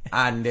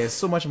 And there's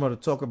so much more to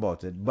talk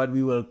about it. But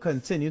we will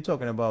continue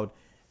talking about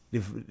the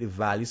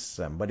value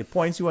system. But the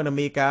points you want to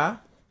make are,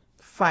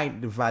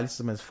 the value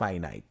system is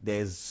finite.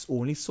 There's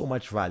only so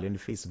much value on the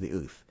face of the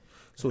earth.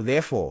 So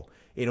therefore,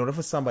 in order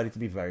for somebody to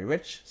be very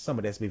rich,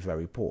 somebody has to be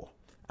very poor.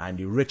 And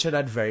the richer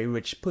that very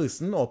rich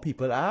person or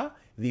people are,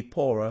 the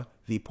poorer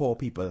the poor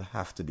people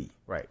have to be.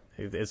 Right.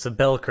 It's a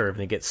bell curve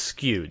and it gets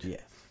skewed. Yeah.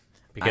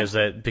 Because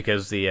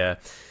the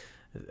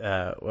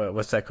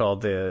what's that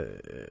called?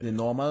 The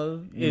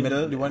normal,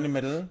 middle, the one in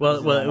the middle.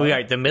 Well,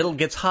 the middle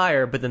gets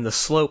higher, but then the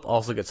slope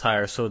also gets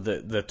higher, so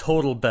the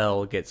total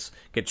bell gets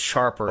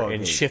sharper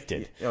and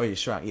shifted.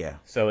 Yeah.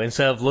 So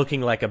instead of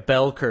looking like a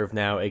bell curve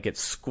now, it gets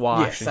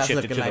squashed and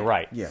shifted to the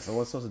right. Yes, so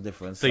all sorts of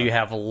difference. So you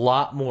have a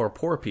lot more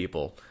poor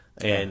people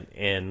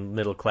and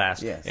middle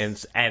class.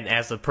 Yes. And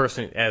as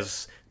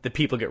the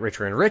people get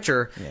richer and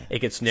richer, it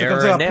gets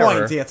narrower and narrower.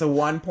 Point, it's a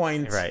 1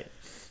 point. Right.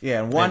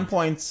 Yeah, and 1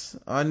 point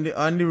on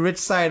the rich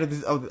side of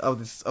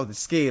the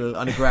scale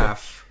on the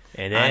graph,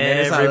 and then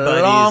there's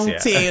a long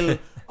tail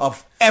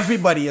of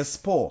everybody is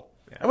poor,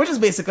 which is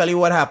basically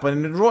what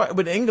happened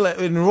with England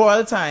in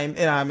royal time,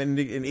 in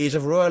the age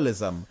of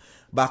royalism,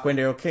 back when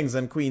there were kings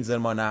and queens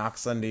and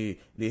monarchs and the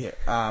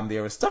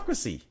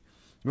aristocracy,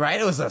 right?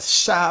 It was a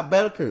sharp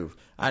bell curve,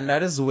 and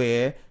that is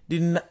where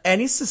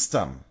any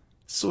system,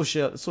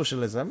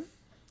 socialism.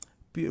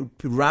 Pure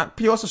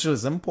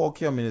socialism, pure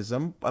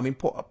communism.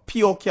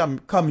 Pure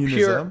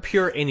communism.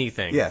 Pure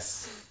anything.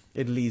 Yes,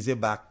 it leads you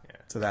back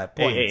to that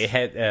point.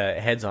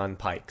 Heads on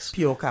pikes.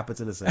 Pure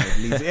capitalism. It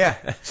leads,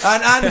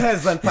 and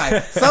heads on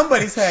pikes.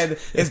 Somebody's head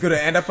is going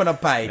to end up on a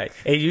pike. Right.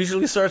 It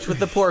usually starts with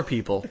the poor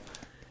people,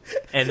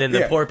 and then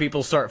the poor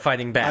people start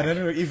fighting back. And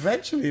then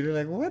eventually they're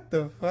like, "What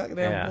the fuck?"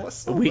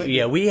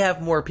 We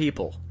have more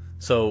people.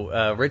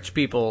 So rich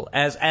people,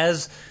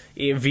 as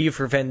V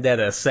for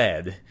Vendetta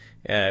said.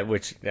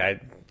 Which,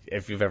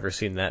 if you've ever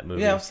seen that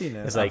movie, I've seen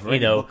it. It's like,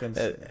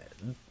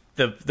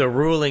 the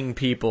ruling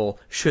people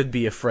should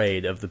be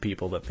afraid of the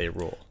people that they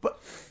rule. But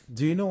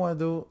do you know what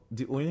though?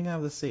 The only thing I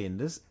have to say, in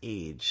this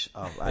age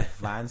of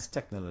advanced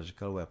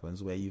technological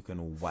weapons where you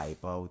can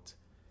wipe out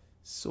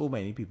so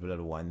many people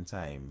at one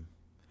time,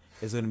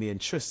 it's going to be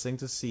interesting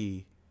to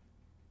see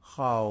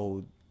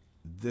how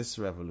this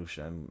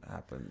revolution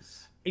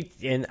happens.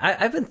 And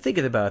I've been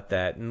thinking about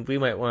that, and we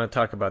might want to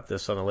talk about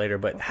this on a later.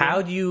 But okay.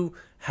 how do you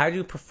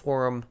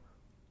perform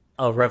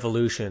a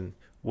revolution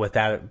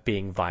without it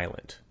being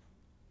violent?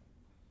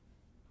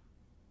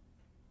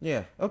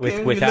 Yeah.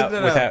 Okay.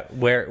 Without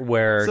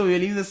where. So we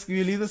leave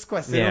this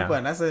question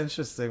open. That's an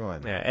interesting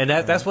one. Yeah, and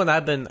that's what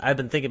I've been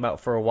thinking about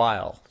for a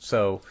while.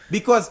 So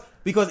because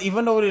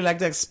even though they like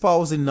to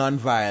espouse the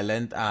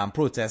non-violent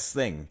protest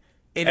thing,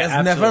 it has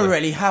absolutely. never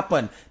really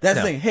happened. That's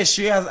the thing.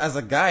 History as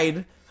a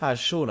guide has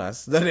shown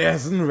us that there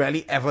hasn't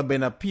really ever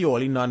been a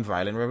purely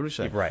non-violent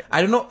revolution. Right.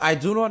 I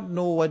do not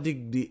know what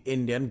the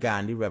Indian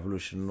Gandhi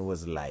revolution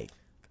was like.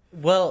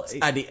 Well,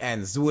 at the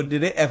ends,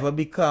 did it ever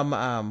become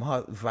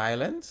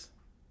violent?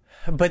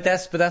 But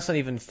that's not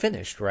even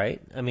finished,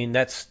 right? I mean,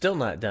 that's still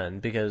not done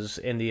because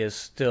India is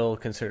still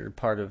considered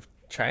part of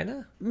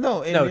China.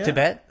 No, India? No,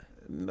 Tibet.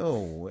 No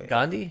way.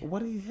 Gandhi?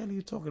 What the hell are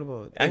you talking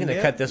about? I'm going to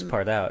cut this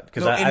part out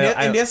because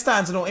India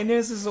stands. No, India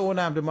is its own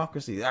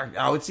democracy.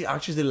 I would say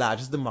actually the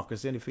largest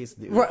democracy on the face of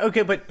the earth. Right.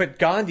 Okay, but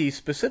Gandhi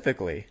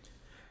specifically.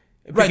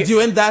 Right,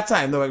 during that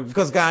time, though,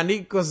 because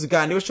Gandhi was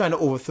trying to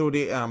overthrow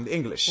the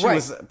English. She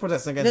was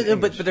protesting against the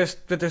English.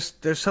 But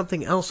there's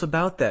something else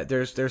about that.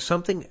 There's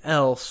something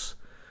else.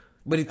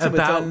 But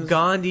about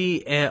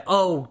Gandhi and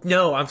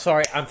no, I'm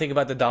sorry, I'm thinking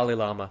about the Dalai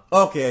Lama.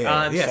 Okay, yeah.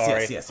 I'm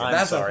sorry. Yes. I'm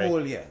That's sorry. a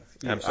whole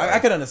I'm sorry. I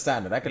can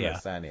understand it.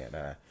 Understand it.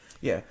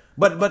 Yeah,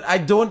 but I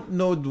don't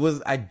know. Was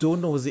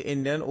the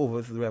Indian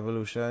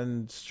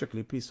revolution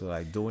strictly peaceful?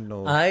 I don't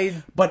know.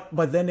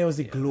 But then there was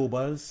the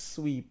global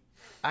sweep.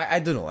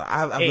 I don't know.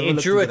 It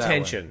drew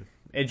attention.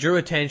 It drew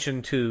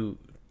attention to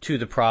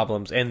the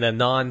problems and the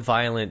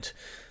non-violent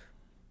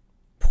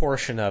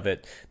portion of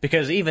it,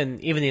 because even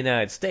in the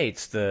United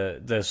States,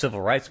 the civil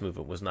rights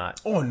movement was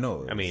not. Oh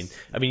no! I mean,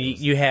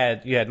 you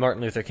had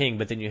Martin Luther King,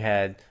 but then you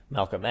had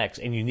Malcolm X,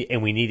 and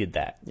we needed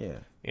that. Yeah.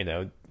 You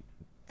know,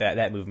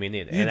 that movement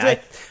needed. And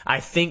I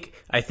think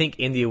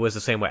India was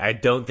the same way. I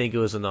don't think it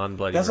was a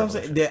non-bloody. That's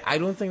revolution. what I'm saying. I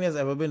don't think there's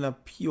ever been a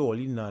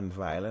purely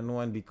non-violent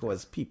one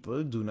because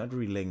people do not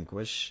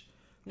relinquish.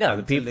 No,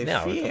 the people.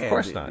 No, of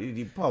course not.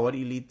 The power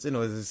elite,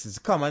 this is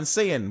common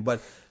saying,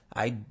 but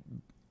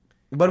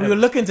we will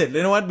look into it.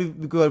 You know what? We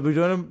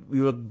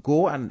will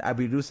go and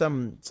we do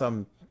some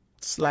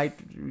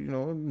slight,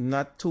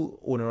 not too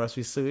onerous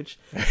research,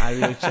 and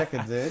we will check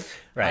it.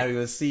 Right. And we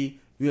will see.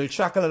 We will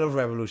track a lot of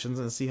revolutions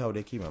and see how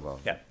they came about.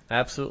 Yeah,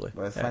 absolutely.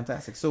 But it's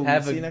fantastic. So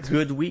have we'll see a you next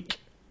good week.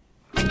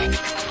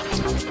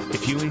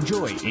 If you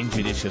enjoy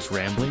Injudicious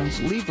Ramblings,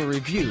 leave a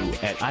review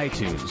at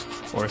iTunes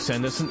or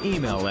send us an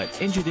email at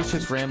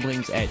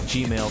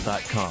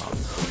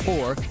injudiciousramblings@gmail.com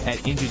or at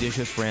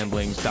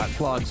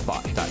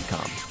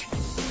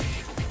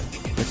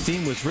injudiciousramblings.blogspot.com. The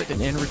theme was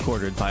written and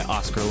recorded by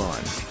Oscar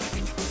Lawrence.